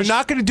shtick was. They're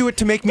not going to do it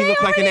to make me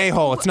look like an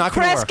a-hole. It's not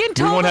going to work. Kreskin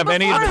told We won't him have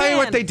any- I'll tell you beforehand.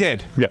 what they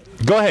did. Yeah.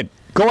 Go ahead.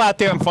 Go out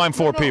there and find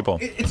 4 people.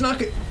 It's not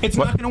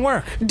going to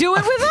work. Do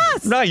it with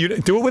us. No, you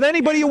do it with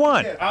anybody you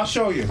want. I'll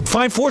show you.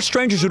 Find 4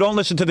 strangers who don't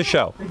listen to the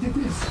show.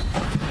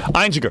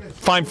 Einziger,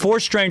 find 4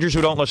 strangers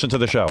who don't listen to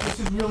the show.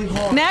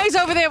 Now he's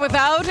over there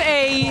without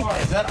a...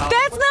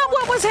 That's not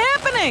what was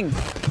happening.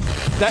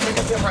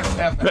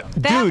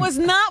 That was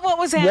not what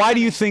was happening. Why do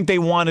you think they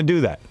want to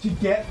do that? To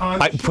get on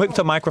the Put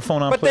the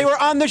microphone on, But please. they were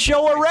on the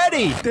show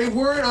already. They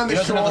weren't on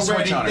the show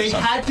already. They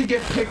had to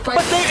get picked by...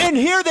 But in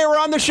here, they were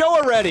on the show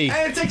already.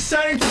 And it's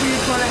exciting to be in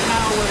front of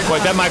Howard.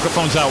 Wait, that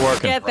microphone's not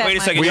working. Get that Wait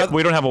a second.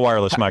 We don't have a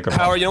wireless microphone.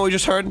 Howard, you know what we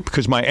just heard?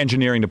 Because my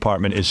engineering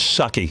department is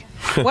sucky.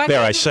 Why There,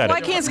 can't- I said Why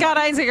it. can't Scott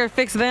Einziger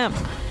fix them?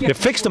 Yeah,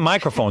 fix the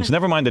microphones.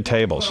 Never mind the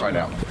tables. Right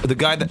now. The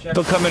guy that...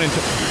 They'll come in and...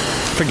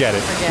 Forget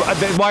it.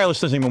 The wireless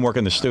doesn't even work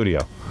in the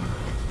studio.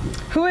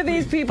 Who are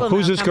these people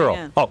Who's now this coming girl?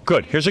 in? Oh,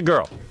 good. Here's a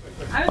girl.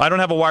 I don't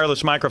have a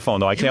wireless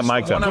microphone, though. I can't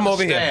mic them. Come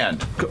over here.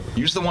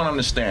 Use the one on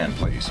the stand,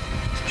 please.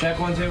 Check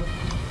 1, 2.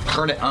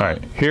 Turn it on. All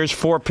right. Here's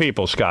 4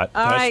 people, Scott.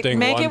 All right,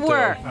 make it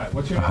work.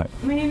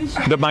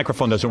 The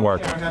microphone doesn't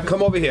work.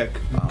 Come over here.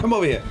 Come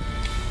over here.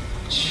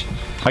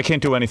 I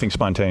can't do anything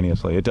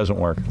spontaneously. It doesn't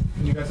work.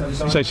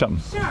 Say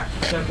something.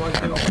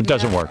 It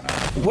doesn't work.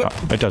 What?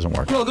 It doesn't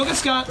work. Go get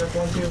Scott.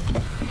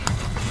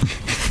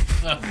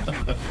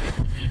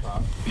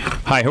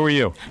 Hi, who are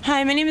you?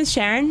 Hi, my name is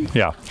Sharon.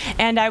 Yeah.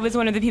 And I was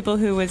one of the people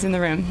who was in the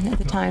room at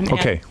the time.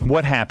 Okay.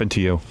 What happened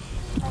to you?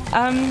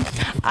 And,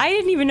 I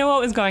didn't even know what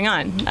was going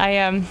on.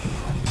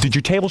 Did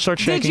your table start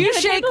shaking? Did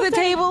you shake the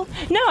table?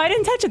 No, I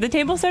didn't touch it. The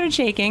table started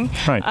shaking.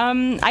 Right.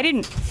 I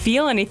didn't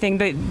feel anything.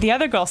 The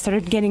other girl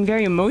started getting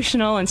very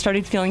emotional and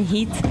started feeling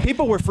heat.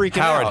 People were freaking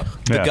Howard,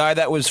 out. the Yeah. guy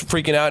that was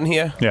freaking out in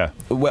here. Yeah.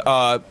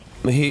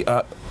 He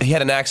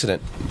had an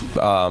accident.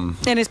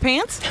 In his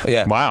pants?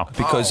 Yeah. Wow.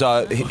 Because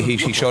he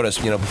showed us,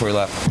 before he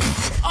left.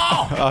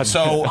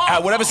 So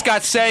whatever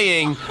Scott's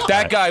saying,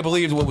 that guy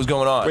believed what was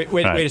going on.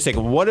 Wait a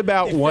second. What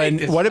about when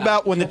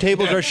the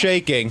tables are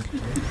shaking?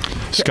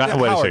 Scott,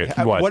 wait a Howard,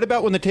 second. What?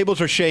 about when the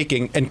tables are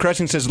shaking and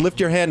Kreskin says, "Lift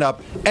your hand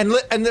up," and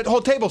the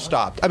whole table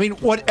stopped? I mean,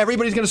 what?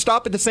 Everybody's going to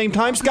stop at the same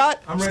time,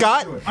 Scott?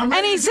 Scott? And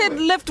he said,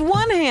 lift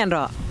one hand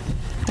up.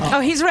 Oh,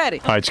 he's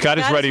ready. All right, Scott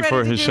is ready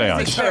for his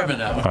seance. Experiment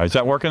now. All right, is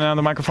that working now,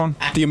 the microphone?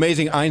 The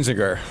amazing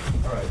Einziger.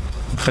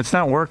 It's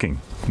not working.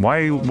 Why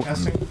are you...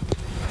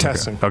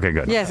 Testing. Okay,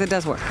 good. Yes, it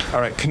does work.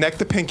 All right, connect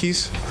the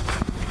pinkies.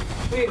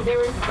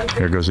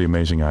 Here goes the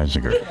amazing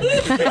Einziger.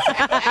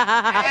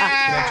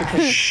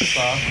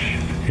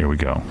 Here we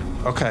go.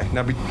 Okay,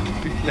 now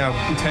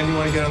pretend you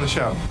want to get on the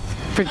show.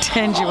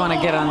 Pretend you want to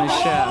get on the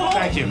show.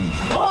 Thank you.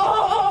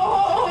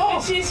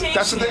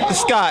 That's the thing.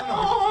 Scott.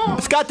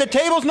 Scott, the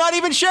table's not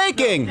even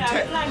shaking.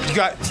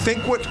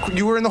 Think what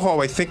you were in the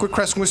hallway. Think what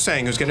Kreskin was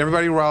saying. He was getting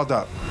everybody riled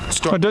up.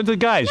 The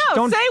guys, No,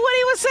 don't say what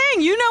he was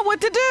saying. You know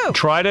what to do.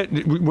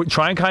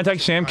 try and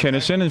contact Sam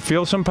Kinison and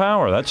feel some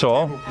power. That's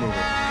all.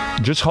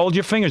 Just hold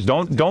your fingers.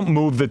 Don't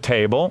move the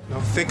table. No,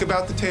 think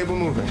about the table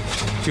moving.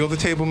 Feel the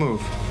table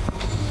move.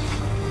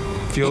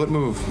 Feel it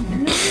move.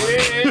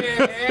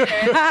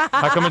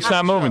 How come it's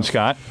not moving,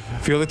 Scott?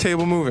 Feel the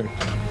table moving.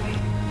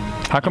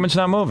 How come it's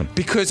not moving?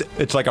 Because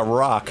it's like a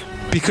rock.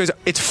 Because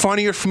it's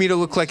funnier for me to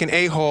look like an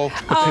a-hole.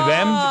 But to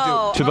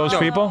them? To those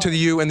people? To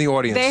you and the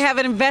audience. They have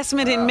an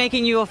investment in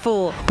making you a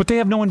fool. But they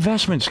have no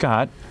investment,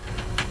 Scott.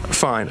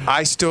 Fine.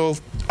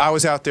 I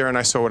was out there and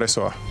I saw what I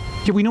saw.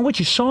 Yeah, we know what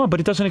you saw, but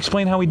it doesn't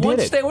explain how he did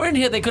Once it. they were in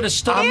here, they could have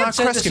stood I'm up not and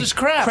said, Kreskin. this is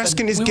crap.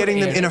 Kreskin is We getting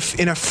were them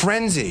in a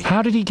frenzy.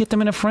 How did he get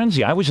them in a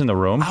frenzy? I was in the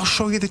room. I'll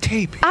show you the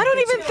tape. I don't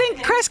even think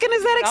Kreskin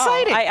is that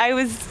excited. I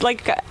was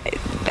like,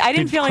 I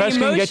didn't feel any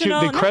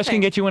emotional. Did Kreskin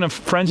get you in a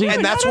frenzy?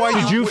 And that's why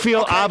Did you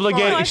feel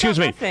obligated? No, I Excuse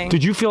felt me. nothing.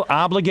 Did you feel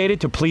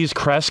obligated to please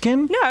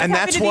Kreskin? No, I was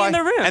happy to be in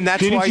the room. And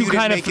that's Didn't why you you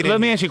kind didn't of? make it Let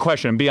in me here. ask you a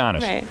question and be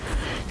honest. Right.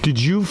 Did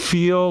you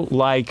feel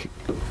like?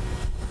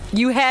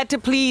 You had to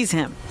please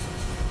him.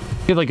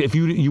 Like if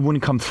you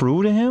wouldn't come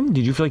through to him,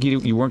 did you feel like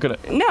you weren't gonna?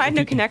 No, I had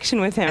no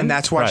connection with him. And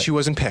that's why Right. she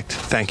wasn't picked.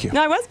 Thank you.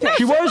 No, I was picked.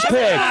 She was picked. She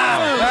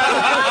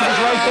was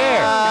right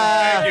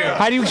there.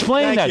 How do you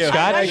explain that,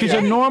 Scott? She's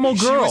a normal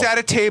She girl. was at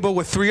a table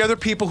with 3 other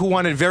people who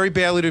wanted very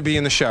badly to be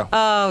in the show.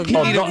 Oh, You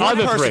needed the one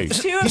other person.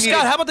 3. You needed-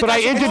 Scott, how about the But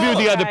I guys from interviewed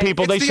the Harlem? other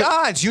people. It's They the said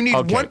odds. You need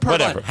okay, one person.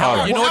 whatever.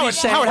 Howard. You know what he's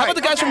saying? Howard, how about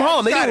the guys from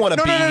Harlem? They didn't want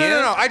to be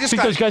here. No. I just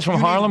Think those guys from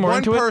Harlem were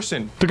into one it?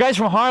 person. The guys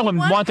from Harlem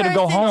wanted to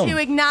go home. To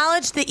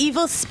acknowledge the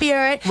evil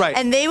spirit, Right.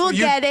 and they will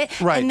You- get it,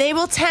 right. and they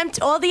will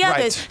tempt all the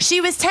others. Right. She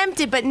was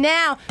tempted, but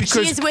now she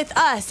is with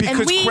us, Because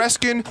and we.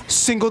 Kreskin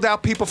singled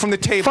out people from the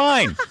table.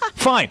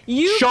 Fine.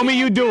 Show me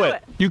you do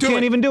it. You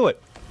can't even do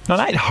it. No,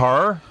 not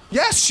her.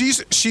 Yes,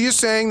 she is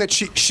saying that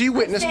she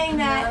witnessed. Saying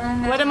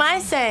that. What am I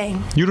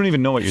saying? You don't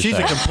even know what you're saying.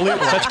 She's a complete.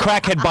 That's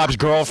crackhead Bob's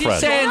girlfriend.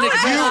 She's saying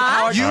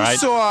that You All right.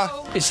 saw.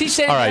 Is he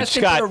saying All right,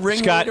 Kreskin put a Scott.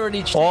 ringleader in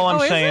each All I'm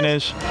table? saying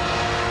is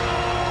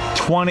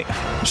 20.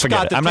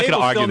 Forget it. the I'm not going to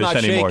table's argue still this not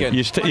anymore.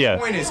 shaking. You My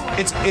point is,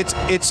 it's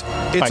All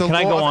right, a can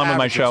I law go of on with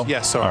my averages. show?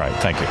 Yes, sorry. All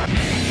right, thank you.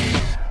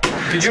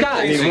 Scott.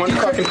 I need one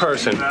fucking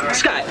person.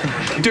 Scott.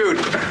 Dude,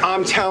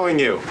 I'm telling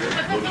you.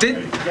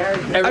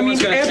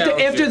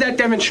 After that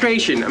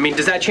demonstration,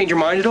 does that change your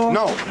mind at all?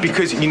 No,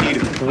 because you need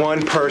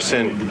one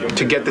person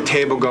to get the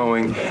table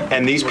going,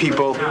 and these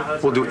people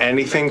will do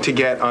anything to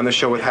get on the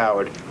show with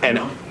Howard. And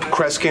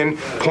Kreskin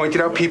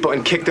pointed out people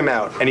and kicked them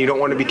out, and you don't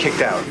want to be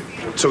kicked out.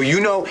 So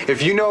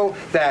if you know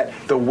that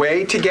the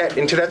way to get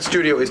into that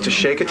studio is to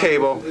shake a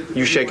table,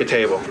 you shake a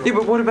table. Yeah,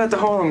 but what about the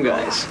Harlem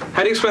guys?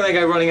 How do you explain that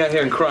guy running out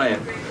here and crying?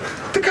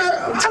 The guy,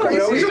 I don't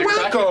know, he's a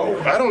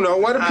wacko. I don't know.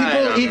 Why do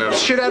people eat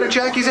shit out of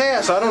Jackie's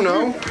ass? I don't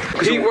know.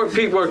 Pete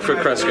worked for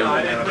Kreskin.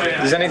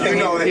 Does anything?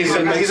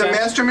 He's a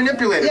master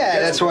manipulator. Yeah,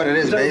 that's what it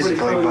is basically.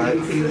 But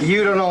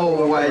you don't know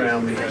what he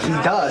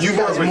does. You've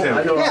worked with him.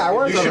 Yeah, I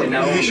worked with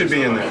him. He should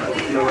be in there.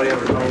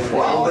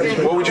 Well,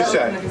 what would you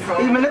say?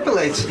 He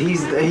manipulates.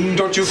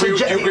 Don't you agree?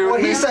 Do you agree with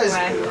what me? he says?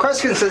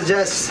 Kreskin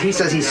suggests. He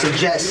says he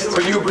suggests.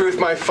 But you agree with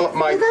my?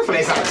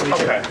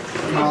 Okay.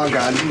 Oh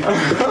God.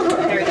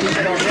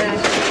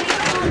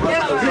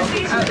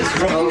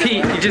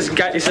 Pete, you just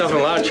got yourself in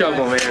a lot of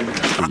trouble,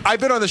 man. I've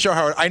been on the show,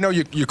 Howard. I know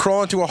you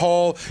crawl into a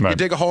hole, you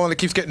dig a hole, and it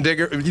keeps getting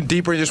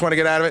deeper. You just want to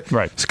get out of it.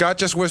 Right. Scott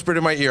just whispered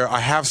in my ear, "I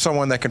have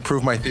someone that can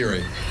prove my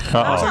theory." Uh-oh.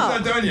 So he's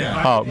not done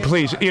yet. Oh,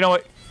 please. You know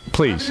what?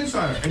 Please.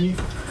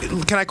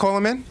 Can I call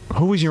him in?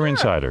 Who is your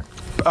insider?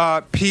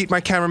 Pete,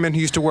 my cameraman, who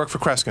used to work for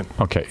Kreskin.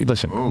 Okay,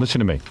 listen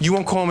to me. You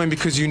won't call him in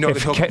because you know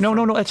that he'll.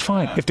 No, that's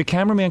fine. If the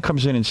cameraman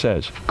comes in and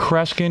says,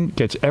 Kreskin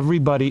gets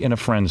everybody in a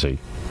frenzy,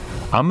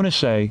 I'm going to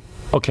say,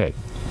 okay,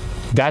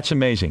 that's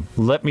amazing.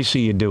 Let me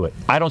see you do it.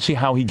 I don't see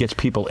how he gets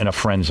people in a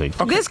frenzy.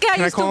 Okay. This guy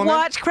used to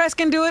watch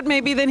Kreskin do it.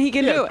 Maybe then he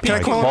can do it. Can I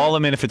call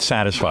him in if it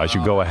satisfies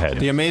you? Go ahead.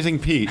 The amazing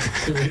Pete.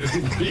 Can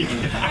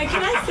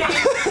I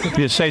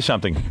say Yeah, say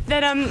something.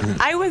 that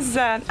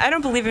I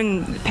don't believe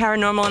in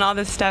paranormal and all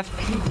this stuff.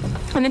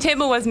 And the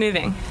table was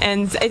moving,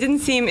 and it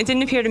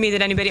didn't appear to me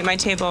that anybody at my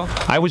table.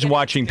 I was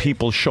watching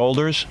people's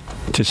shoulders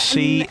to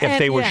see if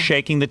they were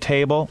shaking the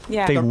table.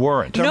 Yeah. They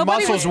weren't. Their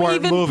muscles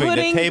weren't moving.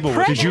 The table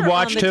was. Did you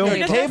watch too?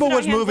 The table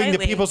was moving. The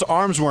people's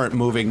arms weren't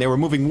moving. They were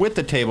moving with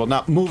the table,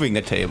 not moving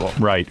the table.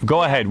 Right.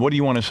 Go ahead. What do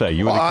you want to say?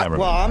 You and the cameraman.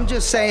 Well, I'm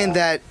just saying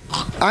that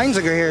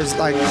Einziger here is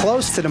like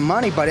close to the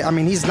money, but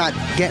he's not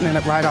getting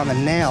it right on the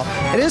nail.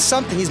 It is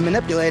something he's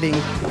manipulating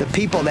the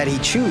people that he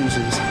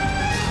chooses.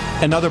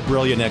 Another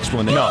brilliant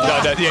explanation.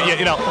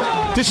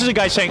 This is a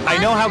guy saying, I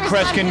know how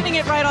Kreskin. Hitting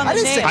it right on the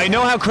nail. I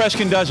know how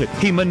Kreskin does it.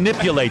 He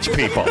manipulates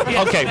people.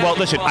 Okay, well,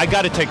 listen, I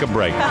got to take a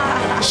break.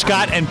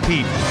 Scott and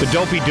Pete, the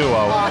dopey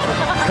duo.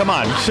 Come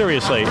on,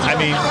 seriously. I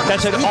mean,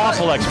 that's an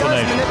awful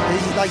explanation.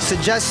 He like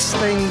suggests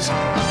things.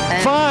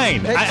 And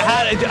Fine.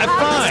 I'm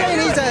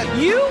Fine. saying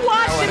You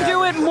watched him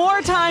do it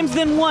more times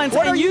than once,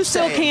 and you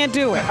still can't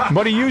do it.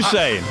 What are you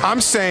saying?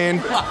 I'm saying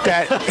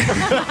that.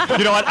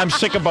 You know what? I'm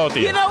sick of both of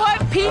you. You know what?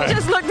 Pete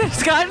just looked at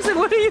Scott and said,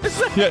 "What are you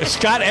saying?" Yeah,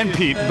 Scott and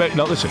Pete. But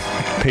no, listen,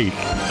 Pete.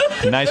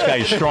 Nice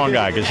guy, strong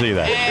guy. I can see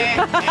that.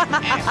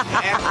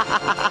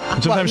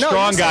 Sometimes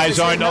strong guys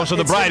aren't also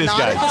the brightest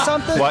guys.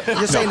 What?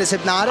 You're saying it's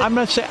hypnotic? I'm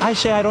not saying. I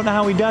say I don't know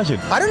how he does it.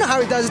 I don't know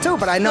how he does it too,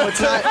 but I know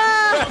it's not.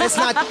 It's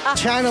not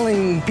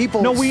channeling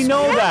people. No, we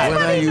know that.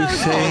 What are you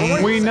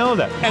saying? We know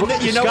that. And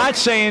then, you know Scott's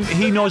saying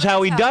he knows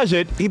how he does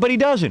it, but he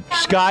doesn't.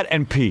 Scott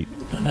and Pete.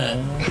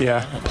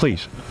 Yeah.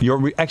 Please.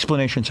 Your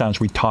explanation sounds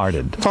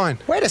retarded. Fine.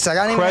 Wait a second.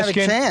 I didn't even have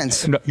a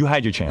chance. No, you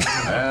had your chance.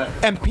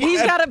 And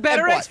He's got a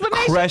better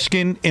explanation.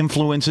 Kreskin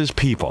influences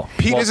people.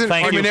 Pete Well, isn't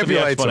thank you for the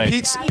manipulates.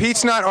 explanation.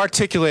 Pete's not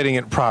articulating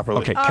it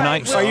properly. Okay, can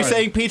I? Are you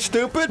saying Pete's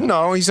stupid?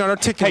 No, he's not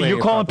articulating. Hey, you're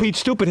it calling properly. Pete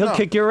stupid? He'll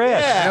kick your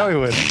ass. Yeah, I know he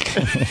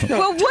would.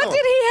 Well, what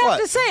did he have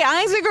to say?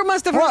 Einziger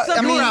must have heard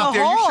something in the out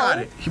there, you hall. shot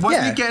it.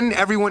 Wasn't he getting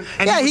everyone?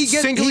 And Yeah, he he would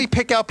get- singly he-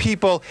 pick out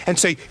people and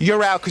say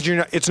you're out because you're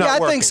not. It's not Yeah, I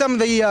working. think some of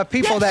the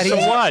people that So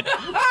he. what?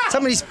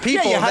 Some of these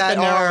people you have that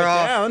to narrow it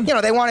are, down. you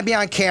know, they want to be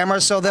on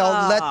camera, so they'll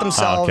let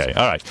themselves. Okay,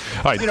 all right.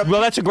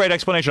 Well, that's a great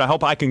explanation. I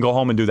hope I can go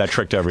home and do that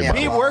trick to everybody.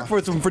 He worked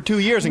with them for 2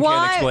 years and Why?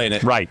 can't explain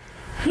it. Right.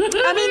 I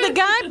mean, the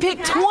guy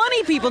picked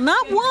 20 people,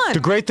 not one. The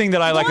great thing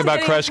that I like One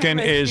about getting Kreskin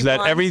makes is me that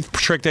want. every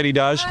trick that he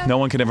does, no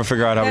one can ever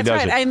figure out how That's he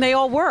does right, it, and they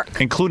all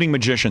work. including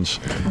magicians.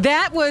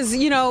 That was,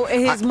 you know,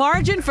 his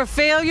margin for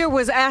failure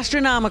was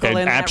astronomical It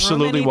in that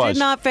absolutely room, and he was. did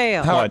not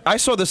fail. Howard, I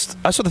saw this.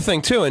 I saw the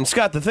thing too. And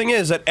Scott, the thing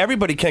is that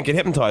everybody can't get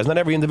hypnotized. Not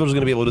every individual is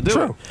going to be able to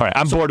do it. All right,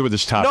 I'm bored with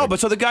this topic. No, but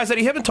so the guys that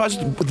he hypnotized,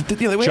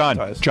 they were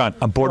hypnotized. John,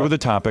 I'm bored with the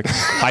topic.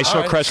 I saw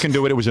All right. Kreskin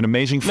do it. It was an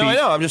amazing feat. No, I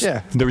know. I'm just.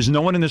 Yeah. There is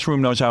no one in this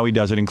room knows how he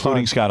does it,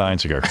 including Scott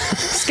Einziger.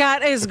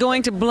 Scott is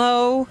going to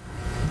blow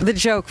the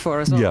joke for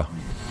us all. Yeah.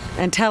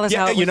 And tell us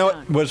how it you was know done.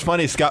 what was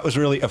funny? Scott was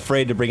really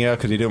afraid to bring it out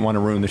because he didn't want to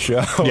ruin the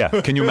show. Yeah.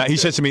 Can you? He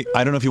says to me,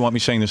 "I don't know if you want me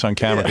saying this on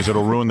camera because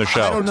it'll ruin the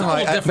show." I don't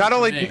know. Not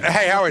only,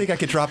 hey Howard, I think I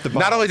could drop the ball.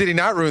 not only did he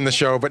not ruin the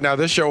show, but now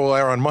this show will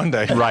air on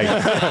Monday. Right.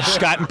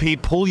 Scott and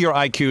Pete, pull your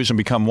IQs and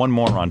become one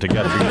moron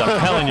together. Because I'm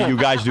telling you, you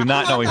guys do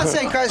not know I'm each not other.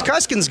 saying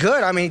Kreskin's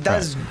good. I mean, he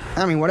does.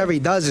 I mean, whatever he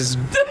does is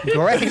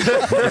great.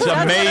 It's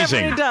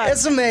amazing.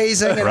 It's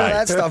amazing and all Right.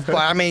 that stuff. But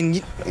I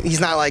mean, he's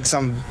not like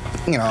some,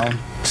 you know,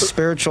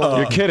 spiritual.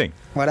 You're kidding.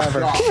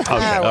 Whatever. Okay, all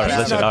right,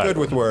 listen, Not all right. good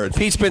with words.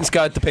 Pete's been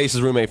Scott DePace's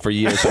roommate for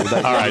years, so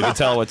that, All right. you can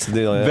tell what's the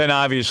deal. Then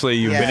obviously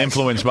you've been Yes.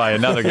 influenced by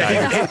another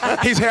guy.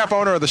 He's half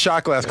owner of the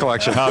shot glass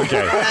collection.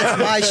 Okay. That's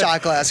my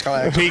shot glass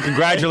collection. Pete,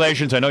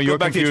 congratulations. I know you're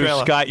back to your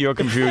confused. trailer. Scott, you're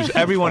confused.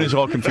 Everyone is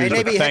all Hey, confused.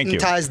 maybe but thank you.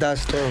 hypnotized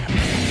us too.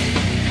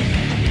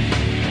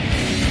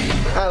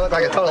 I look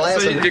like a total So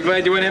asshole. you're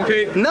glad you went in,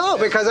 Pete? No,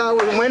 because I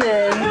was winning.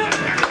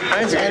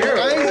 Einziger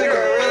really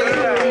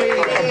threw me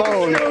a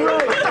bone.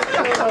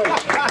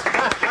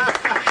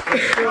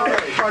 No,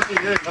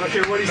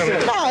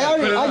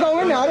 I go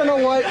in there. I don't know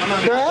what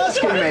they're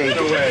asking me.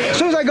 As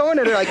soon as I go in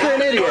there, they're like, "You're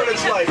an idiot."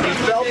 You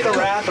felt the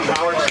wrath of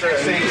Howard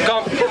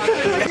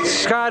Stern.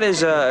 Scott is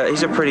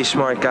he's a pretty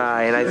smart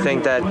guy, and I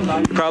think that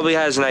he probably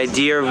has an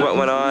idea of what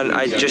went on.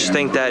 I just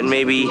think that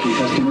maybe he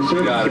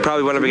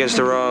probably went up against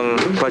the wrong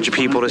bunch of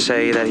people to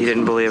say that he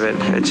didn't believe it.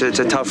 It's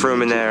a tough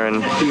room in there,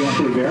 and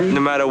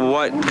no matter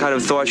what kind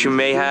of thoughts you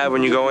may have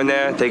when you go in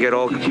there, they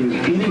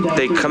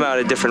come out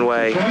a different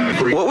way.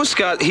 What was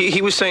Scott?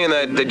 He was saying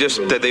that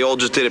they all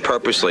just did it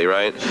purposely,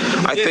 right?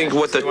 I think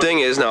what the thing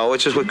is, no,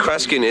 it's just what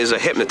Kreskin is a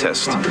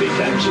hypnotist,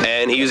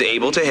 and he was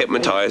able to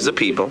hypnotize the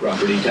people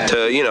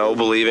to,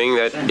 believing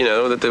that,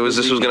 that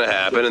this was going to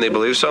happen, and they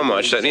believed so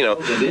much that,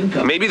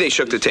 maybe they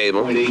shook the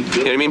table, you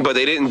know what I mean? But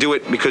they didn't do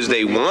it because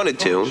they wanted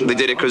to. They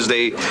did it because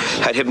they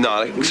had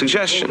hypnotic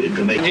suggestion.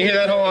 Did you hear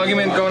that whole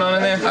argument going on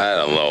in there? I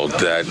don't know,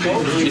 Dad.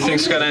 You think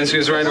Scott Einziger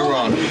is right or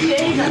wrong?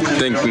 I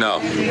think no.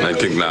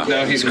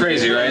 No, he's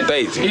crazy, right?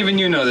 Even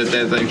you know that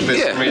there's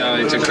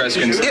reality to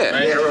Kreskin's,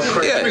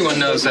 right? Yeah. Everyone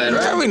knows that,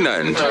 right? Every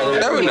none.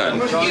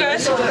 You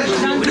guys?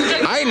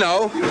 I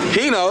know.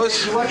 He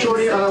knows.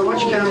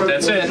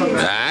 That's it.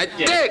 That's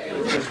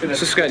it.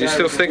 So Scott, you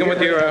still sticking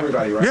with your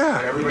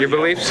your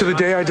beliefs To the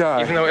day I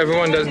die. even though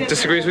everyone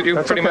disagrees with you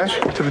pretty much?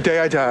 To the day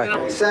I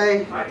die.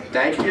 Say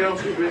thank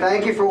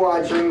you for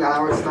watching the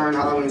Howard Stern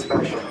Halloween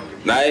special.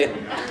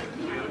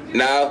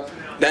 Now,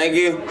 thank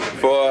you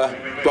for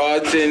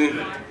watching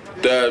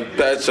the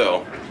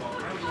special.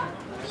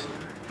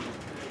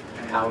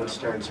 Howard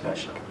Stern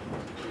special.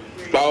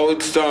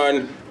 Howard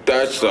Stern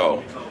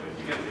special.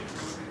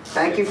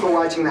 Thank you for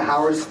watching the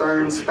Howard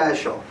Stern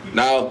special.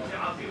 Now,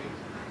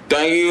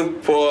 thank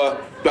you for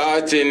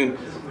watching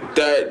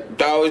the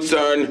Howard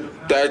Stern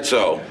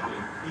special.